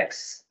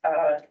topics.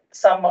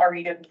 Some are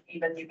even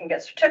you can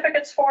get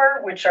certificates for,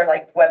 which are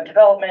like web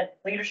development,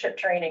 leadership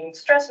training,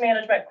 stress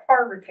management,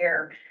 car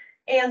repair,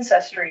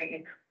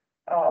 ancestry,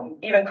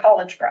 even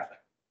college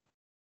prep.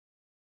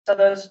 So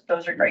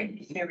those are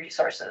great new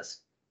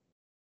resources.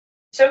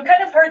 So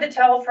kind of hard to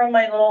tell from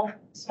my little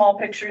small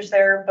pictures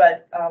there,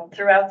 but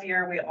throughout the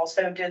year, we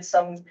also did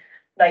some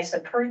nice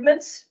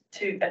improvements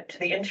to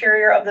the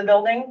interior of the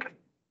building.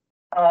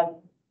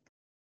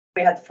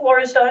 We had the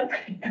floors done,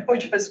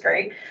 which was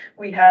great.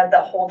 We had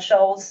the hold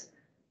shelves.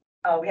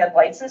 We had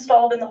lights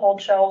installed in the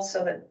hold shelves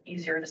so that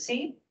easier to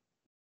see.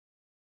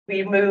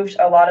 We moved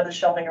a lot of the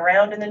shelving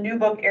around in the new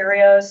book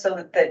area so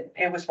that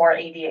it was more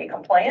ADA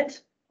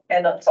compliant,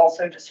 and it's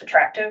also just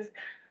attractive.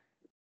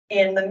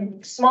 In the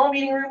small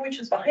meeting room, which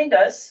is behind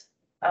us,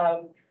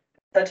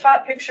 the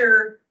top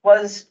picture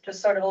was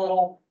just sort of a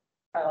little,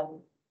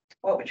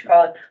 what would you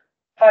call it,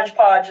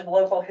 hodgepodge of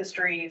local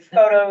history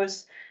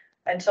photos,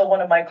 until one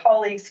of my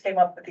colleagues came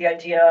up with the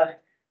idea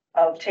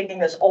of taking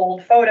this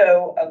old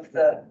photo of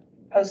the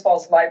Post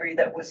Falls Library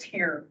that was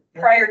here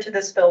prior to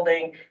this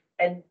building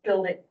and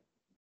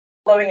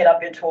blowing it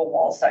up into a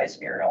wall-sized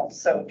mural.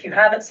 So if you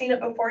haven't seen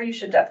it before, you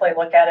should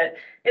definitely look at it.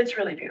 It's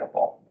really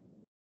beautiful.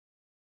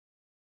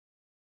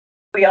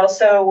 We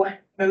also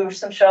moved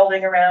some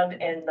shelving around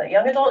in the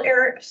young adult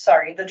area,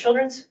 the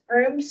children's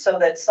room, so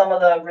that some of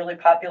the really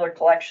popular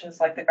collections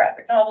like the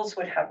graphic novels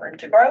would have room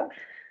to grow.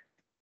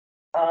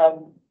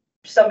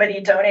 Somebody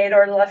donated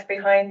or left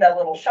behind that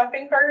little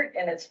shopping cart,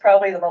 and it's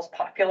probably the most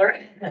popular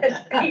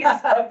piece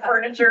of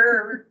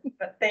furniture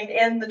thing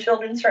in the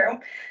children's room.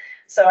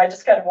 So I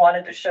just kind of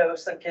wanted to show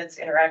some kids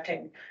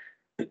interacting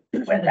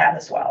with that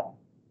as well.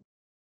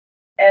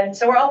 And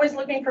so we're always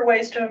looking for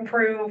ways to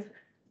improve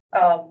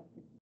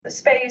the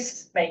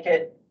space, make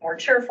it more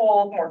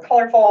cheerful, more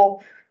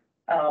colorful,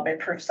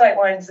 improve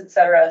sightlines,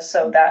 etc.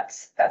 So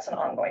that's an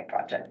ongoing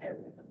project.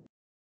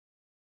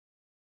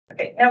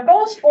 Okay, now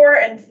goals 4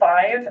 and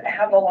 5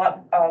 have a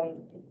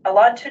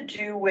lot to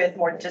do with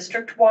more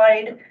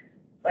district-wide,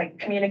 like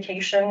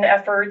communication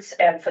efforts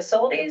and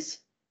facilities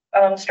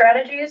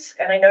strategies.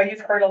 And I know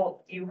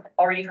you've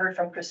already heard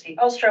from Christy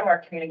Elstrom, our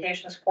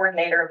communications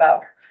coordinator,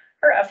 about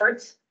her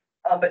efforts.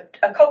 But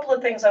a couple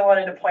of things I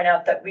wanted to point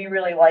out that we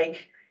really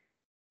like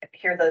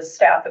here, the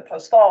staff at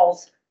Post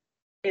Falls,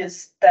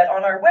 is that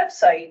on our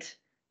website,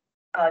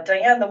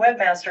 Diane, the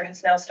webmaster,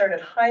 has now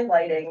started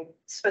highlighting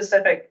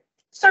specific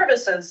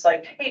services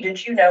like, hey,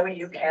 did you know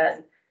you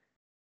can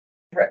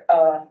what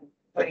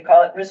do you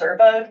call it, reserve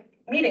a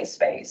meeting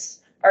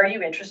space. Are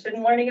you interested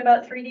in learning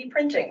about 3D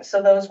printing?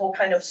 So those will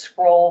kind of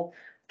scroll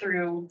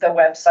through the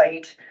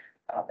website.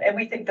 And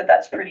we think that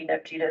that's pretty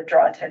nifty to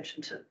draw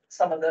attention to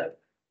some of the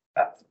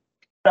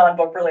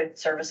non-book related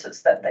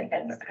services that they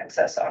can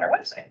access on our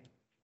website.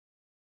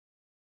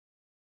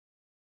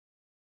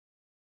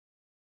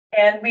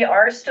 And we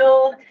are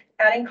still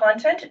adding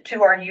content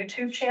to our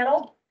YouTube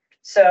channel.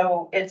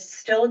 So it's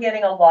still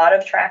getting a lot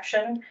of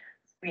traction.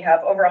 We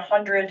have over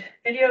 100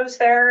 videos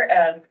there,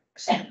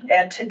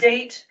 and to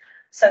date,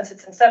 since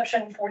its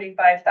inception,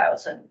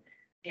 45,000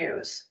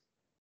 views.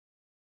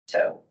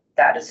 So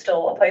that is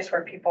still a place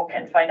where people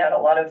can find out a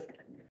lot of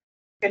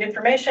good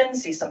information,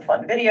 see some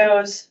fun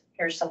videos.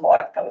 Here's some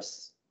blog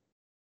posts.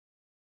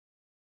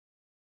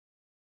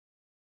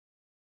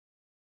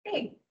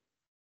 Hey.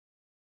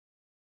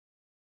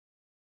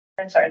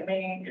 I'm sorry, let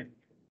me.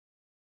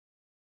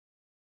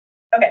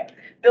 Okay,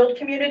 build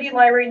community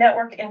library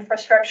network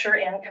infrastructure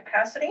and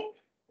capacity.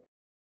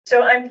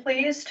 So I'm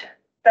pleased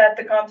that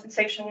the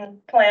compensation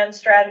plan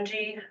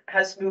strategy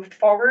has moved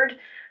forward,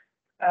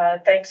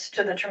 thanks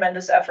to the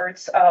tremendous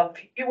efforts of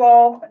you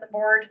all on the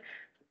board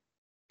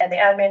and the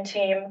admin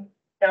team.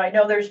 Now, I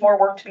know there's more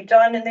work to be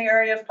done in the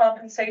area of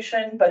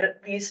compensation, but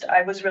at least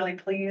I was really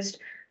pleased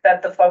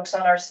that the folks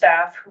on our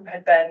staff who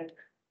had been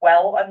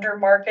well under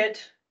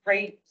market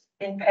rate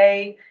in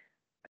pay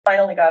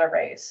finally got a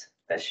raise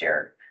this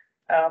year.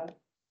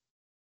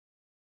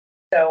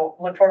 So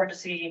look forward to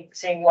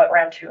seeing what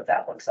round 2 of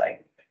that looks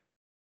like.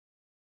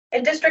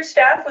 And district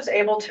staff was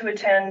able to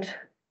attend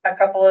a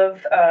couple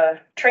of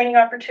training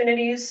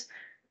opportunities.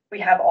 We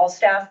have all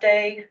staff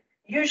day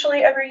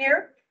usually every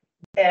year.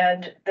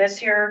 And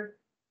this year,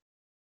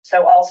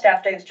 so all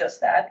staff day is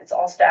just that. It's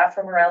all staff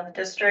from around the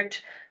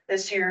district.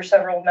 This year,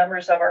 several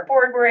members of our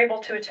board were able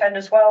to attend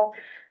as well.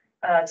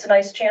 It's a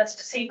nice chance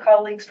to see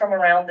colleagues from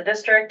around the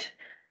district,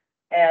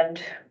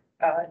 and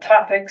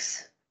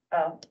topics,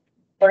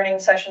 learning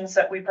sessions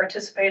that we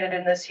participated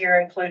in this year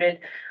included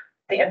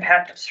the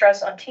impact of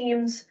stress on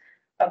teams,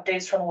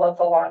 updates from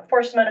local law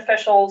enforcement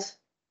officials,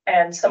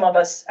 and some of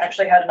us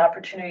actually had an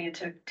opportunity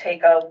to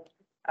take a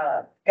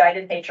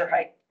guided nature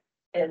hike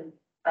in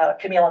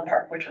Camillin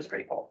Park, which was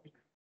pretty cool.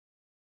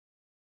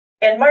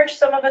 In March,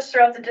 some of us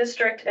throughout the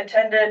district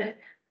attended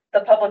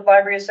the Public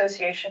Library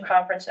Association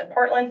conference in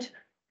Portland.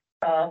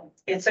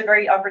 It's a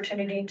great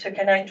opportunity to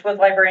connect with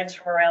librarians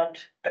from around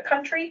the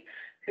country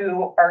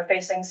who are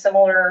facing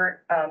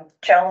similar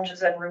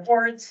challenges and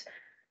rewards.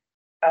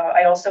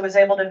 I also was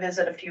able to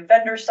visit a few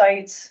vendor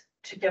sites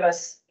to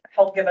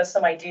help give us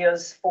some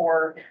ideas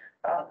for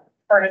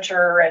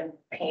furniture and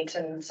paint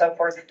and so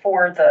forth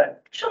for the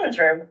children's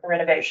room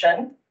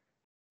renovation,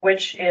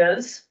 which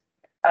is,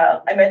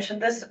 I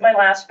mentioned this at my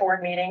last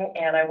board meeting,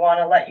 and I want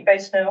to let you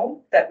guys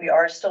know that we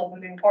are still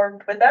moving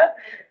forward with that.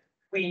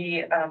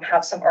 We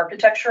have some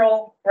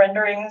architectural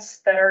renderings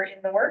that are in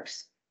the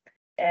works,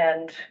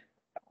 and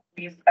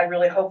I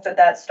really hope that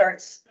that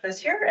starts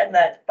this year, and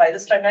that by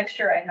this time next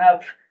year, I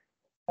have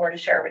more to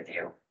share with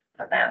you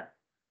on that.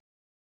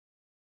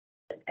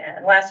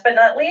 And last but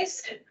not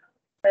least,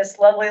 this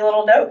lovely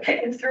little note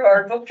came through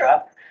our book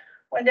drop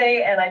one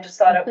day, and I just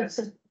thought it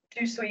was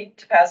too sweet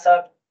to pass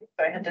up.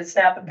 So I had to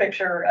snap a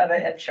picture of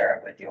it and share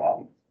it with you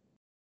all.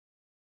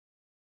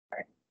 All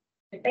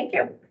right. Thank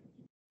you.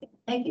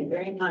 Thank you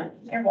very much.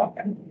 You're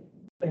welcome.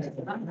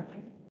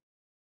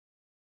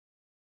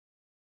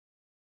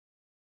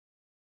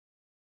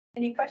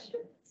 Any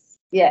questions?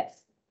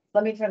 Yes.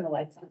 Let me turn the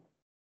lights on.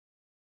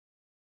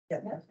 Yeah.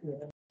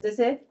 Is this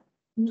it?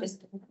 Just.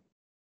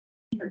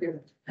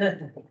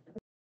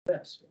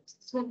 That's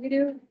what we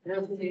do?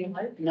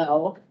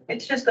 No.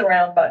 It's just the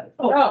round button.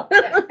 Oh.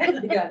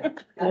 You got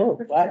it. Oh,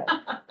 wow.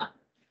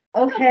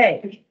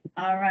 Okay,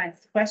 all right.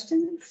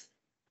 Questions?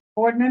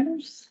 Board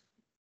members?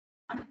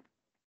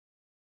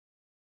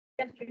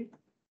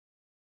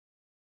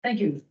 Thank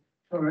you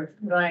for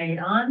going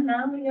on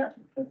now, yeah.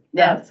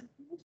 Yes.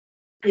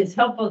 It's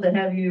helpful to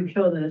have you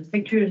show the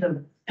pictures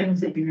of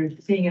things that you're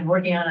seeing and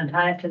working on and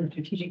tie it to the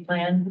strategic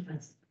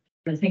plan.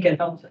 I think it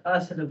helps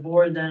us as a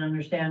board then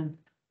understand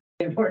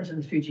the importance of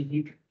the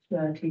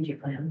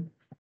strategic plan.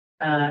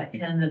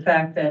 And the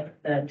fact that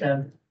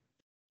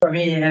for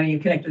me, having you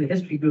connect to the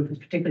history group is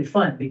particularly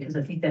fun because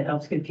I think that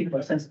helps give people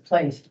a sense of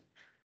place.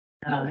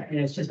 And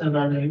it's just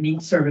another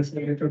unique service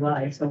that you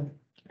provide. So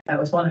that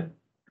was one that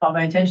caught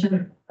my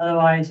attention.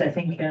 Otherwise, I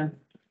think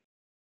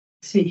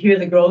hear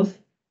the growth.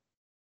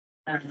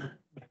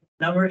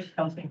 Numbers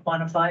helps me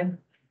quantify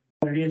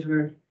what it is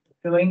we're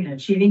doing and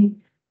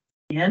achieving.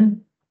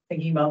 And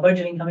thinking about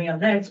budgeting coming up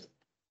next,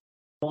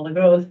 all the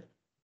growth,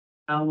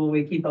 how will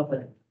we keep up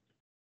with it?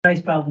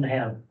 Nice problem to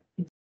have.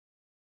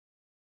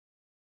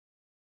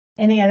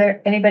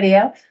 Anybody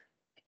else?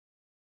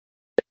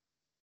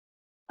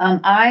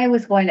 I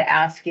was going to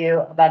ask you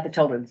about the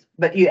children's,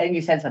 but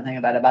you said something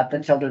about the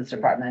children's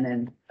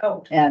department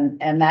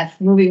and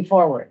that's moving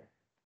forward.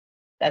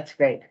 That's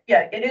great.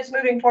 Yeah, it is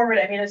moving forward.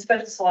 I mean, it's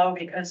been slow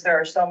because there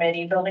are so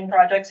many building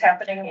projects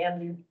happening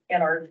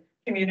in our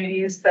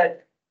communities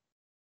that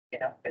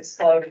it's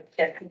slow to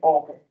get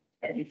people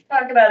and you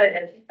talk about it.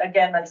 And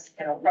again, that's,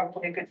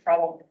 probably a good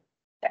problem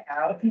to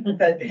have,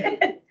 but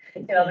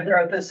the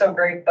growth is so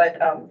great, but,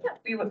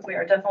 we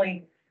are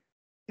definitely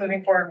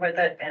moving forward with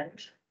it and.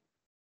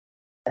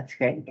 That's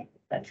great.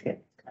 That's good.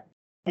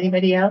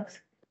 Anybody else?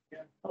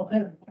 How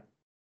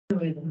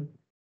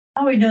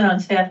are we doing on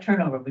staff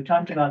turnover? We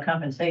talked about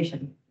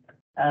compensation.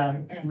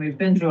 And we've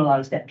been through a lot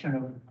of staff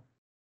turnover.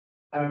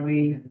 Are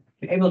we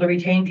able to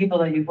retain people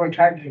that you've worked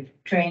hard to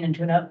train and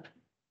tune up?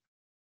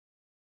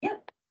 Yeah,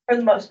 for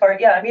the most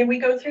part, yeah. I mean, we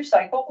go through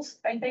cycles,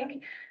 I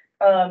think.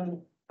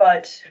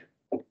 But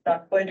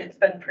not good. It's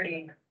been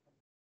pretty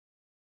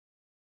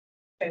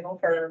stable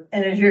for.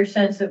 And is your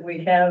sense that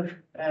we have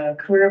a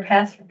career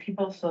paths for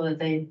people so that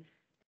they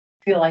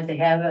feel like they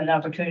have an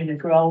opportunity to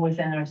grow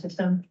within our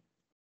system?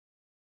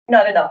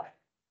 Not enough.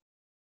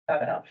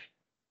 Not enough.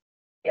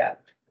 Yeah,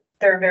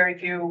 there are very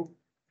few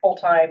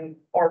full-time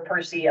or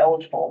per se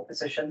eligible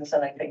positions,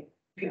 and I think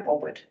people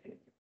would.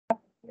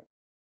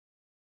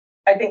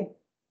 I think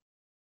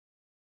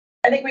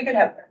we could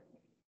have.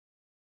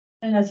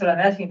 And that's what I'm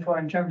asking for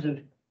in terms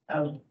of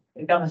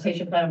the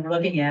compensation plan we're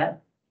looking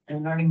at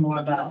and learning more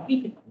about.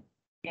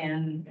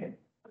 And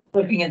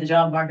looking at the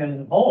job market as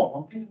a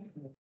whole,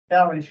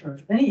 salaries for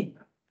any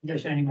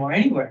position anymore,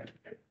 anywhere,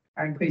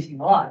 are increasing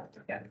a lot.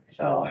 Yeah.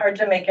 So Hard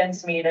to make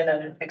ends meet in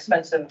an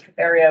expensive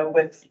area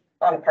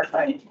on a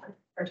part-time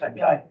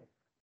job.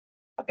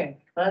 okay,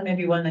 well, that may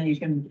be one that you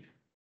can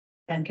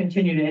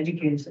continue to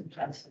educate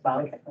us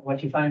about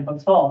what you find in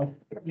Post Falls.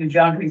 Your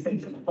geography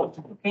things that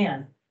you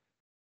can.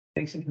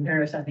 Makes the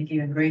comparison, I think,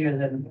 even greater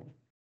than.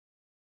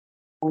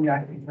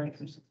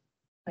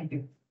 Thank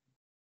you.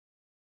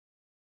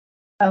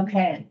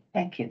 Okay,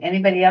 thank you.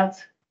 Anybody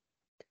else?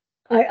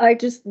 I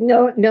just,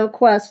 no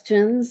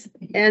questions,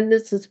 and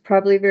this is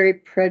probably very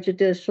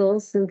prejudicial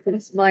since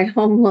it's my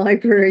home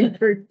library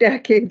for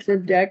decades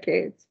and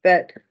decades,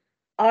 but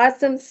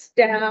awesome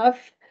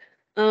staff.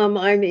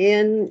 I'm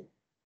in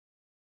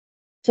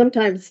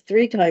sometimes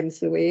 3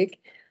 times a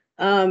week.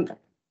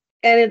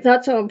 And it's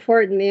not so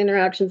important, the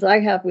interactions I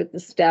have with the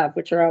staff,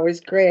 which are always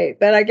great,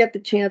 but I get the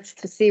chance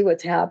to see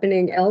what's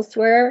happening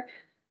elsewhere.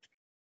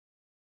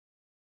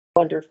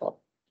 Wonderful.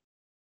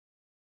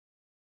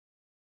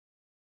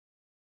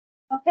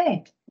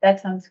 Okay, that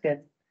sounds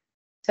good.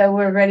 So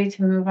we're ready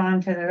to move on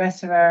to the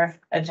rest of our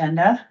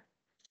agenda.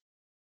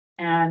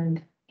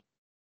 And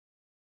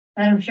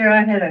I'm sure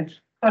I had a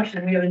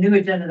question. We have a new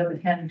agenda that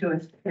was handed to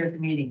us here at the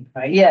meeting,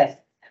 right? yes,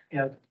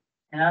 Yep.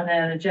 And on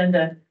that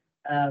agenda,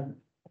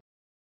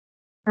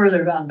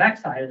 further on the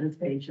backside of this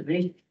page, at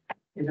least,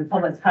 is a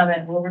public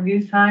comment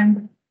overview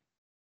time.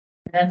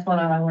 And that's one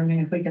I'm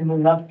wondering if we can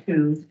move up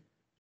to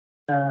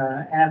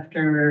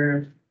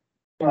after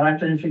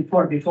this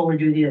report, before we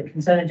do the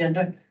consent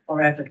agenda,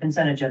 or after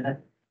consent agenda,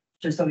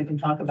 just so we can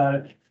talk about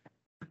it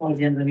before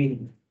the end of the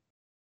meeting.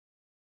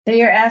 so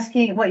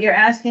what you're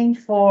asking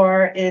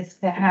for is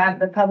to have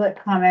the public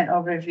comment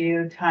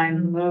overview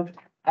time moved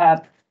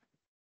up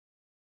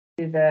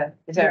to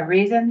is there a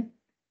reason?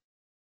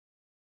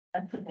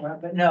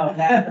 But no,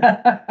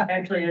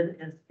 actually,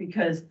 it's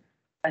because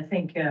I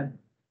think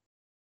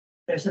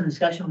there's some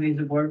discussion we as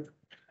a board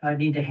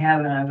need to have,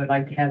 and I would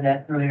like to have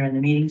that earlier in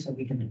the meeting so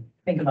we can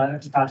think about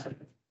it and process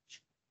it.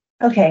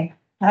 Okay,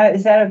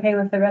 is that okay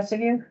with the rest of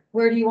you?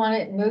 Where do you want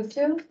it moved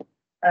to?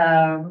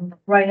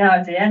 Right now,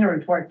 at the annual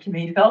report, to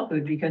me, felt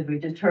good because we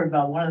just heard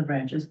about one of the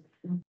branches.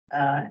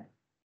 I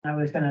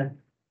was gonna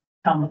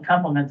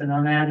compliment them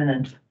on that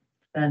and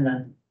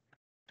then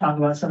talk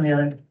about some of the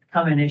other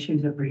common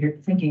issues that we're here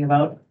thinking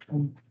about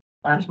from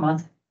last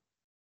month.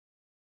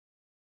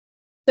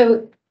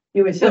 So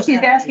You would So still.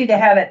 she's asking to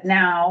have it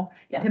now,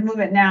 Yeah. to move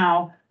it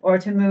now, or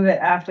to move it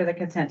after the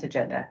consent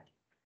agenda.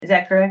 Is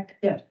that correct?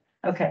 Yes.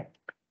 Okay.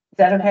 Is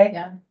that okay?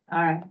 Yeah.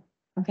 All right.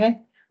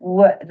 Okay.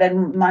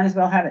 Then might as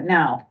well have it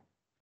now.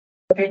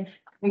 Okay,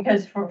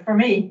 because for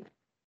me,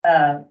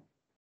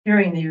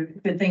 hearing the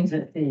good things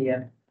that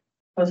the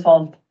Post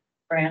Falls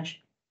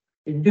branch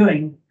is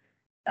doing,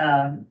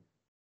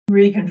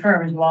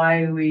 reconfirms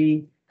why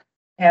we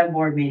have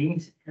board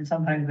meetings, and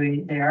sometimes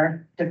they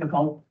are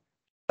difficult.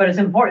 But it's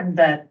important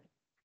that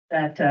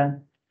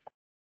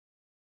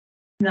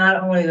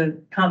not only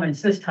the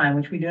comments this time,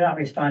 which we do not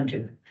respond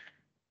to,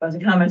 but the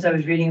comments I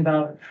was reading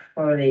about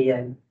for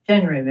the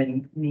January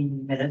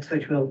meeting minutes,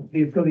 which we'll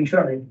be approving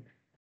shortly,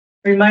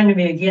 reminded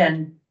me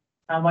again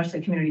how much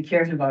the community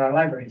cares about our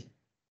libraries.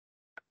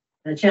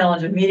 The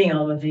challenge of meeting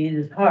all of these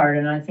is hard,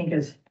 and I think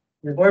as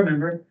the board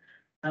member,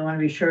 I want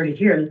to be sure to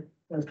hear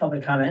those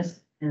public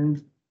comments.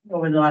 And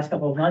over the last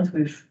couple of months,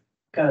 we've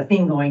got a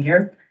theme going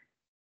here.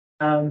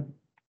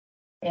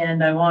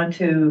 And I want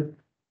to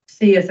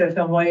see if there's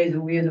some ways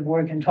that we as a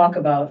board can talk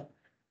about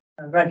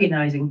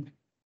recognizing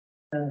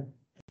the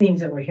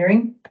themes that we're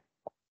hearing.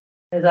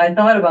 As I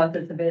thought about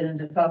this a bit and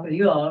to talk with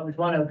you all, it was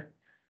one of,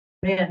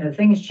 man, have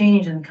things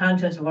changed in the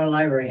contents of what our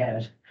library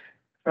has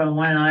from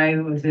when I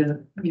was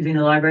using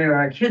the library or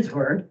our kids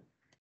were,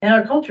 and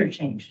our culture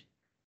changed.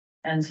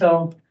 And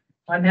so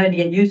I'm having to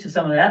get used to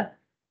some of that.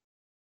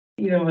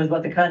 even with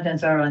what the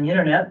contents are on the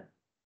internet,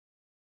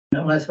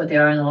 no less what they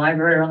are in the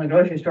library or on the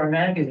grocery store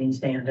magazine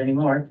stand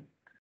anymore.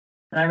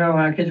 And I remember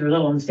when our kids were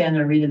little and stand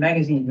there and read the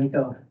magazine, we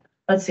go,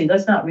 let's see,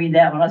 let's not read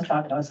that one, let's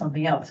talk about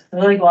something else.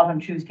 So they go off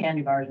and choose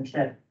candy bars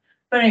instead.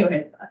 But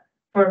anyway,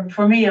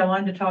 for me, I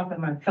wanted to talk with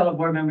my fellow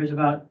board members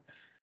about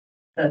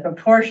the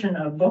proportion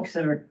of books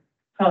that are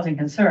causing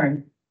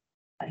concern.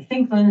 I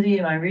think, Lindsay,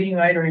 am I reading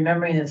right or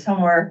remembering that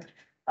somewhere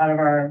out of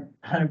our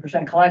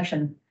 100%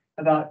 collection,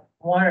 about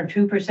 1 or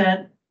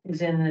 2%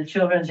 is in the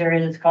children's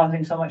area that's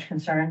causing so much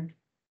concern?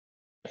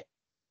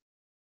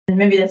 And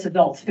maybe that's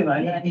adults too.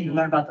 I need to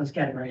learn about those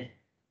categories.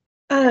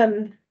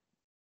 Let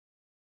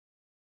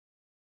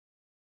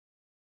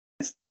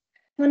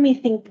me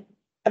think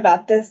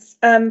about this.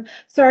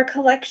 So our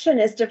collection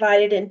is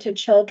divided into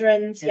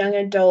children's, young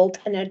adult,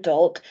 and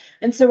adult.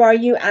 And so are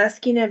you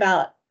asking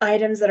about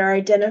items that are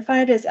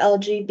identified as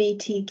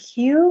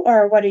LGBTQ,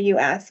 or what are you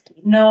asking?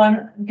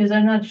 No, because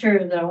I'm not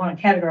sure that I want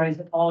to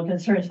categorize all the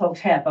concerns folks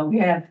have, but we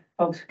have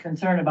folks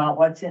concerned about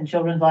what's in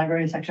children's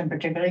library section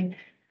particularly.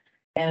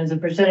 And as a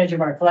percentage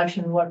of our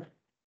collection, what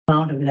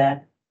amount of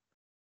that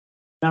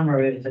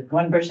number is it?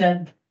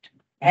 1%?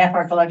 Half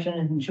our collection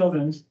is in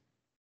children's.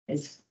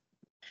 It's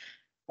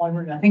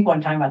one. I think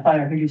one time I thought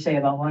I heard you say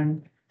about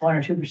 1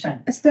 or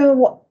 2%.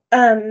 So,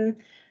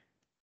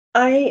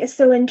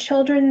 so in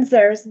children's,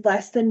 there's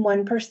less than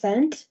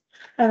 1%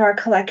 of our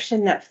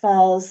collection that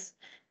falls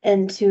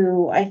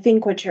into, I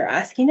think, what you're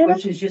asking about.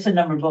 Which is just a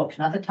number of books,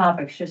 not the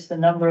topics, just the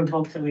number of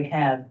books that we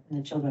have in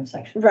the children's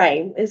section.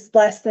 Right, is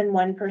less than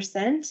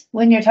 1%.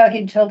 When you're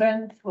talking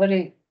children, what do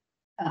you,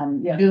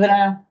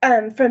 juvenile?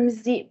 From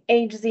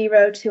age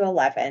 0 to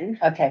 11.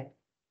 Okay.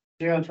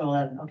 0 to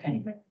 11,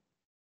 okay.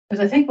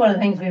 Because I think one of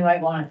the things we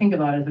might want to think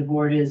about as a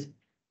board is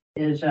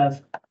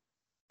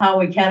how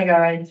we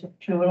categorize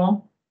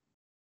juvenile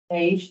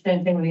age,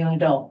 same thing with young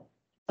adult.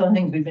 Some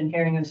things we've been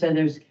hearing have said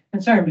there's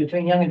concern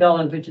between young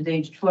adult, which is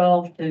age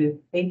 12 to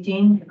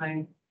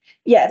 18.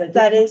 Yes,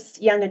 that is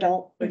young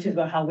adult. Which is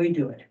how we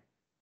do it.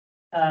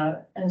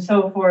 And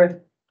so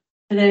for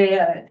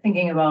today,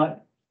 thinking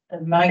about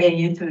getting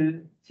you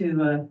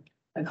to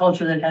a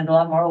culture that has a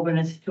lot more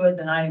openness to it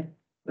than I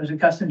was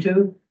accustomed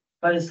to,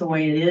 but it's the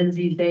way it is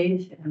these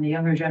days, and the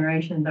younger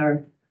generations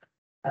are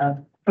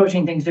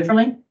approaching things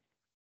differently.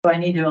 So I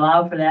need to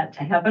allow for that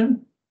to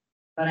happen,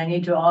 but I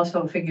need to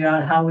also figure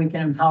out how we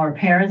can empower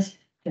parents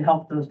to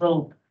help those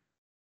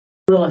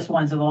littlest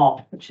ones of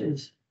all, which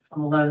is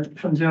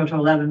from 0 to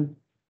 11,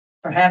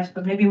 perhaps,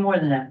 but maybe more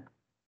than that.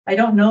 I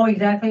don't know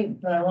exactly,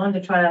 but I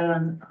wanted to try out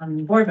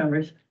on board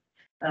members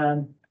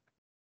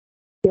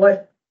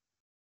what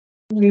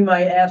we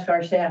might ask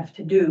our staff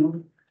to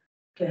do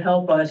to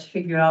help us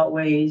figure out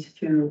ways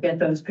to get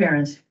those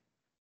parents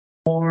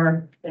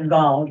more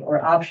involved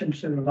or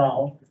options to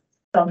involve.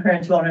 Some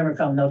parents won't ever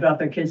come, they'll drop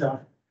their kids off.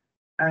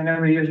 I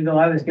remember years ago,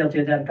 I was guilty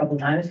of that a couple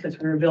of times because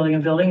we were building a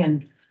building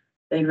and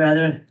they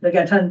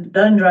got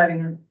done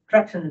driving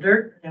trucks in the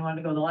dirt, and they wanted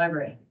to go to the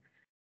library.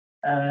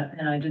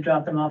 And I did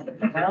drop them off and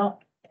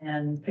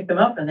pick them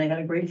up, and they had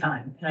a great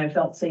time, and I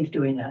felt safe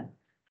doing that.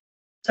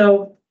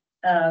 So,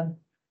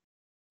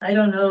 I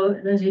don't know,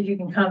 Lindsay, if you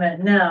can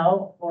comment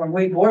now, or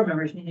we board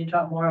members need to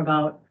talk more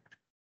about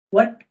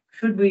what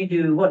could we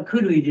do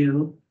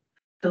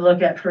to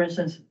look at, for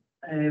instance,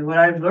 what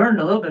I've learned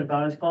a little bit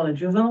about is called a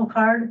juvenile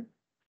card.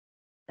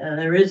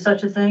 There is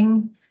such a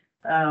thing.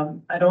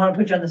 I don't want to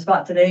put you on the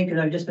spot today because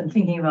I've just been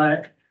thinking about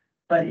it,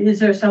 but is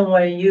there some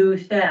way you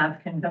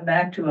staff can come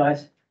back to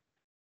us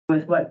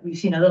with what we've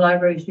seen other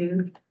libraries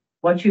do,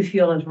 what you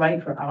feel is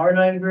right for our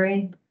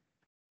library?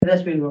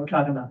 That's really what we're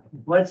talking about.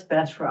 What's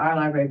best for our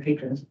library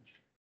patrons?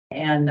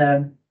 And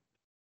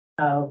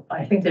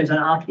I think there's an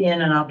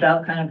opt-in and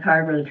opt-out kind of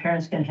card where the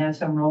parents can have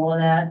some role in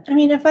that. I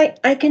mean, if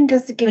I can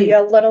just give you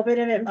a little bit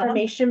of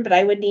information, but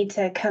I would need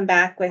to come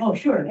back with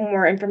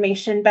more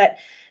information. But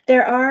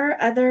there are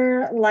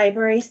other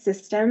library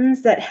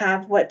systems that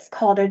have what's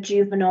called a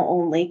juvenile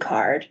only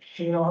card.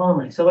 Juvenile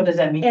only. So what does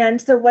that mean?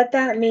 And so what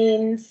that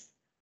means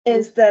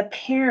is the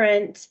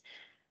parent,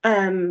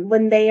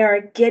 when they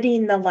are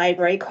getting the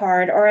library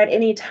card or at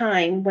any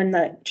time when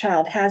the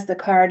child has the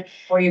card.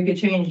 Or you could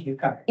change your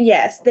card.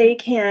 Yes, they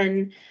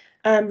can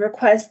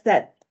request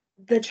that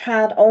the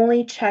child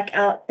only check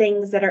out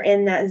things that are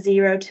in that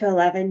 0 to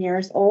 11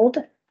 years old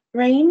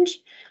range.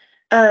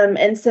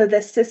 And so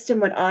the system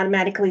would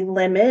automatically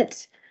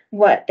limit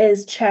what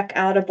is check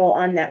outable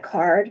on that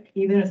card.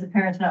 Even if the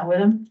parent's not with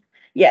them?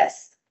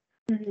 Yes.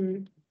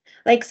 Mm-hmm.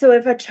 Like, so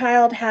if a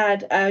child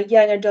had a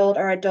young adult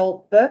or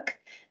adult book,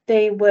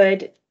 they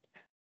would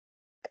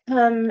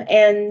come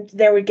and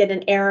there would get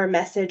an error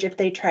message if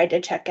they tried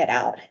to check it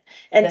out.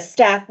 And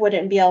staff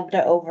wouldn't be able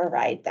to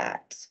override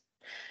that.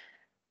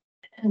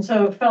 And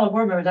so fellow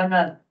board members,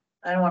 I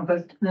don't want to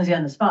put Lindsay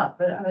on the spot,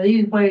 but are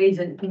these ways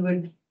that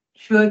you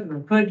should or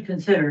could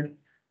consider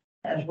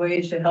as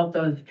ways to help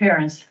those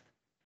parents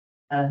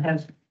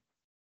have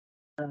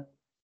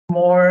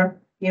more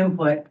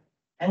input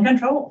and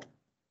control?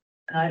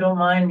 And I don't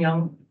mind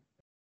young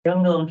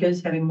little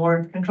kids having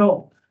more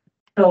control.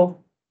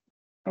 So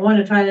I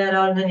wanted to try that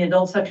out, and then the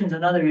adult section's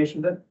another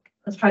issue, but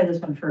let's try this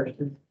one first.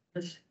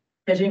 Is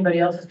anybody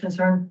else's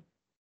concern?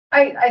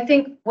 I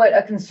think what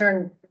a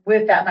concern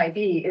with that might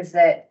be is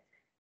that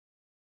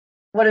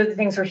one of the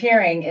things we're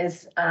hearing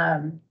is,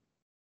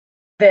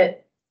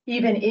 that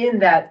even in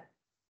that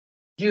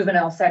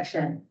juvenile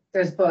section,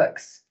 there's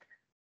books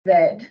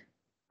that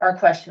are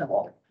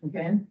questionable.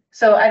 Okay.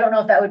 So I don't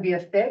know if that would be a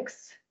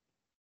fix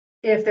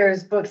if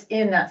there's books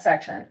in that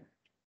section.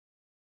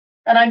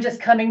 And I'm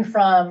just coming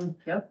from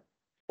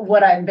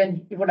what I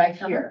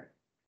hear.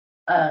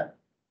 I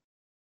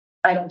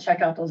don't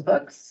check out those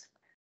books.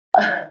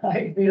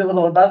 I read a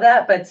little above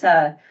that, but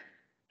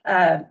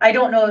I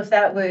don't know if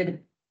that would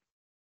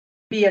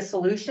be a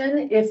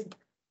solution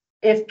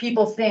if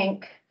people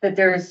think that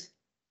there's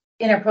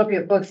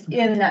inappropriate books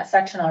in that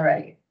section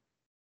already.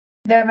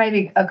 There may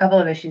be a couple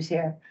of issues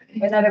here.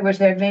 In other words,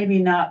 there may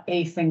be not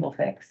a single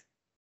fix.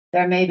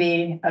 There may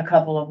be a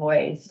couple of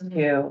ways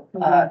to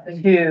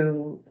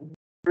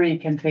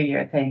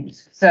reconfigure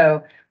things.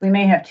 So we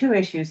may have two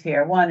issues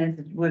here. One is,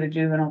 would a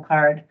juvenile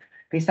card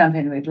be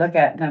something we'd look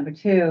at? Number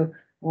two,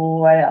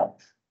 what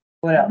else?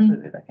 What else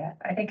would we look at?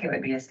 I think it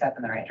would be a step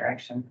in the right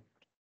direction.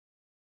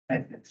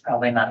 It's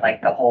probably not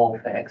like the whole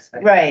fix,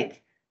 but. Right,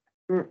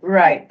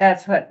 right.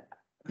 That's what,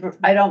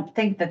 I don't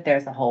think that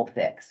there's a whole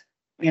fix,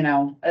 you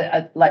know,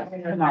 like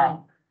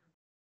tomorrow.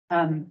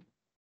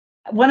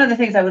 One of the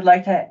things I would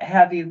like to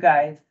have you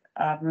guys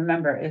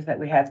remember is that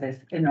we have this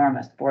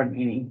enormous board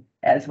meeting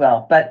as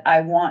well, but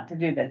I want to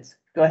do this.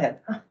 Go ahead.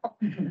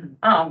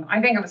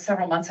 I think it was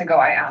several months ago,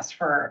 I asked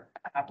for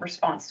a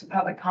response to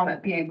public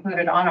comment be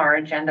included on our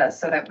agenda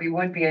so that we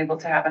would be able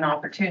to have an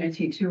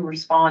opportunity to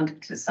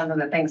respond to some of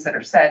the things that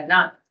are said.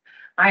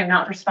 I am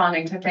not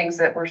responding to things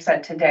that were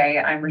said today.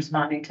 I'm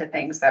responding to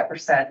things that were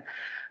said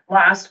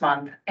last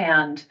month.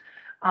 And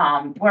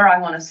where I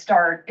want to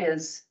start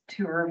is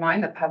to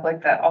remind the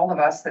public that all of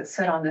us that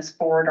sit on this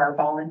board are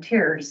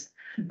volunteers.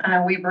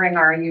 We bring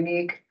our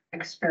unique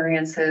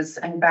experiences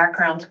and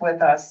backgrounds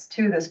with us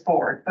to this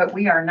board, but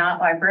we are not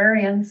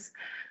librarians.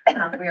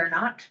 We are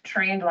not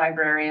trained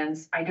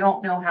librarians. I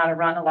don't know how to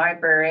run a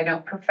library. I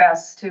don't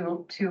profess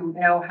to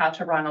know how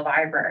to run a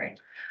library.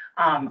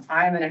 I'm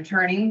an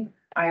attorney.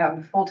 I have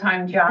a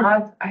full-time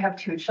job. I have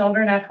 2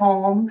 children at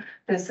home.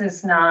 This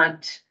is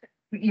not,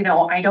 you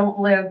know, I don't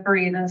live,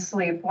 breathe, and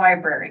sleep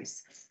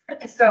libraries.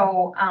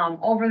 So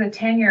over the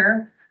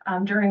tenure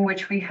during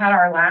which we had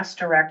our last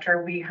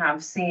director, we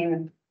have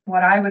seen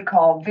what I would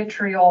call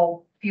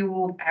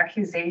vitriol-fueled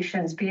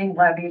accusations being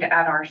levied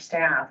at our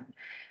staff,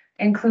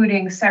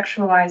 including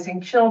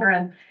sexualizing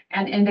children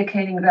and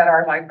indicating that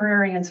our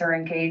librarians are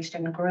engaged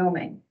in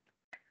grooming.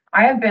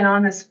 I have been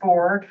on this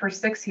board for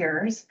 6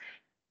 years,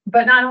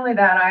 but not only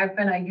that, I've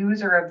been a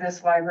user of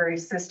this library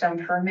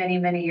system for many,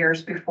 many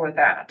years before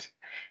that.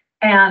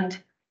 And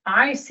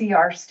I see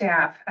our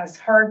staff as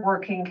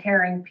hardworking,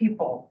 caring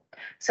people.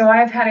 So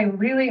I've had a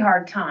really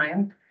hard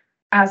time,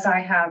 as I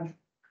have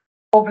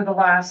over the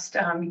last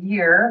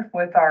year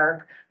with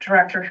our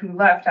director who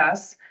left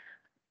us,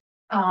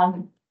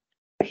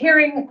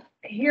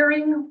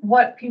 hearing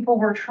what people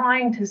were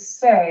trying to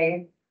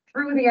say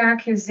through the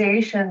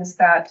accusations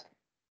that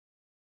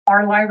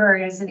our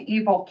library is an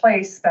evil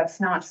place that's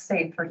not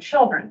safe for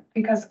children,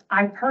 because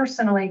I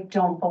personally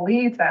don't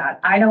believe that.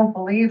 I don't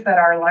believe that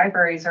our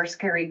libraries are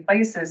scary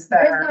places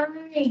that are.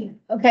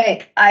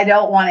 Okay, I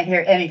don't want to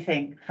hear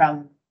anything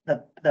from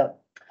the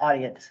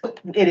audience.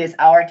 It is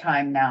our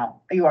time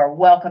now. You are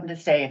welcome to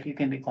stay if you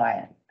can be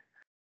quiet.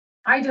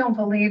 I don't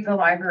believe the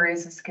library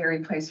is a scary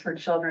place for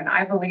children.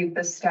 I believe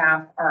the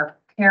staff are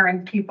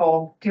caring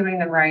people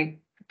trying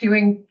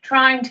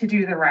to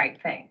do the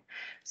right thing.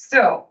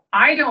 So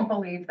I don't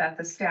believe that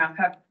the staff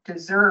have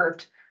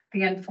deserved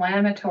the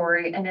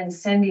inflammatory and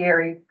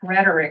incendiary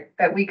rhetoric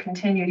that we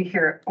continue to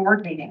hear at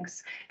board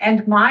meetings.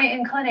 And my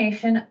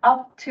inclination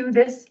up to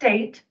this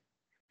date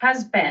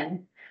has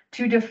been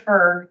to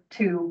defer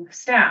to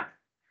staff.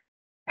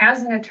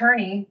 As an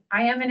attorney,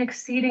 I am an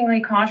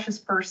exceedingly cautious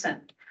person.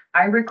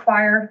 I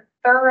require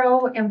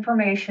thorough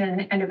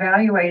information and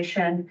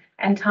evaluation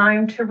and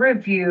time to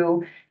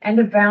review and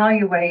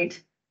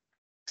evaluate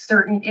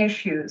certain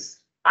issues.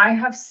 I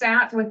have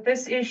sat with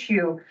this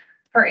issue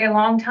for a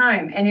long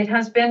time, and it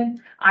has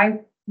been, I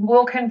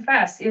will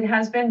confess, it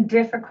has been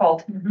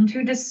difficult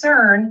to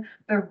discern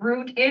the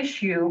root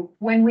issue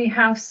when we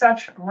have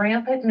such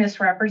rampant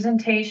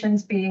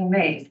misrepresentations being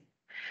made.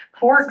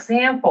 For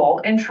example,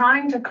 in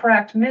trying to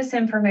correct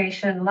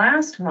misinformation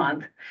last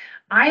month,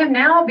 I am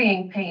now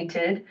being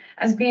painted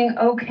as being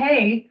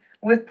okay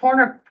with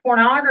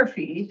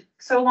pornography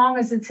so long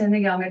as it's in the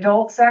young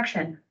adult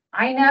section.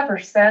 I never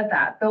said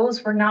that.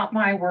 Those were not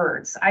my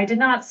words. I did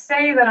not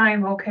say that I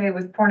am okay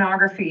with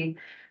pornography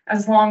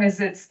as long as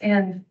it's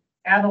in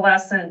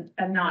adolescent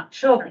and not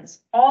children's.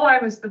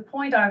 The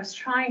point I was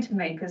trying to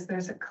make is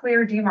there's a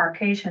clear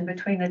demarcation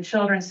between the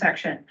children's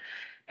section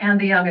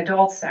and the young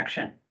adult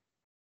section.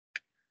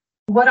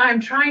 What I'm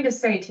trying to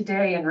say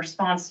today in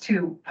response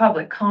to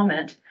public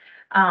comment,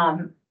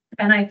 and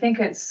I think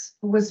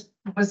was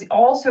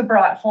also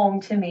brought home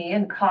to me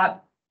and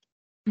caught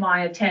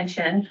my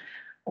attention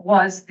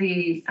was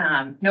the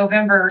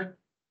November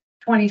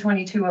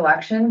 2022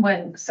 election,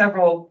 when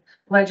several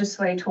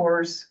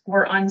legislators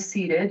were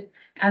unseated,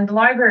 and the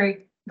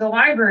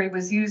library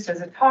was used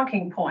as a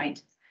talking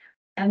point.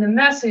 And the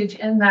message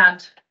in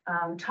that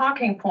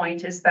talking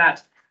point is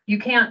that you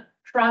can't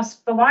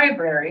trust the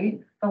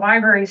library. The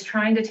library is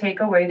trying to take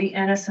away the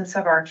innocence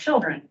of our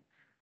children.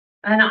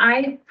 And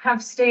I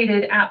have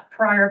stated at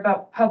prior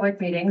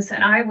public meetings,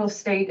 and I will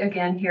state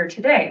again here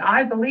today,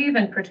 I believe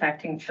in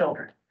protecting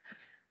children.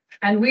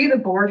 And we, the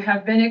board,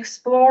 have been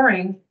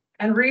exploring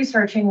and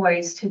researching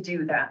ways to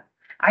do that.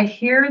 I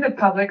hear the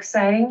public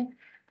saying,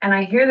 and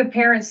I hear the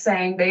parents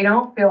saying they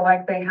don't feel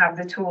like they have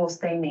the tools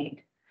they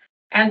need.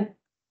 And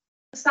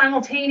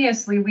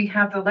simultaneously, we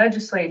have the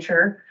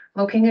legislature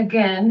looking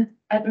again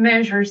at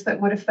measures that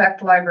would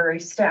affect library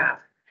staff.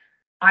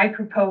 I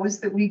propose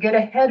that we get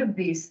ahead of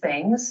these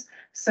things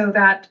so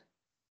that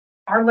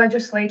our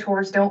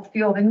legislators don't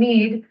feel the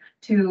need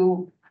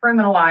to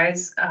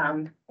criminalize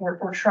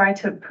or try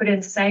to put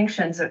in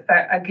sanctions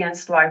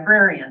against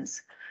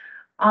librarians.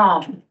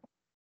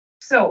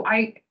 So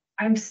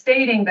I'm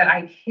stating that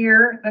I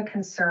hear the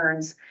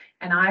concerns,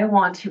 and I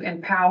want to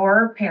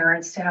empower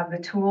parents to have the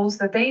tools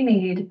that they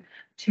need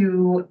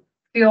to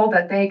feel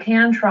that they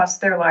can trust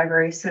their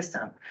library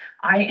system.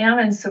 I am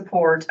in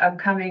support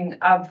of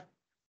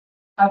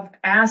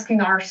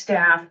asking our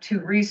staff to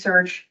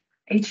research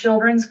a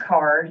children's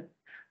card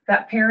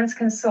that parents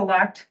can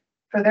select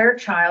for their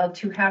child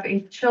to have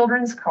a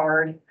children's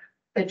card.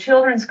 The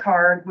children's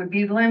card would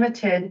be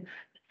limited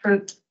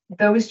for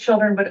those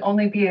children, would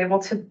only be able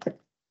to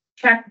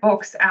check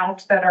books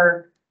out that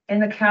are in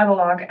the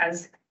catalog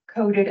as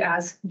coded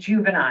as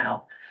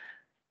juvenile.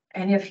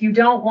 And if you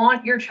don't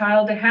want your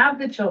child to have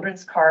the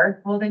children's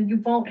card, well, then you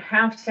won't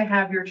have to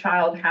have your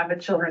child have a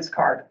children's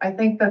card. I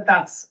think that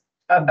that's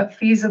a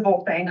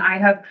feasible thing.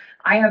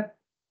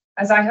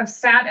 As I have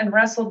sat and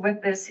wrestled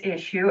with this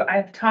issue,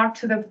 I've talked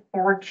to the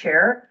board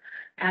chair,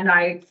 and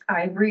I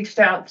reached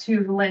out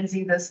to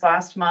Lindsay this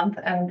last month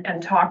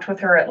and talked with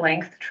her at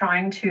length,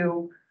 trying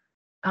to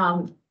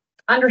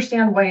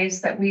understand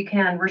ways that we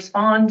can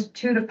respond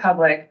to the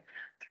public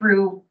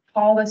through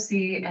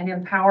policy and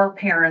empower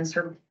parents,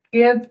 or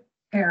give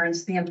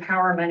parents the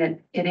empowerment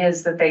it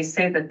is that they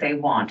say that they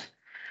want.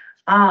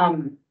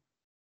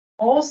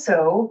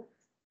 Also,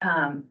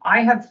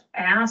 I have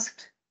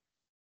asked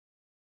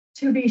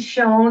to be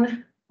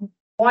shown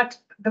what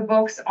the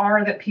books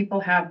are that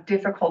people have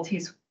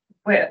difficulties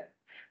with.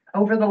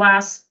 Over the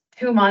last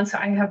 2 months,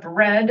 I have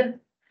read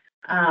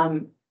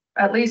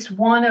at least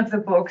one of the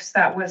books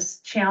that was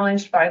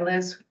challenged by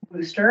Liz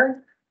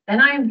Wooster.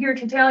 And I am here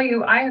to tell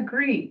you, I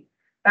agree.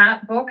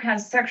 That book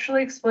has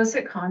sexually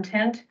explicit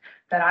content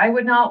that I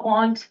would not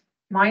want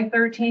my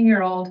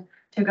 13-year-old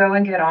to go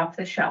and get off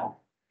the shelf.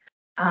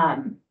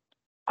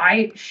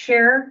 I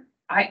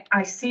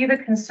see the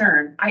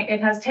concern.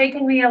 It has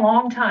taken me a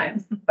long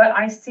time, but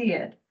I see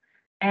it.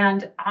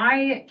 And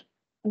I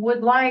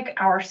would like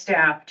our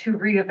staff to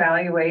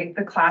reevaluate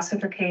the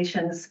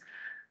classifications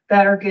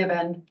that are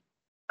given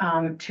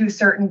to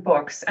certain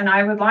books. And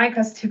I would like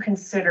us to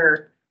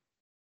consider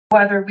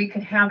whether we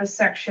could have a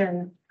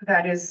section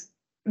that is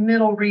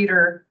middle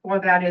reader, or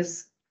that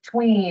is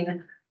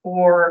tween,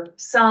 or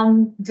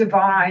some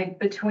divide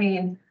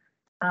between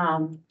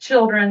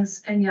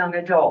children's and young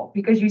adult,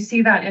 because you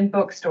see that in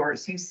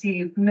bookstores. You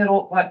see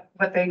middle,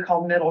 what they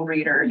call middle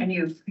reader, and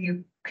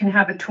you can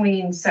have a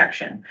tween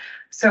section.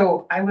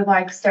 So I would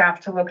like staff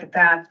to look at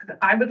that.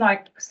 I would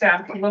like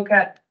staff to look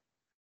at,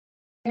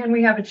 can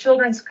we have a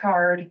children's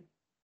card?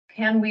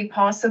 Can we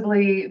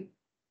possibly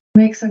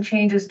make some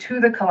changes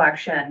to the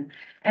collection?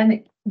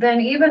 And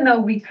then, even though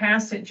we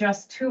passed it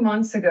just 2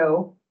 months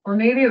ago, or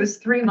maybe it was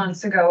 3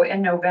 months ago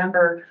in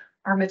November,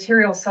 our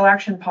material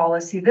selection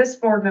policy, this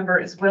board member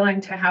is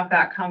willing to have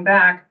that come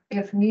back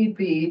if need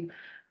be,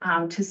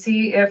 to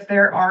see if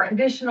there are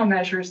additional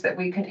measures that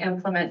we can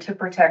implement to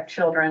protect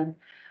children.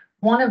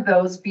 One of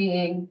those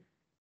being,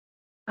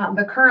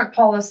 the current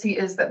policy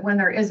is that when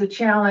there is a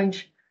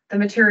challenge, the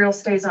material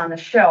stays on the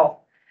shelf.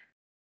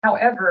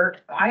 However,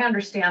 I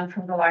understand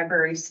from the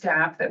library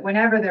staff that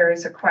whenever there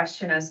is a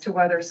question as to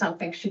whether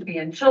something should be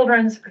in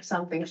children's or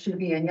something should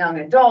be in young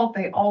adult,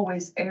 they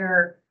always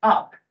err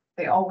up.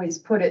 They always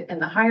put it in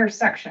the higher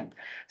section.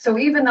 So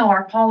even though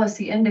our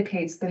policy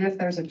indicates that if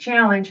there's a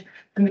challenge,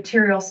 the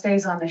material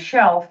stays on the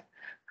shelf,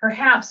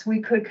 perhaps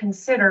we could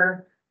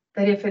consider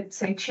that if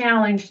it's a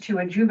challenge to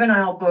a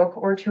juvenile book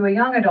or to a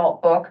young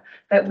adult book,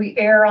 that we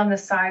err on the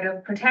side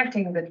of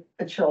protecting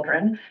the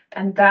children,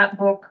 and that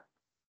book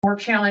or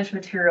challenge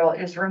material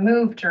is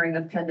removed during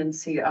the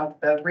pendency of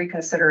the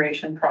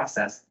reconsideration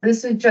process.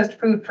 This is just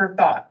food for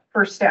thought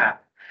for staff,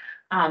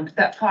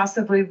 that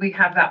possibly we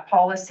have that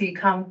policy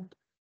come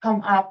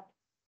up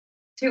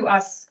to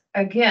us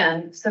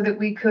again, so that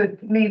we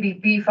could maybe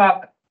beef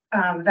up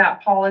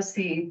that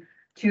policy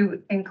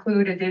to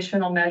include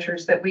additional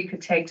measures that we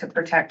could take to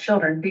protect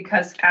children.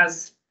 Because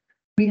as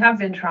we have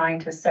been trying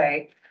to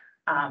say,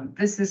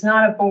 this is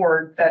not a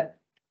board that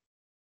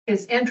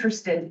is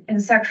interested in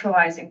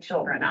sexualizing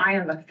children. I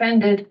am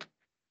offended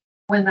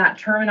when that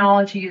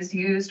terminology is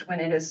used, when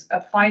it is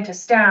applied to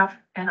staff,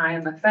 and I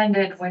am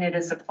offended when it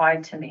is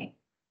applied to me.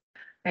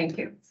 Thank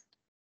you.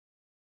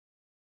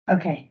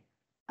 Okay.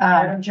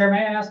 Madam Chair,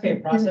 may I ask a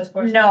process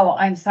question? No,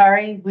 I'm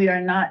sorry. We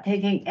are not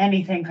taking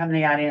anything from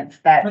the audience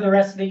that. For the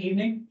rest of the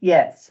evening?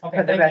 Yes, Okay,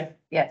 for the thank rest,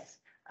 yes.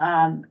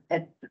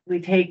 We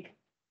take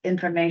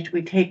information,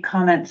 we take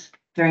comments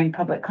during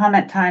public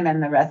comment time,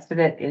 and the rest of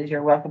it is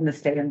you're welcome to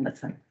stay and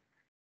listen.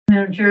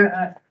 Madam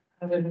Chair,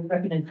 I would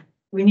recommend,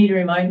 we need to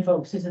remind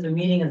folks, this is a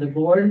meeting of the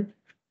board.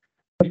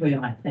 Which way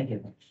am I? Thank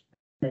you.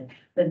 That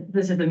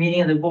this is the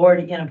meeting of the board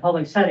in a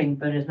public setting,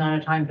 but it's not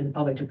a time for the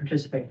public to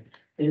participate.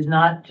 It is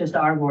not just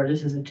our board.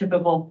 This is a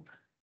typical,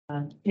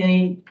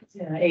 any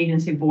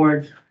agency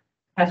board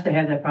has to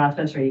have that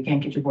process or you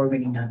can't get your board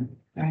meeting done.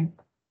 All right.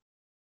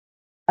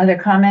 Other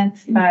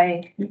comments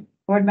by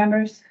board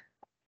members?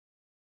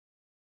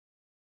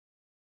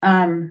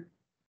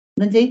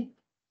 Lindsay?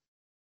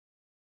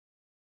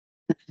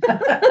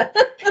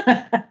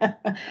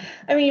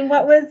 I mean,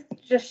 what was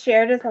just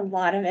shared is a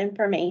lot of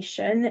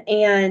information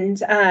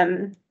and,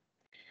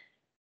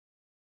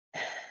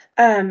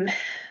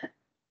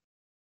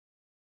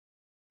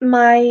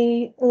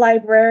 my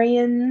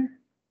librarian,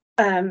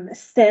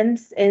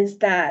 sense is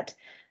that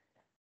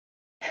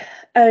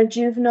a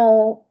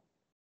juvenile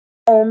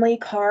only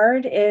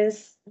card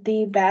is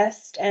the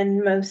best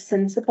and most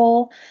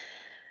sensible.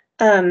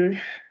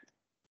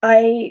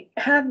 I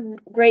have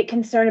great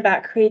concern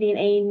about creating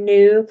a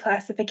new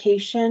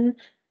classification.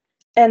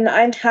 And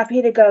I'm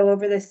happy to go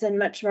over this in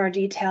much more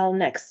detail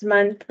next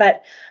month,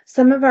 but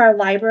some of our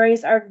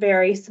libraries are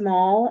very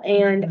small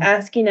and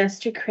asking us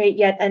to create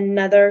yet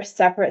another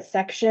separate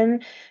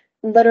section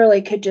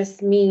literally could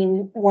just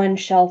mean one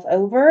shelf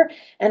over.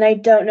 And I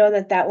don't know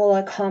that that will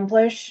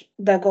accomplish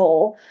the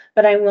goal,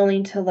 but I'm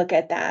willing to look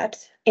at that.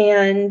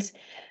 And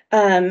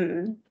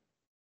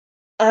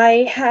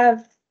I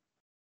have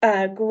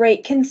a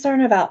great concern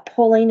about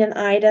pulling an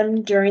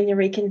item during the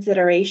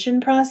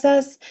reconsideration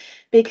process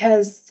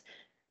because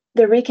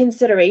the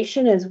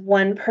reconsideration is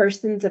one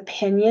person's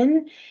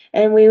opinion,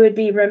 and we would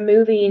be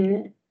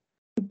removing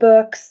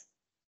books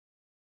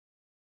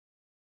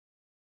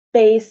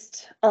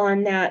based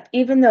on that,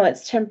 even though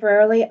it's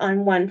temporarily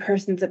on one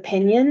person's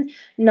opinion,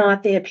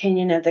 not the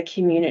opinion of the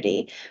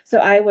community. So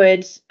I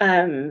would,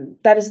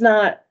 that is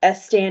not a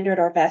standard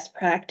or best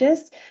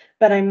practice,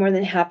 but I'm more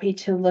than happy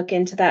to look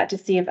into that to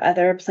see if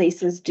other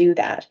places do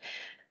that.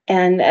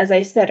 And as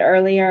I said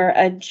earlier,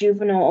 a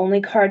juvenile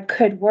only card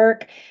could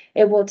work.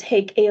 It will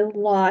take a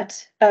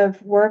lot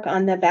of work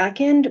on the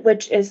back end,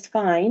 which is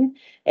fine.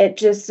 It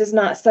just is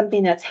not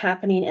something that's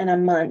happening in a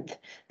month.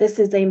 This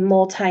is a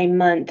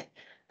multi-month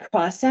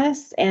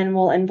process and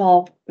will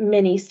involve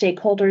many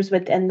stakeholders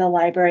within the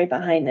library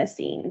behind the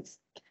scenes.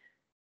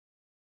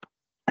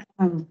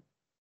 One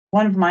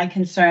of my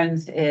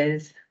concerns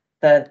is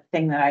the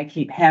thing that I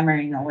keep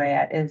hammering away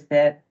at is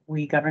that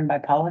we govern by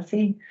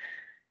policy.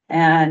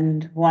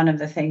 And one of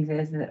the things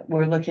is that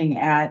we're looking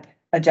at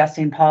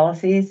adjusting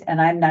policies, and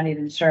I'm not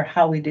even sure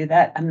how we do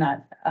that. I'm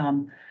not,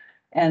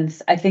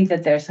 and I think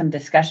that there's some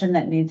discussion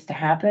that needs to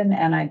happen,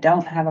 and I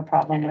don't have a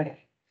problem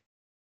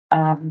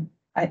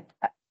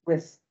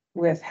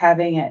with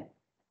having it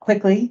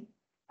quickly,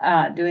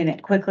 doing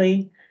it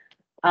quickly.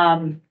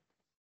 One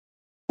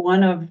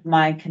of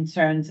my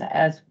concerns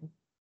as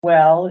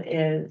well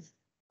is,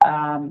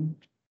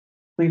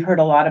 we've heard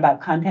a lot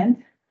about content,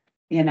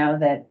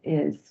 that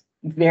is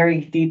very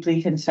deeply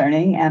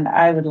concerning, and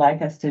I would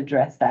like us to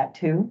address that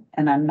too.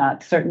 And I'm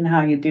not certain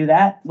how you do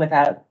that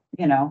without,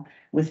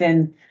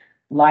 within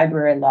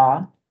library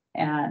law.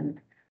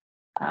 And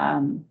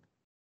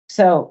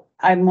so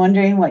I'm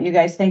wondering what you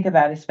guys think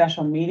about a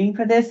special meeting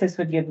for this. This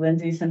would give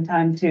Lindsay some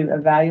time to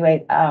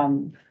evaluate,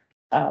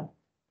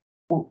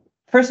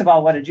 first of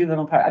all, what a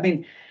juvenile part. I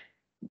mean,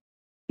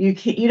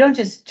 you don't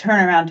just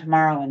turn around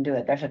tomorrow and do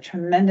it. There's a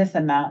tremendous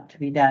amount to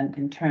be done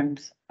in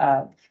terms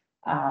of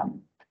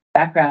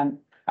background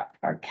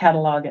or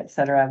catalog, et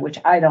cetera, which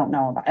I don't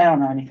know about. I don't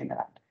know anything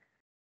about.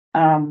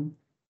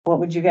 What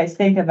would you guys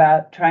think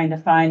about trying to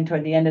find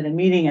toward the end of the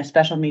meeting, a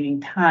special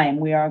meeting time?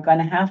 We are going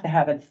to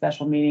have a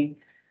special meeting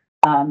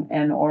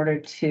in order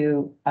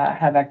to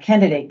have a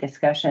candidate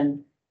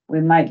discussion.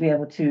 We might be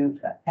able to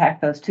pack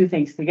those two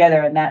things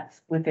together, and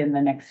that's within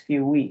the next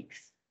few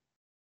weeks.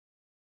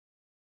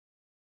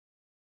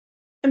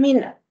 I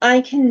mean,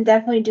 I can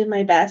definitely do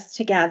my best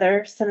to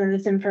gather some of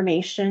this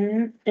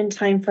information in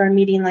time for a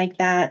meeting like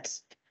that.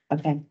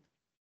 Okay.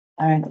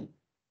 All right.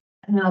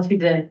 And I'll see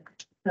that,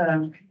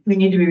 we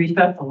need to be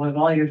respectful of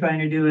all you're trying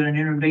to do on an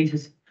interim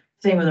basis.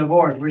 Same with the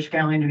board. We're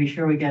scrambling to be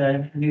sure we get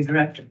a new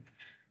director.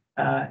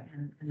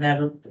 And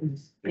that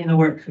is in the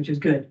works, which is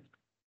good.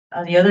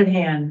 On the other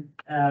hand,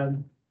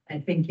 I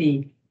think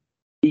the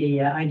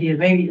idea of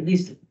maybe at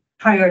least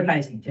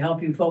prioritizing to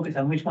help you focus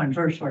on which one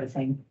first sort of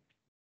thing.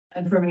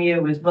 And for me,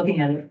 it was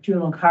looking at a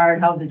juvenile card,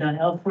 how is it done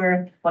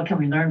elsewhere? What can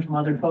we learn from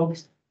other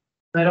folks?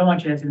 I don't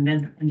want you to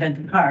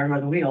invent the card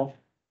or the wheel.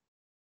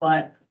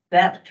 But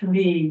that to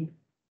me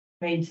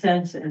made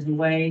sense as a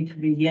way to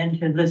begin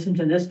to listen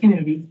to this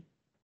community,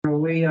 where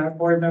we are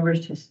board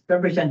members to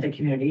represent the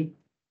community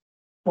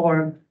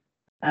for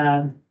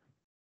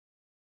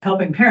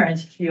helping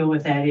parents deal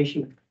with that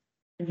issue.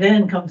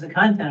 Then comes the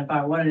content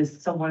about what are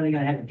they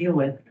gonna have to deal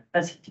with.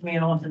 That's to me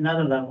almost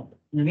another level.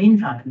 In the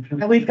meantime.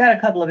 And we've got a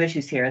couple of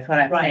issues here, is what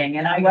I'm Right. saying,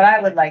 and what I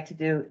would like to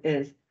do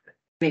is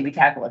maybe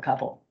tackle a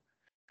couple,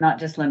 not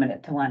just limit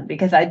it to one,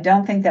 because I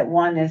don't think that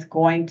one is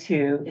going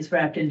to. It's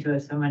wrapped into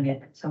it so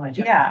much.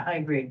 Yeah. I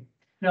agree.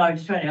 No, I'm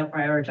just trying to help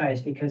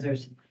prioritize because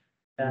there's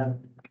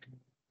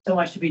so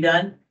much to be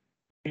done.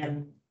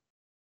 And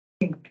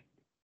I think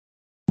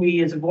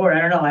we as a board,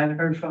 I don't know, I haven't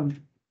heard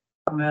from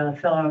a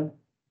fellow,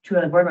 two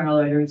other board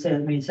members who said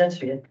it made sense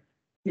to you.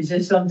 Is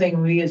this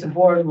something we as a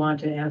board want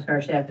to ask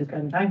our staff to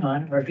spend time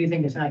on, or if you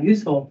think it's not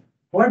useful,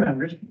 board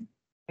members,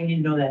 we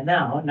need to know that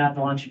now, not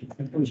launch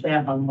through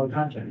staff on more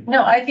content.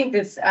 No, I think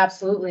this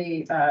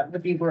absolutely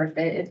would be worth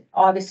it. It's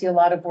obviously a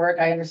lot of work.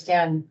 I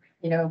understand,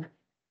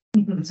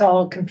 it's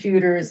all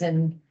computers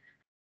and,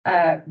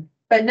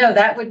 but no,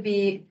 that would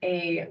be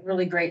a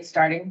really great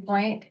starting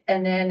point.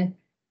 And then,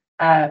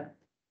 and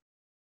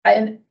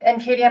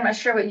Katie, I'm not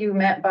sure what you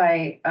meant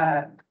by,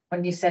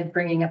 when you said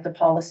bringing up the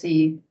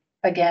policy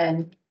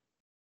again,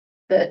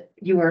 that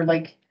you were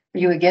like, are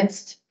you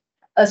against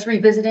us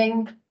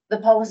revisiting the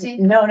policy?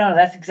 No,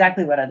 that's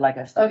exactly what I'd like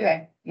us to do.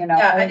 Okay.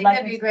 Yeah, I think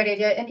that'd be a great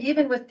idea. And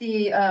even with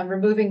the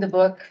removing the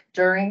book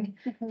during,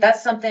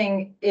 that's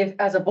something if,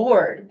 as a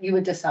board, you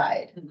would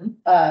decide.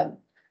 And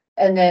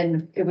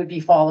then it would be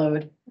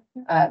followed.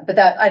 But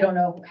that, I don't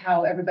know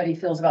how everybody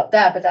feels about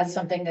that, but that's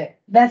something that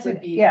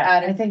would be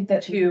added I think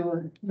that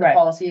to the right.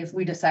 policy if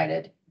we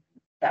decided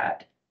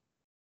that.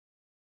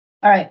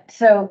 All right,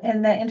 so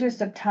in the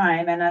interest of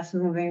time and us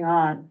moving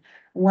on,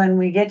 when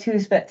we get to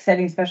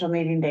setting special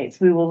meeting dates,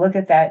 we will look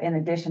at that in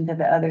addition to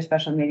the other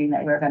special meeting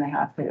that we're gonna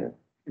have to.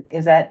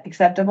 Is that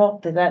acceptable?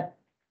 Does that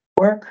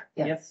work?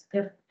 Yes.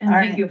 Yep. And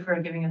thank you for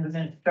giving us a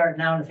minute to start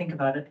now to think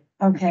about it.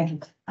 Okay,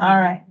 all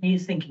right.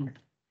 He's thinking.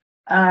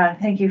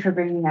 Thank you for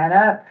bringing that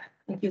up.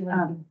 Thank you.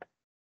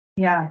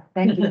 Yeah,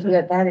 thank you.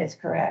 That is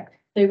correct.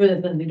 Stay with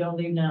us, Lindsay, don't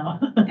leave now.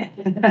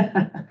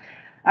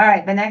 All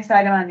right, the next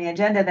item on the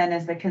agenda then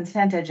is the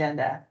consent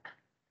agenda.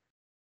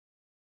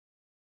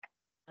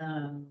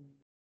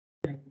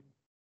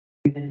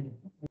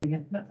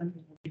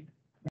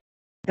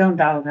 Don't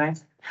dawdle,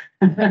 guys.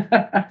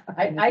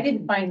 I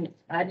didn't find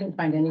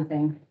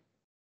anything.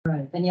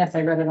 Right. And yes,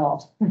 I read it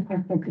all.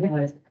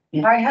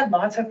 I had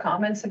lots of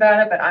comments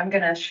about it, but I'm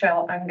gonna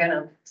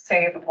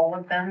save all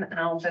of them and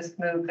I'll just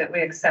move that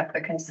we accept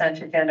the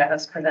consent agenda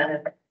as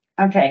presented.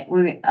 Okay,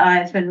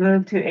 it's been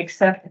moved to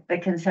accept the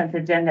consent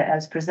agenda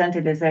as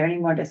presented. Is there any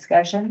more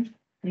discussion?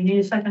 You need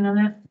a second on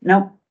that?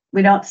 Nope,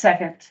 we don't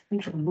second.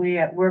 We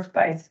work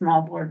by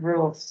small board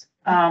rules.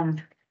 I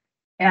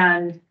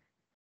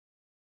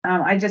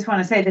just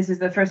want to say this is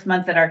the first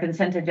month that our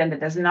consent agenda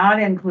does not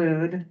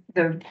include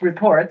the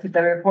reports.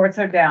 The reports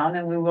are down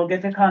and we will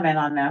get to comment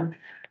on them.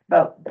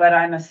 But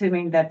I'm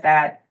assuming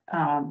that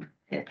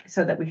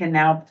so that we can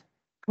now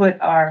put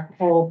our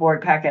whole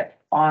board packet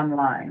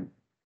online.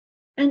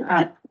 And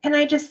can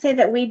I just say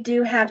that we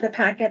do have the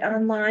packet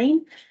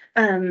online?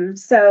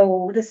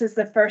 So this is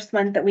the first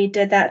month that we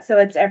did that. So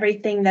it's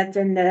everything that's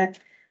in the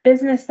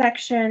business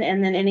section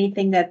and then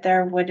anything that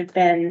there would have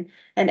been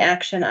an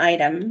action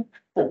item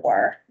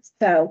for.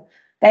 So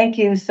thank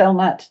you so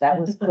much. That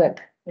was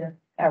quick. Yeah.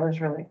 That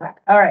was really quick.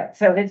 All right,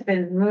 so it's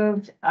been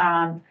moved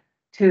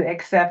to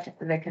accept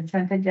the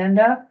consent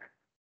agenda.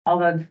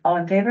 All in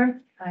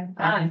favor?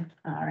 Aye.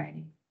 All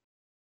righty.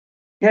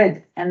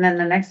 Good. And then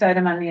the next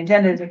item on the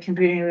agenda is the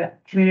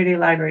Community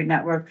Library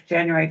Network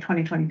January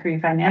 2023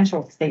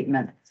 financial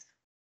statements.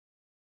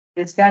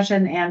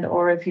 Discussion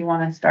or if you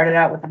want to start it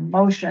out with a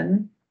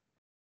motion.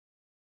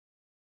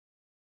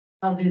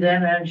 I'll do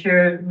that, Madam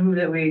Chair. Move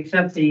that we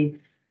accept the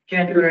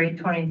January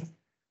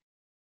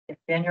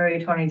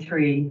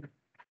 23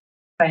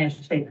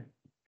 financial statement.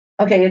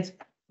 Okay, it's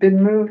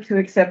been moved to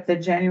accept the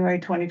January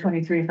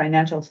 2023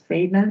 financial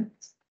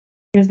statements.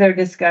 Is there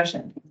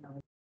discussion?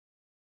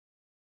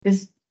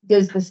 Does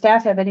the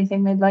staff have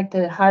anything they'd like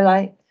to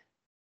highlight?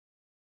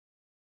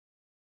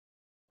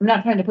 I'm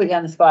not trying to put you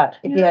on the spot.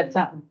 If you had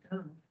something.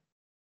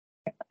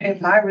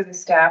 If I were the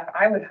staff,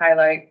 I would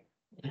highlight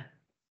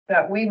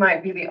that we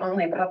might be the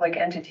only public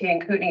entity in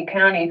Kootenai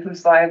County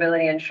whose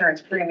liability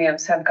insurance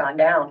premiums have gone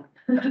down.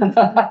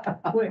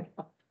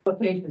 What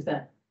page is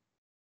that?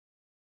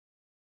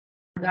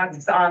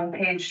 That's on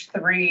page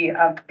 3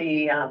 of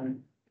the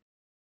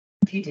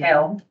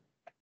detail.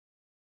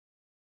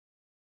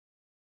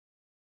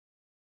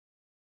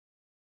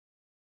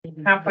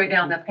 Halfway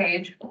down the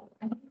page.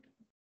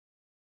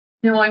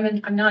 No,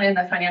 I'm not in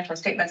the financial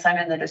statements. I'm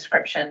in the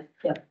description.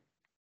 Yeah.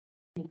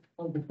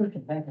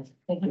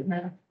 Thank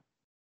you.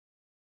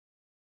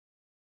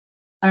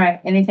 All right,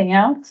 anything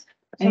else?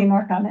 Any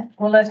more comments?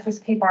 Well, let's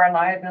just keep our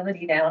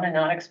liability down and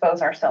not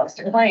expose ourselves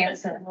to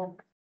claims and we'll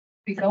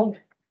be gold.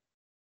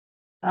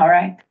 All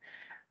right.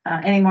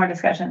 Any more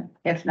discussion?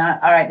 If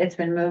not, all right, it's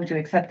been moved to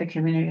accept the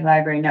Community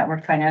Library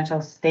Network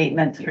financial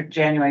statements for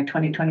January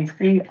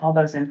 2023. All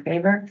those in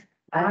favor?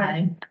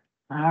 Aye.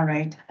 All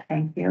right,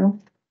 thank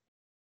you.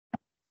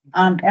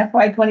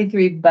 FY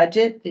 23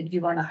 budget, did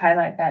you want to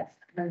highlight that?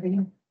 Lindsay?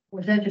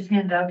 Was that just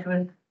handed out to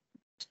us?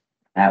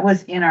 That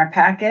was in our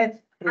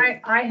packet.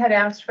 I had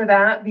asked for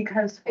that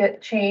because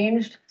it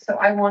changed, so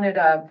I wanted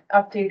a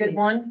updated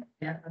one.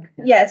 Yeah. Okay.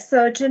 Yes,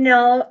 so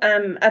Janelle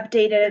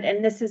updated,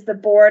 and this is the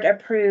board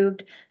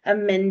approved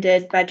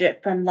amended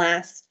budget from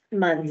last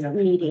month's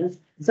meeting.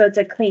 So it's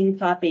a clean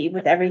copy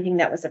with everything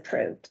that was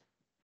approved.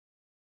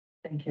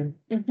 Thank you.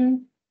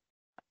 Mhm.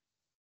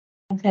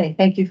 Okay,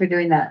 thank you for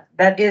doing that.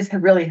 That is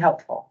really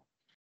helpful.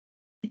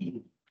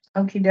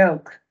 Okie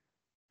doke.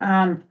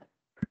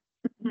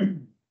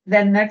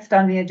 Then next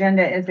on the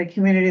agenda is the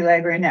Community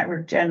Library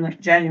Network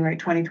January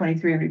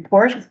 2023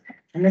 report.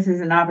 And this is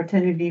an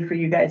opportunity for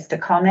you guys to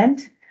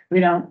comment. We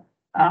don't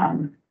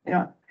have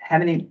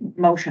any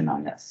motion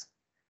on this.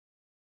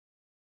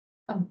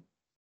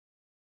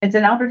 It's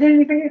an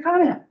opportunity for you to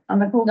comment on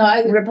the cool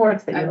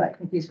reports that you like.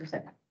 Confused for a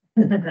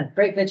second.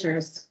 Great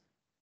pictures.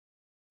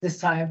 This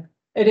time,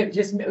 it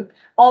just,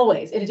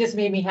 always, it just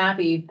made me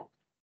happy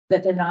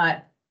that they're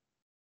not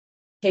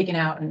taken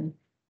out and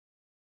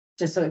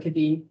just so it could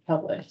be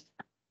published.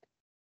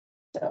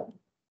 So.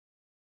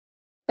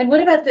 And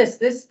what about this?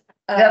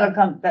 That'll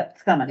come,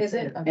 that's coming. Is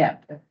it? Okay. Yeah.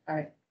 All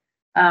right.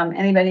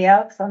 Anybody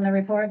else on the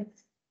report?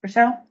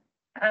 Rochelle?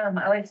 I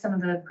like some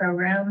of the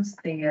programs,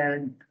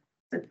 the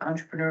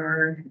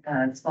entrepreneur,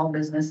 small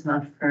business and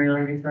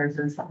entrepreneurial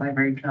resources,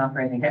 library shop.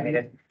 I think I made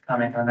a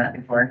comment on that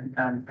before.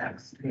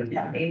 That's page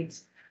 8.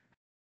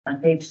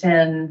 On page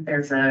 10,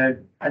 there's a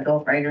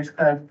adult writers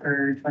club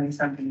for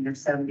 20-something to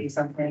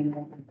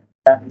 70-something.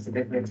 That was a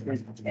good way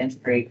to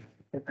integrate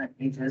different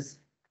ages.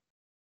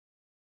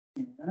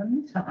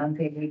 And on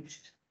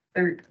page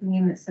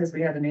 13, it says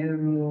we have a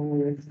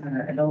new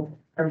adult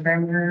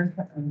programmer.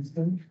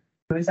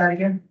 Who is that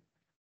again?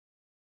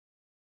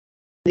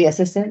 The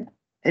assistant?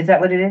 Is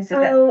that what it is?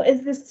 Oh,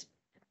 is this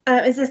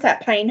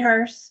at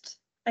Pinehurst?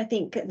 I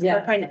think it's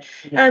for Pine.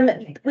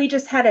 We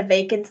just had a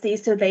vacancy,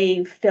 so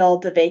they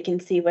filled the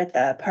vacancy with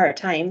a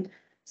part-time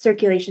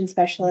circulation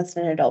specialist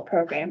and adult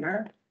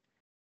programmer.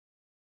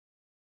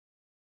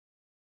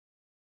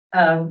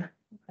 I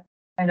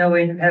know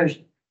we have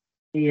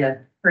the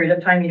period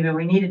of time,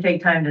 we need to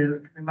take time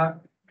to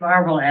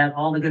marvel at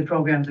all the good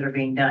programs that are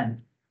being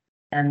done.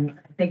 And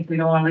I think we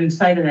don't want to lose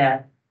sight of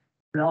that,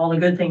 all the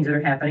good things that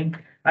are happening.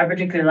 I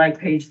particularly like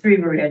page 3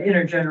 where we had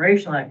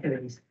intergenerational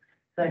activities.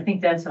 So I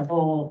think that's a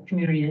whole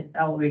community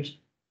outreach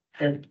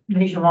that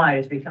nationwide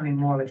is becoming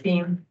more of a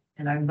theme,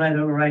 and I'm glad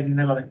that we're right in the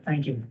middle of it.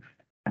 Thank you.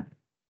 All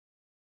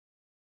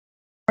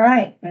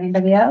right,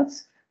 anybody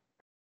else?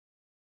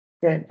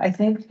 Good. I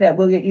think that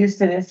we'll get used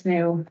to this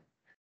new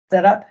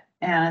setup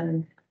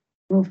and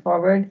move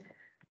forward.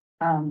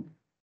 All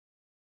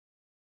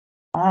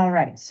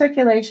right,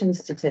 circulation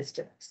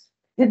statistics.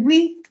 Did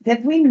we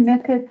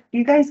miss it?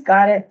 You guys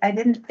got it? I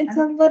didn't. It's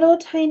a little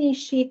tiny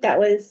sheet that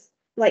was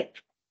like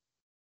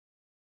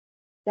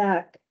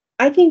stuck.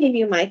 I can give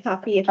you my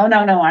copy if. Oh,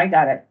 no, I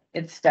got it.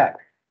 It's stuck.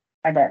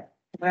 I bet.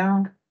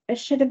 Well, it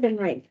should have been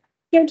right.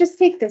 Here, just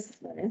take this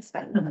one. It's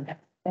fine.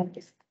 Thank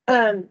you.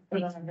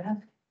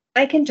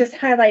 I can just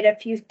highlight a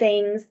few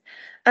things.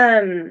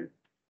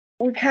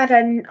 We've had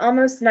an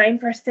almost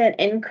 9%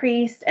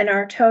 increase in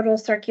our total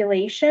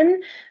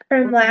circulation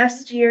from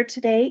last year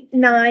to date,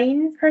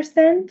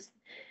 9%.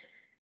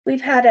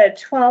 We've had a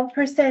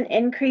 12%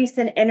 increase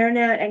in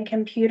internet and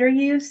computer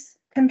use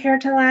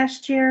compared to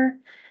last year.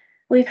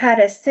 We've had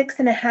a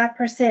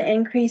 6.5%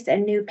 increase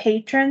in new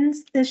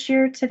patrons this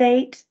year to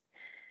date.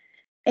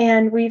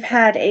 And we've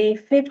had a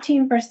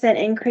 15%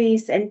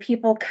 increase in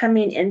people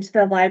coming into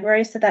the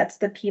library. So that's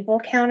the people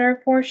counter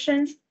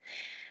portion.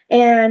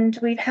 And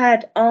we've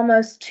had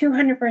almost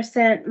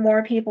 200%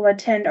 more people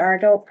attend our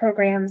adult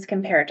programs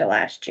compared to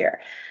last year.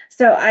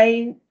 So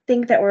I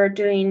think that we're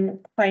doing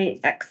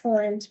quite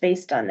excellent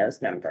based on those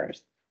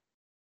numbers.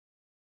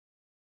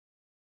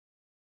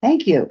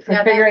 Thank you for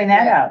figuring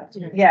that out.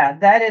 Yeah,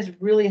 that is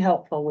really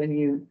helpful when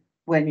you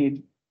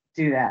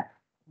do that.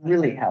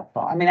 Really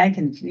helpful. I mean,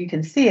 you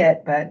can see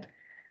it, but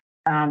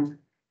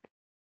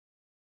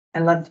I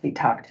love to be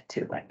talked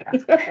to like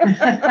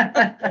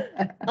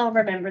that. I'll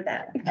remember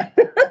that.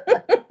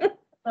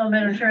 Well,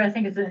 Madam Chair, I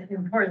think it's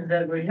important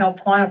that we help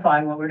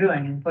quantify what we're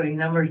doing and putting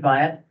numbers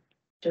by it.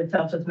 Just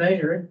helps us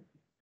measure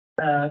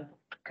it.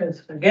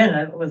 Because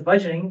again, with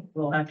budgeting,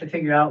 we'll have to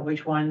figure out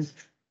which ones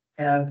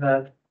have,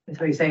 as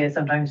we say,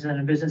 sometimes in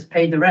a business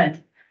paid the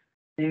rent.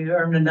 They've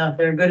earned enough,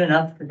 they're good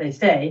enough that they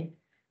stay.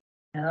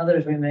 And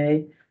others we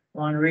may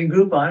want to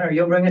regroup on, or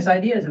you'll bring us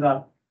ideas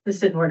about, this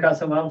didn't work out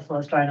so well, so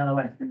let's try another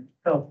way.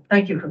 So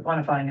thank you for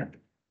quantifying it.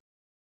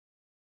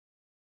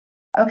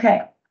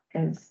 Okay,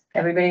 is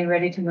everybody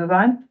ready to move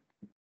on?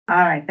 All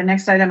right, the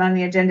next item on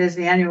the agenda is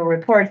the annual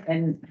report,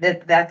 and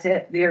that's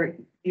it.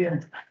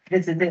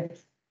 This is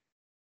it.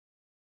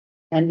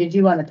 And did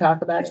you want to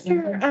talk about it?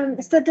 Sure.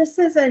 So this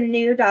is a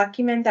new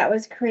document that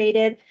was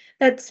created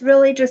that's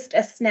really just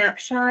a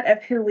snapshot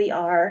of who we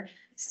are.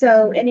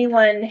 So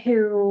anyone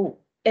who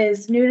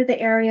is new to the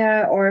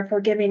area, or if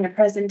we're giving a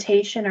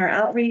presentation or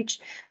outreach,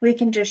 we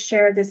can just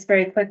share this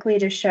very quickly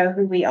to show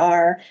who we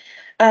are.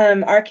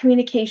 Our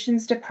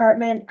communications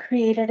department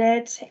created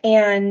it,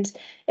 and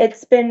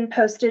it's been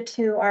posted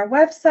to our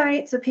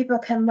website so people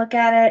can look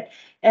at it,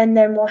 and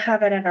then we'll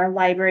have it at our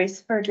libraries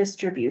for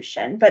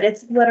distribution. But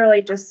it's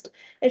literally just,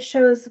 it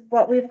shows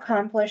what we've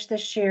accomplished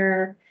this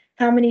year,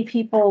 how many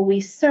people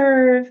we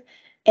serve,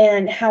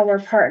 and how we're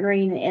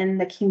partnering in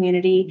the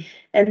community.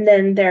 And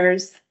then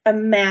there's a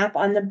map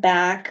on the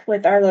back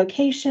with our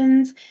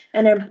locations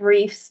and a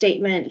brief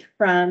statement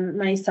from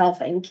myself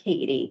and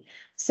Katie.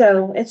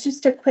 So it's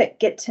just a quick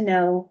get to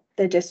know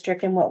the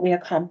district and what we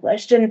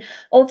accomplished. And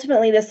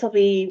ultimately, this will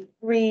be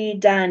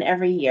redone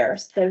every year.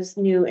 So there's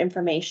new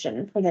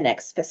information for the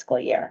next fiscal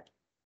year.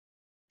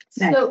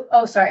 So,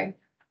 oh, sorry,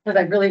 because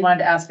I really wanted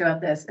to ask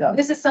about this.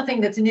 This is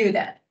something that's new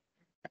then.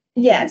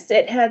 Yes,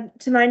 it had,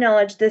 to my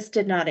knowledge, this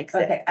did not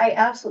exist. Okay, I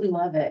absolutely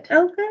love it.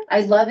 Okay.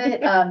 I love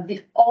it.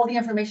 All the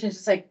information is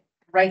just like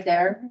right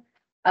there.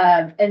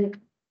 And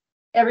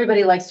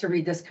everybody likes to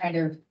read this kind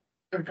of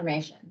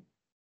information.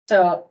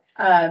 So,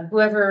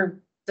 whoever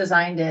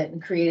designed it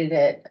and created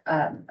it,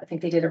 I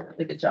think they did a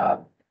really good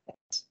job.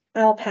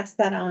 I'll pass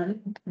that on.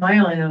 My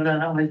only note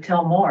on it would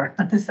tell more.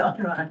 So,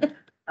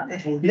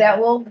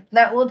 That will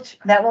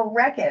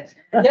wreck it.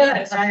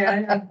 yes,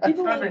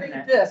 People will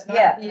read this. not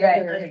Yeah, the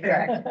right, other.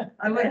 exactly.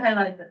 I would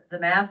highlight the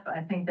map.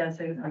 I think that's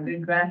a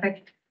good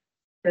graphic.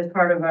 Because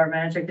part of our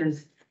magic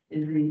is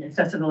the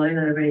accessibility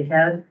that everybody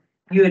has.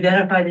 You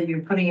identify that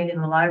you're putting it in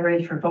the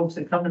libraries for folks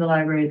that come to the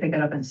library, pick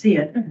it up and see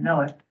it, and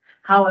know it.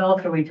 How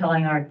else are we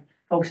telling our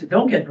folks that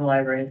don't get to the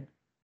library?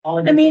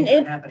 All the I mean, good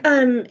things that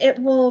happen? it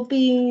will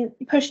be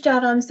pushed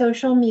out on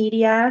social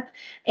media,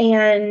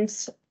 and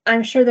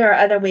I'm sure there are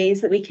other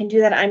ways that we can do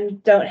that. I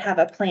don't have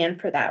a plan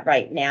for that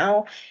right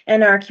now.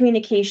 And our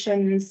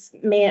communications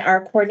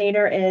our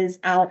coordinator is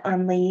out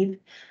on leave.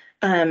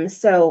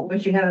 So.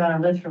 But you have it on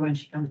our list for when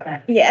she comes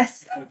back.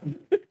 Yes.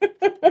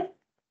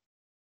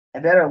 I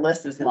bet our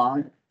list is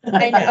long.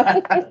 I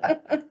know.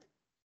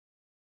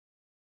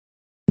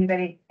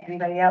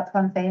 Anybody else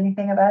want to say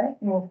anything about it?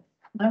 Well,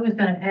 I was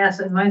gonna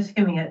ask, am I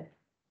skimming it?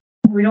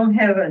 We don't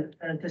have a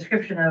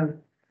description of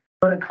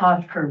what it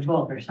costs per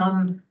book or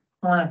some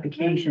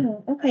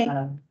quantification. Okay.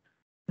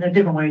 There are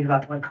different ways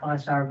about what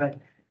costs are, but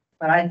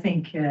I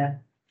think,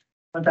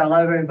 what our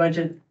library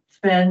budget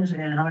spends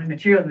and how many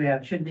materials we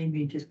have shouldn't even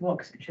be just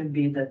books. It should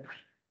be the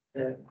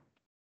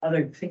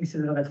other things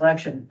in the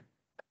collection.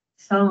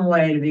 Some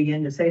way to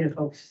begin to say to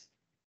folks,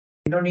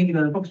 you don't need to go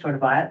to the bookstore to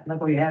buy it.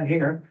 Look what you have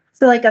here.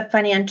 So like a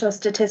financial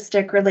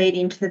statistic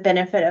relating to the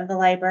benefit of the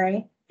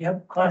library.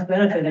 Yep, cost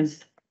benefit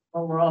is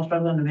what we're all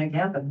struggling to make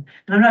happen.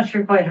 And I'm not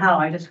sure quite how.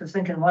 I just was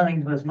thinking one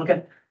thing was look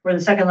at, we're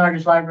the second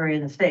largest library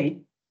in the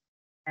state.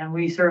 And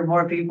we serve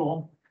more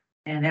people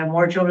and have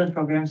more children's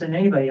programs than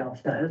anybody else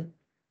does.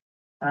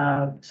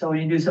 So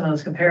when you do some of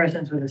those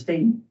comparisons with the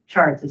state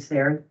charts, it's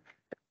there.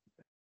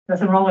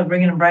 Nothing wrong with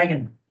bringing and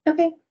bragging.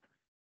 Okay.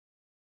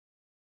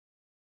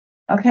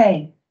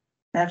 Okay,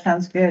 that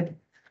sounds good.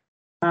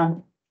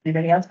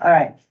 Anybody else? All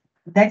right.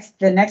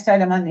 The next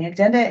item on the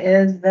agenda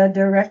is the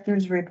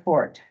director's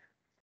report.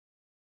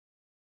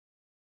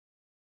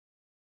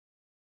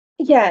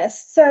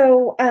 Yes,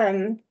 so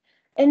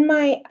in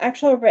my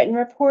actual written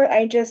report,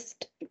 I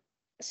just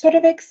sort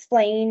of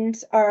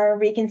explained our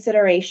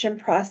reconsideration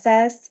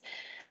process.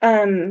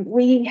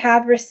 We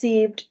have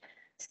received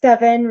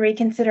 7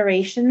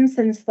 reconsiderations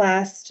since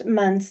last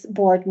month's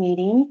board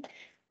meeting.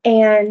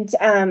 And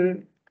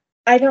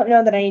I don't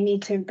know that I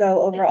need to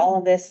go over all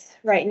of this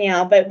right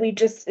now, but we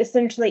just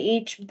essentially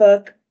each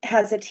book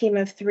has a team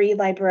of 3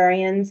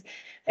 librarians,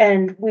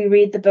 and we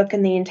read the book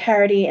in the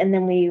entirety, and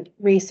then we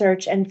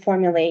research and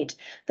formulate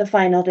the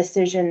final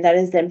decision that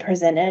is then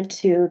presented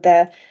to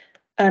the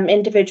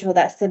individual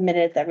that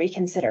submitted the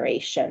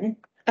reconsideration.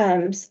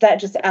 So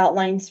that just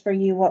outlines for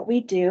you what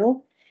we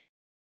do.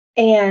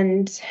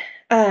 And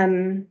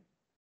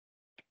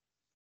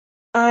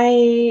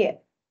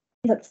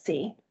let's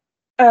see.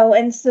 Oh,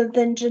 and so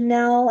then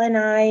Janelle and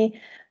I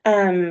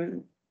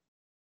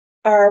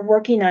are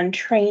working on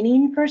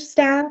training for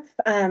staff,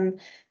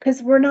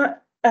 because we're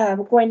not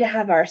going to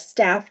have our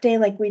staff day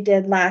like we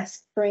did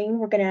last spring.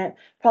 We're gonna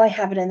probably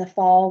have it in the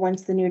fall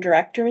once the new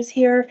director is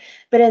here.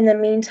 But in the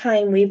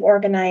meantime, we've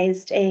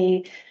organized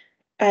a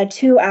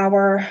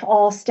 2-hour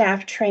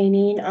all-staff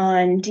training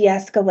on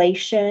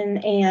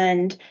de-escalation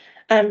and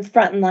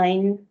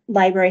frontline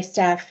library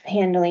staff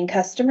handling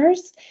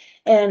customers.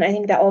 And I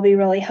think that will be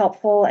really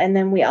helpful. And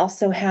then we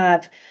also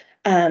have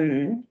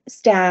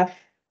staff,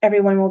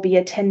 everyone will be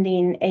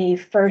attending a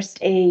first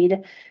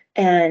aid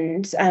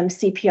and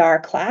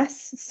CPR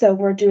class. So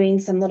we're doing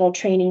some little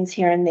trainings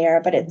here and there,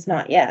 but it's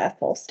not yet a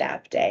full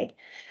staff day.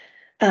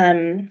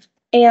 And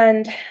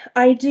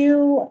I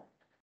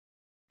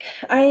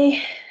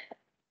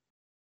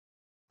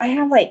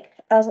have like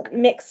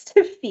mixed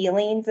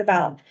feelings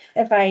about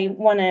if I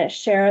want to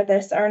share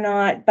this or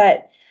not,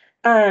 but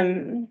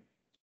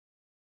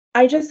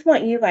I just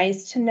want you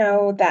guys to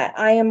know that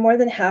I am more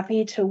than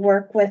happy to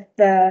work with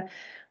the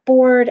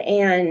board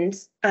and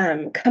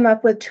come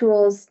up with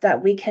tools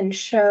that we can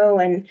show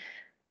and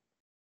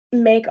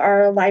make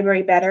our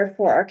library better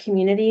for our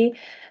community.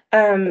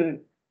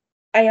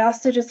 I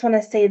also just want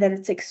to say that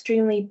it's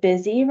extremely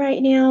busy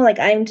right now. Like,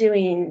 I'm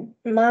doing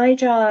my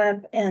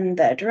job and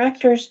the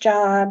director's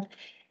job,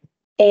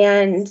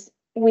 and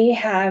we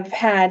have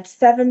had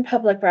 7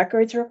 public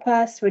records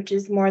requests, which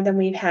is more than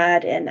we've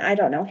had in I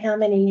don't know how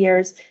many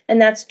years. And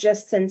that's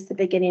just since the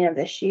beginning of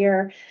this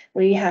year.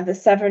 We have the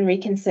 7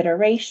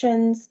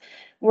 reconsiderations.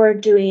 We're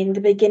doing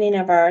the beginning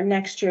of our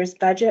next year's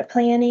budget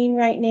planning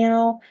right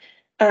now.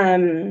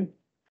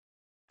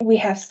 We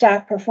have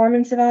staff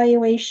performance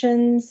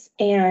evaluations,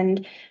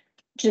 and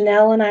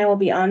Janelle and I will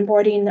be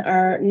onboarding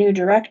our new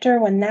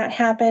director when that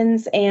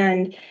happens.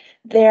 And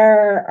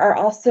there are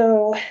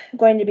also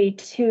going to be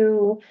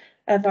 2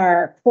 of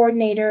our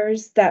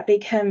coordinators that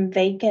become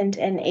vacant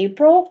in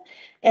April.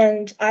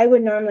 And I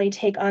would normally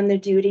take on the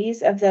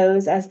duties of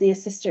those as the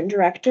assistant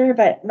director,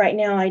 but right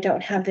now I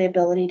don't have the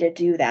ability to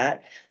do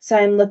that. So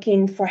I'm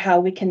looking for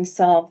how we can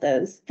solve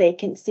those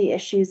vacancy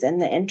issues in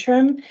the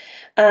interim.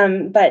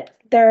 But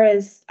there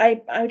is,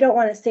 I don't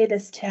want to say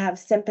this to have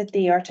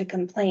sympathy or to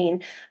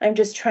complain. I'm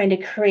just trying to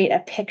create a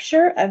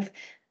picture of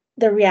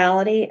the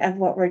reality of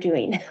what we're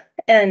doing.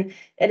 And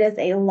it is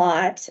a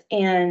lot.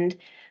 And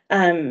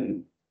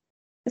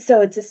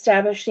so it's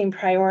establishing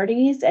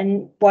priorities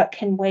and what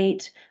can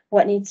wait,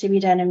 what needs to be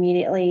done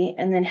immediately,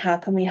 and then how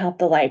can we help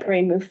the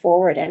library move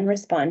forward and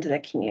respond to the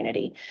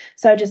community.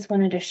 So I just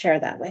wanted to share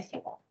that with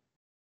you all.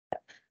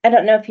 I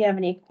don't know if you have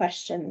any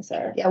questions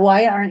or. Yeah,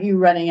 why aren't you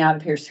running out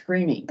of here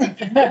screaming?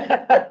 Because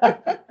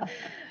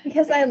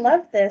I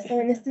love this. I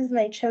mean, this is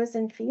my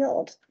chosen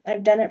field.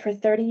 I've done it for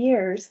 30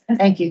 years.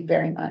 Thank you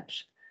very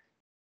much.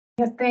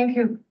 Yes, thank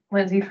you,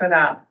 Lindsay, for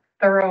that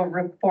thorough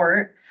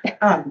report.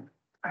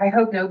 I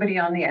hope nobody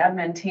on the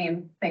admin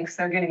team thinks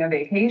they're getting a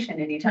vacation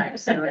anytime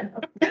soon.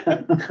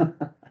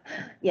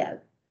 Yeah.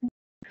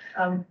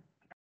 One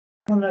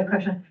other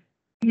question.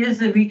 Is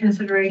the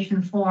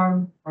reconsideration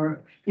form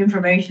or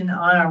information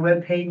on our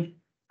webpage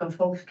so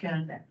folks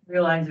can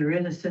realize there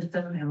is a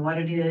system and what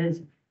it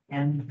is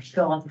and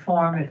fill out the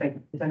form if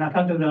they're not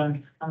comfortable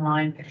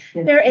online?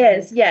 There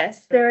is,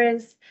 yes, there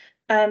is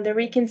the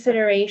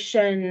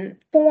reconsideration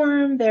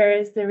form, there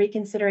is the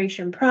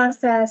reconsideration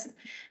process,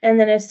 and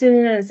then as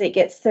soon as it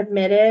gets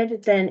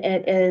submitted, then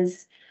it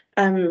is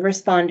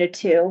responded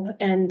to,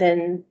 and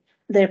then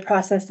the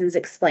process is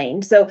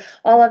explained. So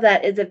all of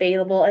that is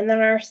available, and then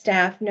our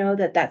staff know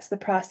that that's the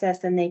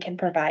process and they can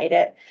provide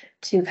it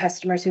to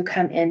customers who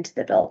come into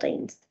the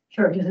buildings.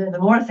 Sure, because the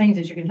more things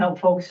that you can help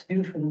folks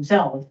do for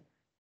themselves,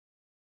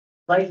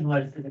 lighten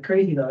what the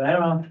crazy load. I don't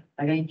know,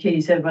 like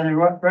Katie said, whether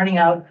running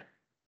out,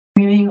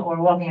 swimming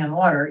or walking on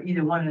water,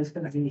 either one is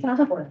going to be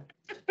important.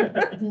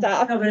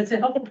 Stop. No, but it's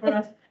helpful for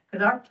us,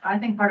 because I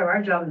think part of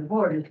our job as a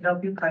board is to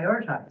help you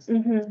prioritize.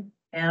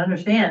 And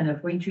understand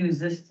if we choose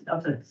this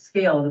up the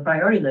scale of the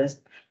priority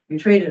list, we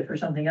trade it for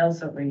something else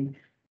that we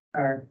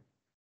are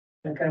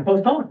kind of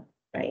postpone.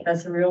 Right.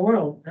 That's the real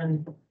world.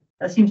 And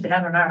that seems to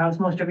happen in our house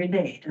most every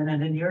day, and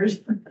then in yours.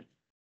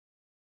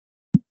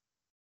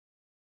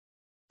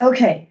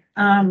 Okay,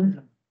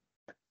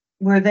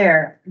 we're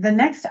there. The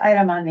next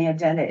item on the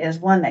agenda is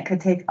one that could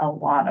take a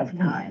lot of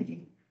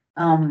time.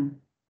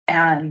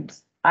 And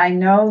I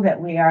know that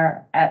we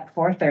are at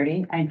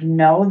 4:30. I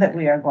know that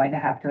we are going to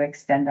have to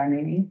extend our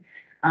meeting.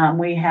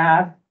 We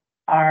have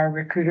our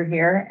recruiter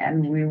here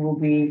and we will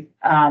be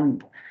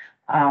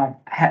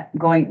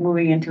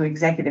moving into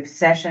executive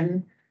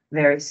session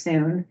very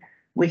soon.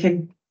 We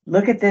can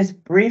look at this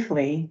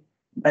briefly,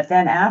 but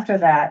then after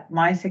that,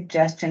 my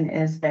suggestion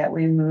is that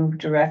we move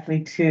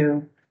directly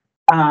to,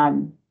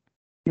 the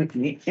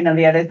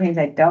other things,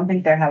 I don't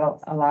think there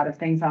have a lot of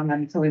things on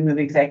them, so we move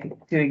to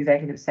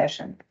executive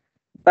session.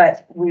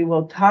 But we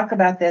will talk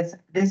about this.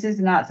 This is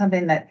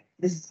something that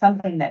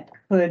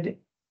could,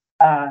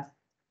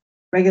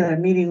 regular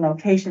meeting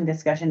location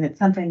discussion. It's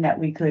something that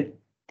we could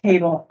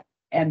table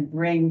and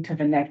bring to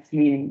the next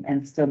meeting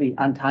and still be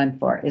on time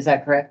for. Is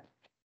that correct?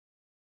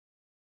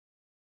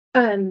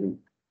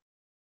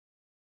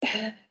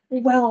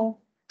 Well.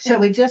 Shall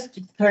we just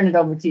turn it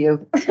over to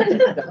you?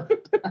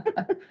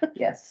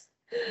 Yes.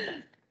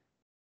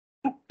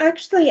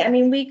 Actually, I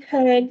mean, we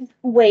could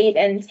wait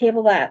and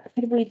table that.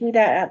 Could we do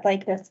that at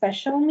like the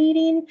special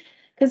meeting?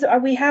 Because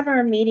we have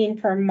our meeting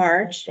for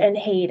March in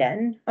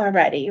Hayden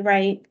already,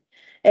 right?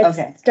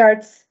 It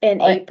starts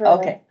in April.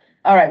 Okay.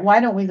 All right. Why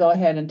don't we go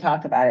ahead and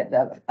talk about it,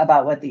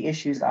 about what the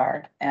issues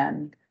are,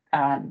 and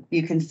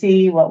you can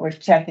see what we're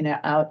checking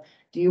out.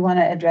 Do you want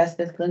to address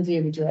this, Lindsay,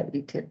 or would you like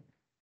me to?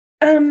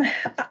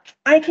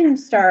 I can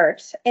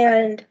start,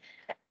 and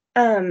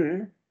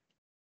one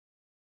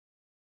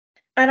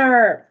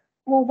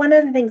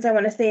of the things I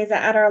want to say is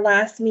that at our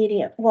last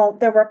meeting, well,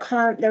 there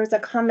was a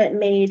comment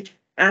made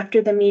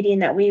after the meeting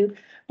that we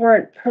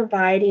weren't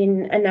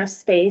providing enough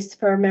space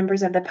for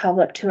members of the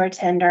public to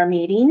attend our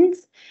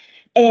meetings.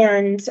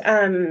 And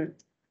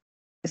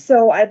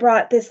so I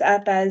brought this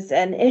up as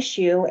an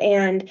issue,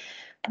 and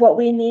what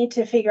we need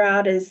to figure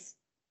out is,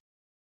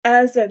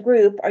 as a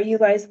group, are you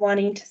guys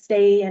wanting to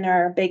stay in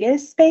our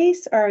biggest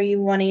space, or are you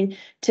wanting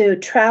to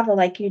travel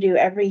like you do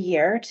every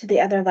year to the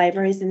other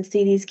libraries and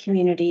see these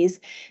communities?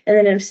 And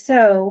then if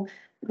so,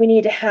 we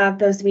need to have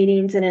those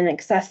meetings in an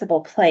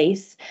accessible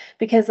place,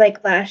 because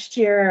like last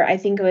year, I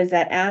think it was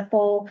at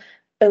Athol,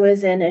 it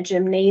was in a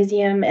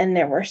gymnasium and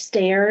there were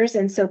stairs,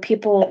 and so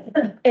people,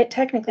 it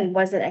technically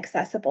wasn't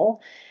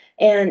accessible.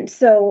 And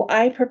so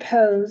I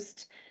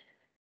proposed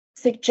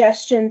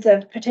suggestions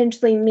of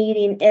potentially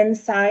meeting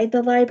inside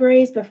the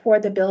libraries before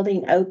the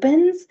building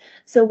opens,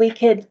 so we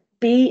could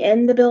be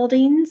in the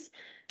buildings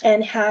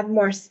and have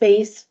more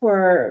space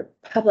for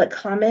public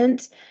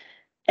comment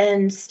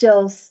and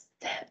still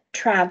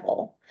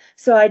travel.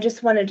 So I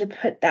just wanted to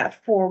put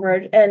that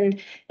forward.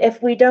 And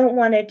if we don't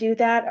want to do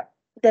that,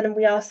 then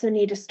we also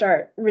need to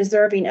start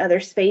reserving other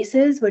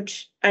spaces,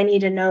 which I need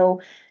to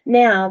know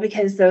now,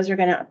 because those are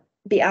going to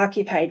be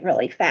occupied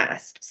really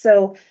fast.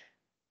 So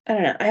I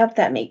don't know. I hope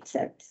that makes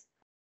sense.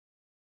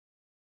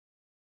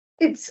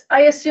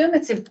 I assume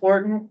it's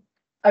important,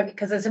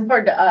 because it's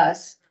important to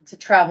us to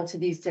travel to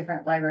these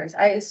different libraries.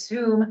 I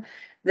assume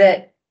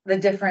that the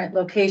different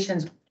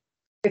locations,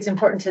 it's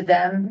important to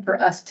them for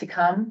us to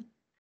come.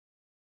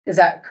 Is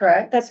that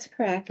correct? That's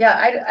correct.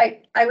 Yeah,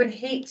 I would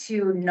hate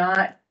to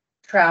not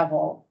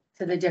travel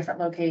to the different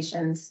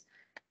locations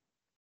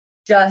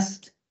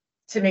just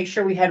to make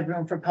sure we had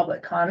room for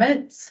public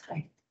comments.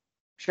 I'm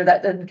sure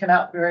that doesn't come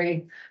out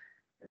very,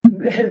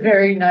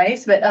 very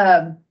nice, but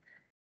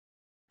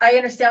I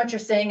understand what you're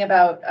saying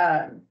about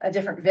a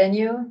different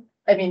venue.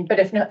 I mean, but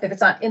if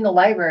it's not in the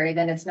library,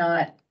 then it's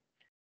not.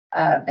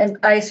 And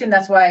I assume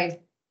that's why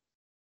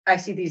I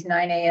see these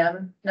 9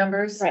 a.m.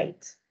 numbers.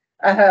 Right.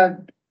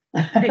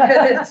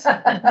 Because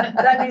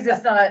that means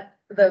it's not,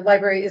 the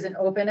library isn't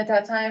open at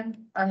that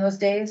time on those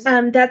days.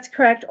 That's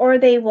correct. Or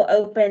they will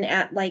open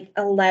at like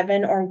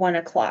 11 or 1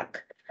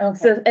 o'clock. Okay.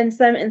 So in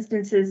some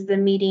instances, the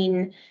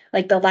meeting,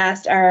 like the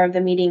last hour of the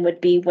meeting would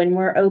be when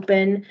we're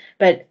open,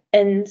 but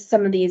in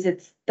some of these,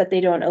 it's that they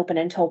don't open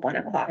until 1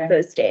 o'clock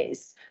those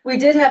days. We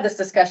did have this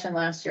discussion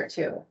last year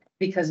too,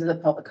 because of the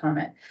public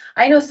comment.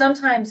 I know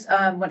sometimes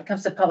when it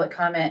comes to public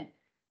comment,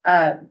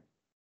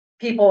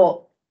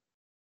 people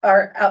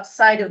are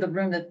outside of the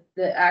room that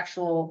the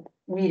actual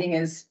meeting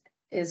is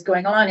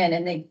going on in,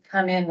 and they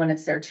come in when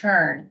it's their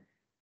turn.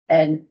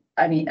 And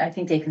I mean, I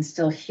think they can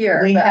still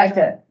hear. We have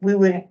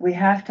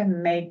to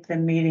make the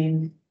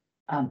meeting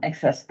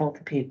accessible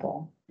to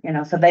people, you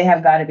know, so they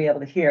have got to be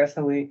able to hear,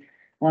 so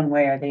one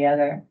way or the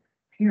other.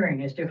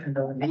 Hearing is different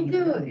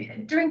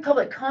than. During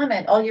public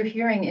comment, all you're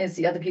hearing is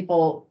the other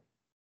people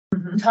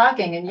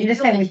talking, and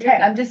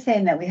I'm just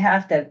saying that we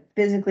have to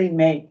physically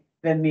make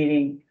the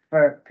meeting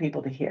for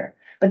people to hear.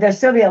 But there'll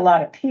still be a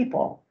lot of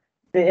people.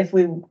 That if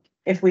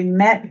we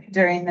met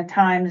during the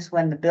times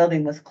when the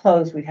building was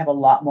closed, we'd have a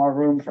lot more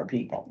room for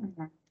people.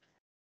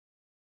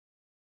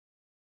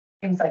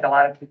 Seems like a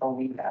lot of people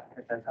leave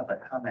after the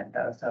public comment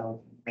though,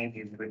 so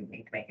maybe we wouldn't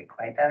need to make it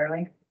quite that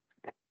early.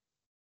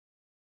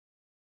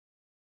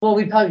 Well,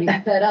 we'd probably be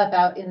set up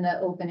out in the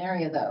open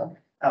area though.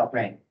 Oh,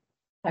 right.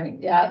 I mean,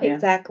 yeah.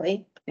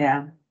 Exactly.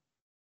 Yeah.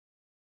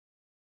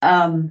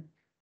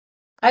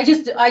 I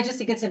just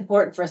think it's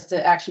important for us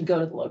to actually go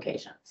to the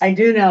locations. I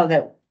do know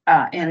that,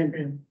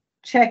 in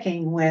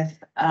checking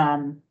with,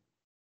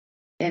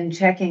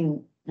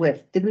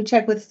 did we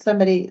check with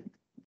somebody?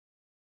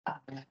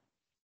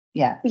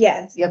 Yeah,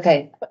 Yes.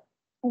 okay,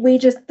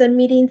 The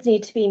meetings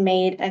need to be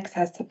made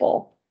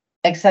accessible.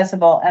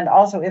 and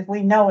also if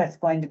we know it's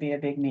going to be a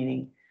big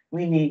meeting,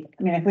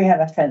 if we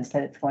have a sense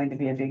that it's going to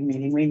be a big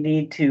meeting, we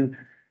need to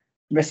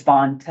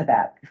respond to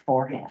that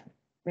beforehand.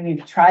 We need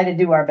to try to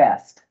do our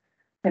best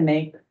to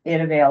make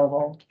it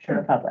available to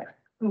the public.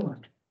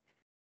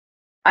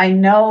 I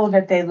know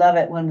that they love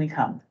it when we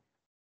come.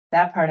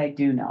 That part I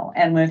do know.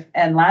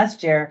 And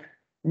last year,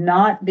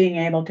 not being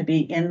able to be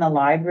in the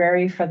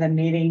library for the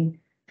meeting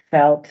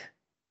felt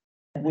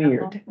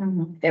weird.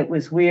 It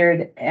was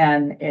weird,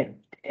 and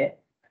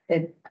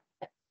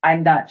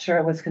I'm not sure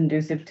it was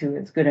conducive to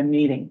as good a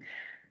meeting.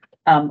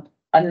 A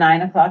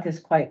 9 o'clock is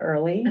quite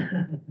early,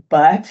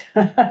 but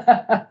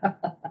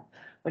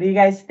what do you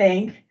guys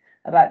think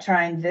about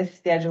trying this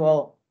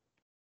schedule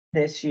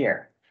this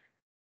year?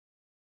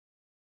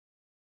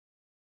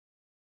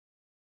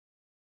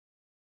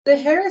 The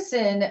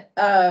Harrison,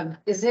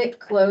 is it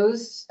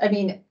closed? I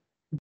mean,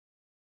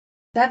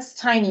 that's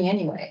tiny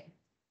anyway.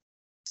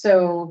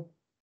 So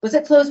was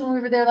it closed when we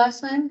were there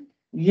last time?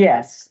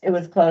 Yes, it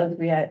was closed.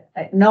 We had,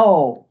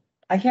 no,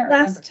 I can't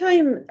remember. Last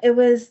time it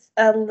was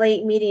a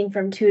late meeting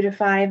from 2 to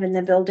 5 and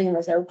the building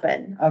was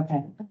open,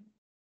 Okay.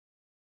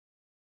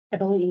 I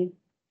believe.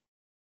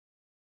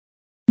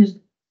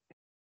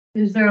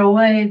 Is there a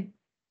way,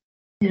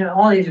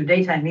 all these are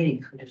daytime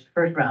meetings, which is the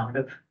first round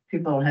of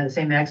people don't have the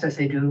same access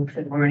they do if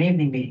it were an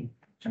evening meeting.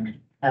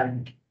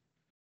 And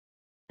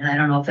I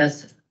don't know if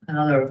that's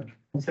another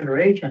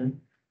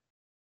consideration.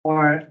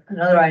 Or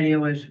another idea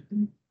was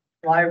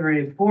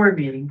library board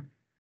meeting,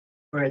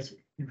 where it's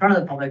in front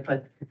of the public,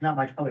 but there's not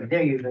much public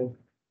there usually,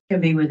 can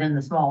be within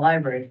the small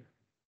library.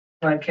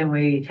 But can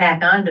we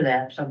tack on to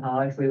that somehow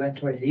if we went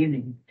towards the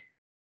evening?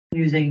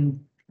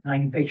 Using, I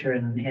can picture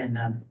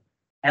in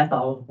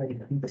Ethel,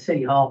 the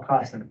city hall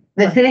across them.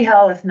 The city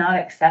hall is not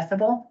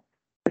accessible.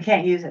 We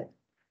can't use it.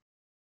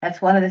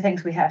 That's one of the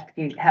things we have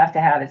to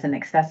have. It's an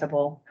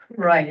accessible.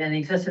 Right, and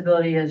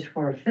accessibility is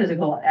for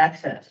physical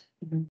access.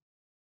 Mhm.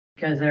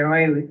 Because there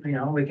way,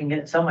 we can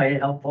get somebody to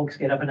help folks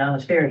get up and down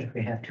the stairs if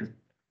we have to.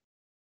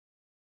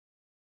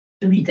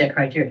 To meet that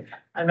criteria.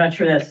 I'm not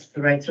sure that's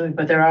the right solution,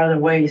 but there are other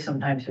ways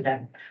sometimes to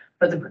that.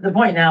 But the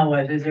point now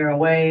was, is there a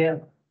way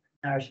of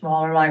our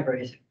smaller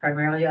libraries,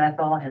 primarily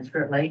Ethel and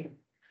Spirit Lake,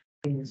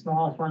 being the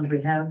smallest ones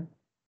we have?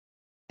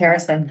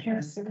 Harrison.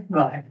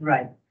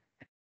 Right.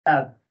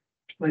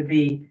 Would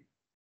be,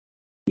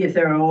 if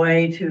there were a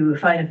way to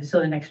find a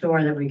facility next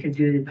door that we could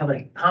do the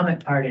public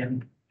comment part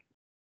in.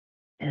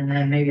 And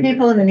then maybe.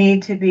 People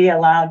need to be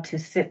allowed to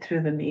sit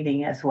through the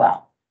meeting as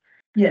well.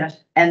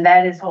 Yes. And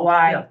that is Oh,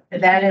 why,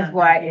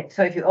 yeah.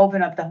 so if you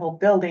open up the whole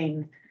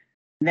building,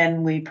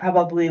 then we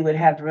probably would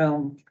have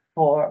room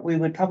we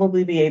would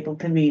probably be able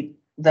to meet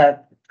the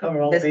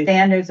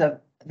standards of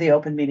the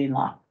open meeting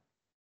law.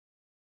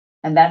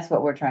 And that's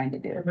what we're trying to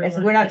do.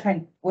 We're not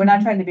trying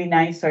to be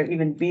nice or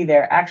even be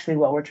there. Actually,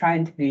 what we're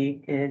trying to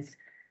be is,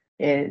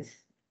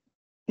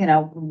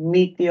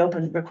 meet the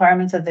open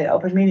requirements of the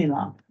open meeting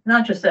law.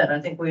 Not just that, I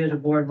think we as a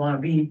board want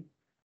to be,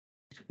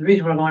 the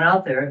reason we're going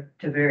out there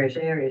to various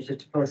areas is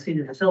to both see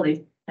the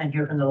facility and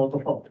hear from the local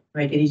folk,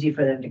 make it easy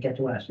for them to get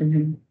to us.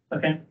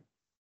 Okay.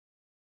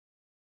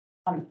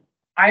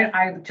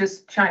 I'm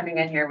just chiming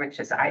in here, which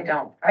is I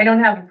don't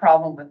have a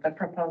problem with the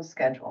proposed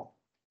schedule.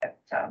 It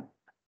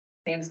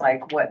seems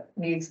like what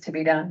needs to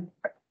be done.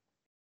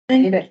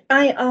 And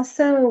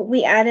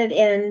we added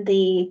in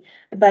the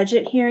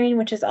budget hearing,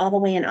 which is all the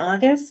way in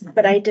August,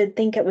 but I did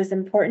think it was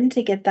important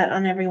to get that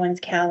on everyone's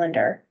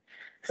calendar.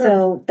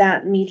 So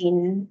that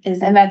meeting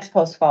is. And that's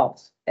Post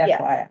Falls, Yeah.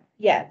 FYI.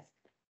 Yes.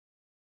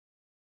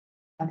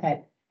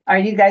 Okay. Are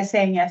you guys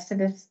saying yes to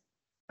this?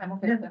 I'm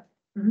okay with that.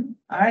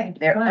 All right,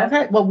 there, Go ahead.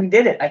 okay, well, we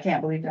did it. I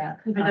can't believe that.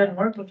 If it doesn't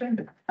work, we'll change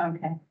it.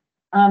 Okay.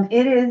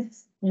 It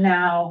is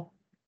now,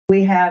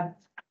 we have,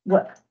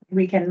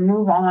 we can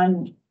move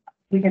on,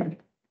 we can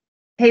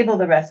table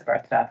the rest of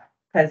our stuff,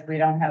 because we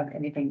don't have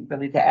anything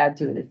really to add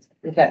to it.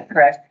 Is that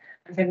correct?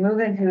 We can move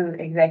into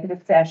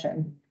executive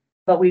session,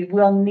 but we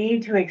will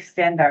need to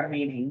extend our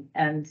meeting.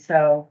 And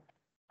so,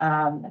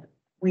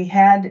 we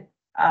had,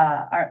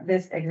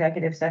 this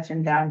executive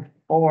session down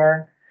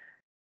for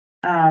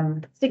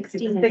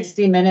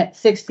 60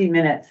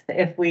 minutes.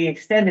 If we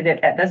extended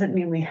it, that doesn't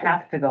mean we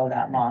have to go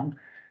that long,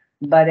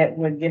 but it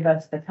would give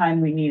us the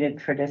time we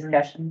needed for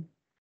discussion.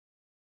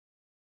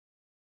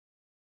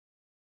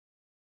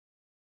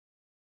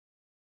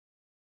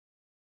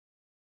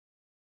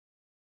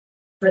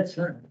 Let's,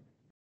 Can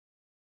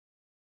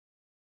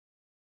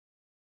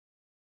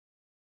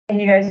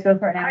you guys go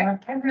for an hour?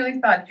 I really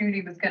thought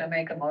Judy was gonna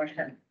make a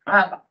motion.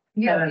 Are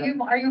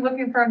you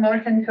looking for a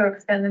motion to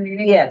extend the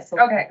meeting? Yes.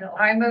 Okay,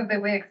 I move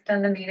that we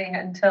extend the meeting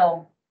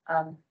until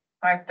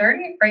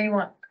 5:30, or you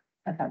want?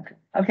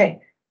 Okay,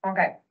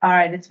 Okay. all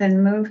right, it's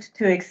been moved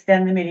to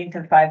extend the meeting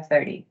to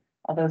 5:30.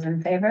 All those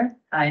in favor?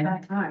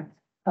 I,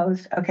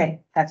 Opposed? Okay,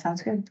 that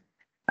sounds good.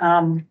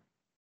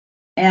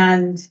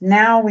 And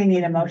now we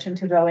need a motion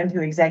to go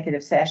into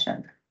executive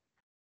session.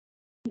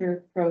 I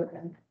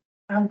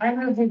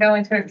move to go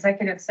into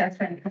executive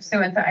session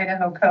pursuant to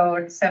Idaho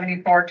Code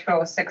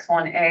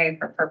 742061A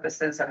for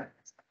purposes of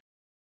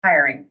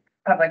hiring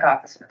public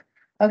officer.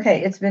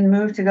 Okay, it's been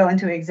moved to go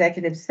into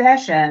executive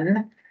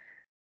session.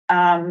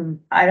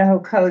 Idaho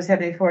Code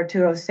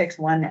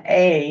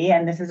 742061A,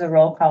 and this is a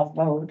roll call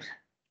vote.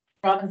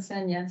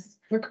 Robinson, yes.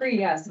 McCree,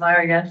 yes.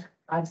 Meyer, yes.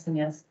 Hodgson,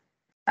 yes.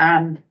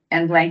 And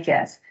blank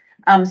yes.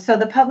 So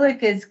the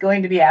public is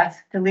going to be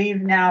asked to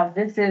leave now.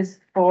 This is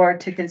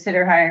to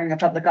consider hiring a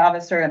public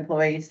officer,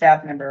 employee,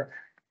 staff member.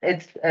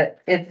 It's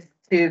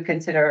to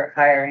consider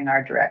hiring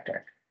our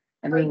director.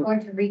 And Are we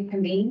going to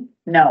reconvene?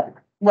 no,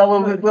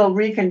 well, we'll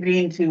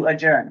reconvene to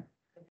adjourn.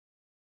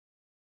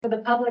 So the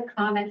public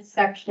comment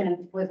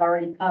section was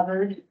already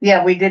covered.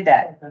 Yeah, we did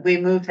that. We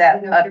moved I that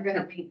don't know if up. you're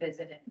gonna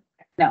revisit it.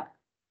 No.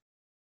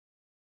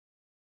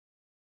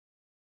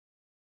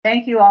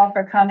 Thank you all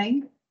for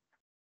coming.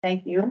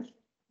 Thank you.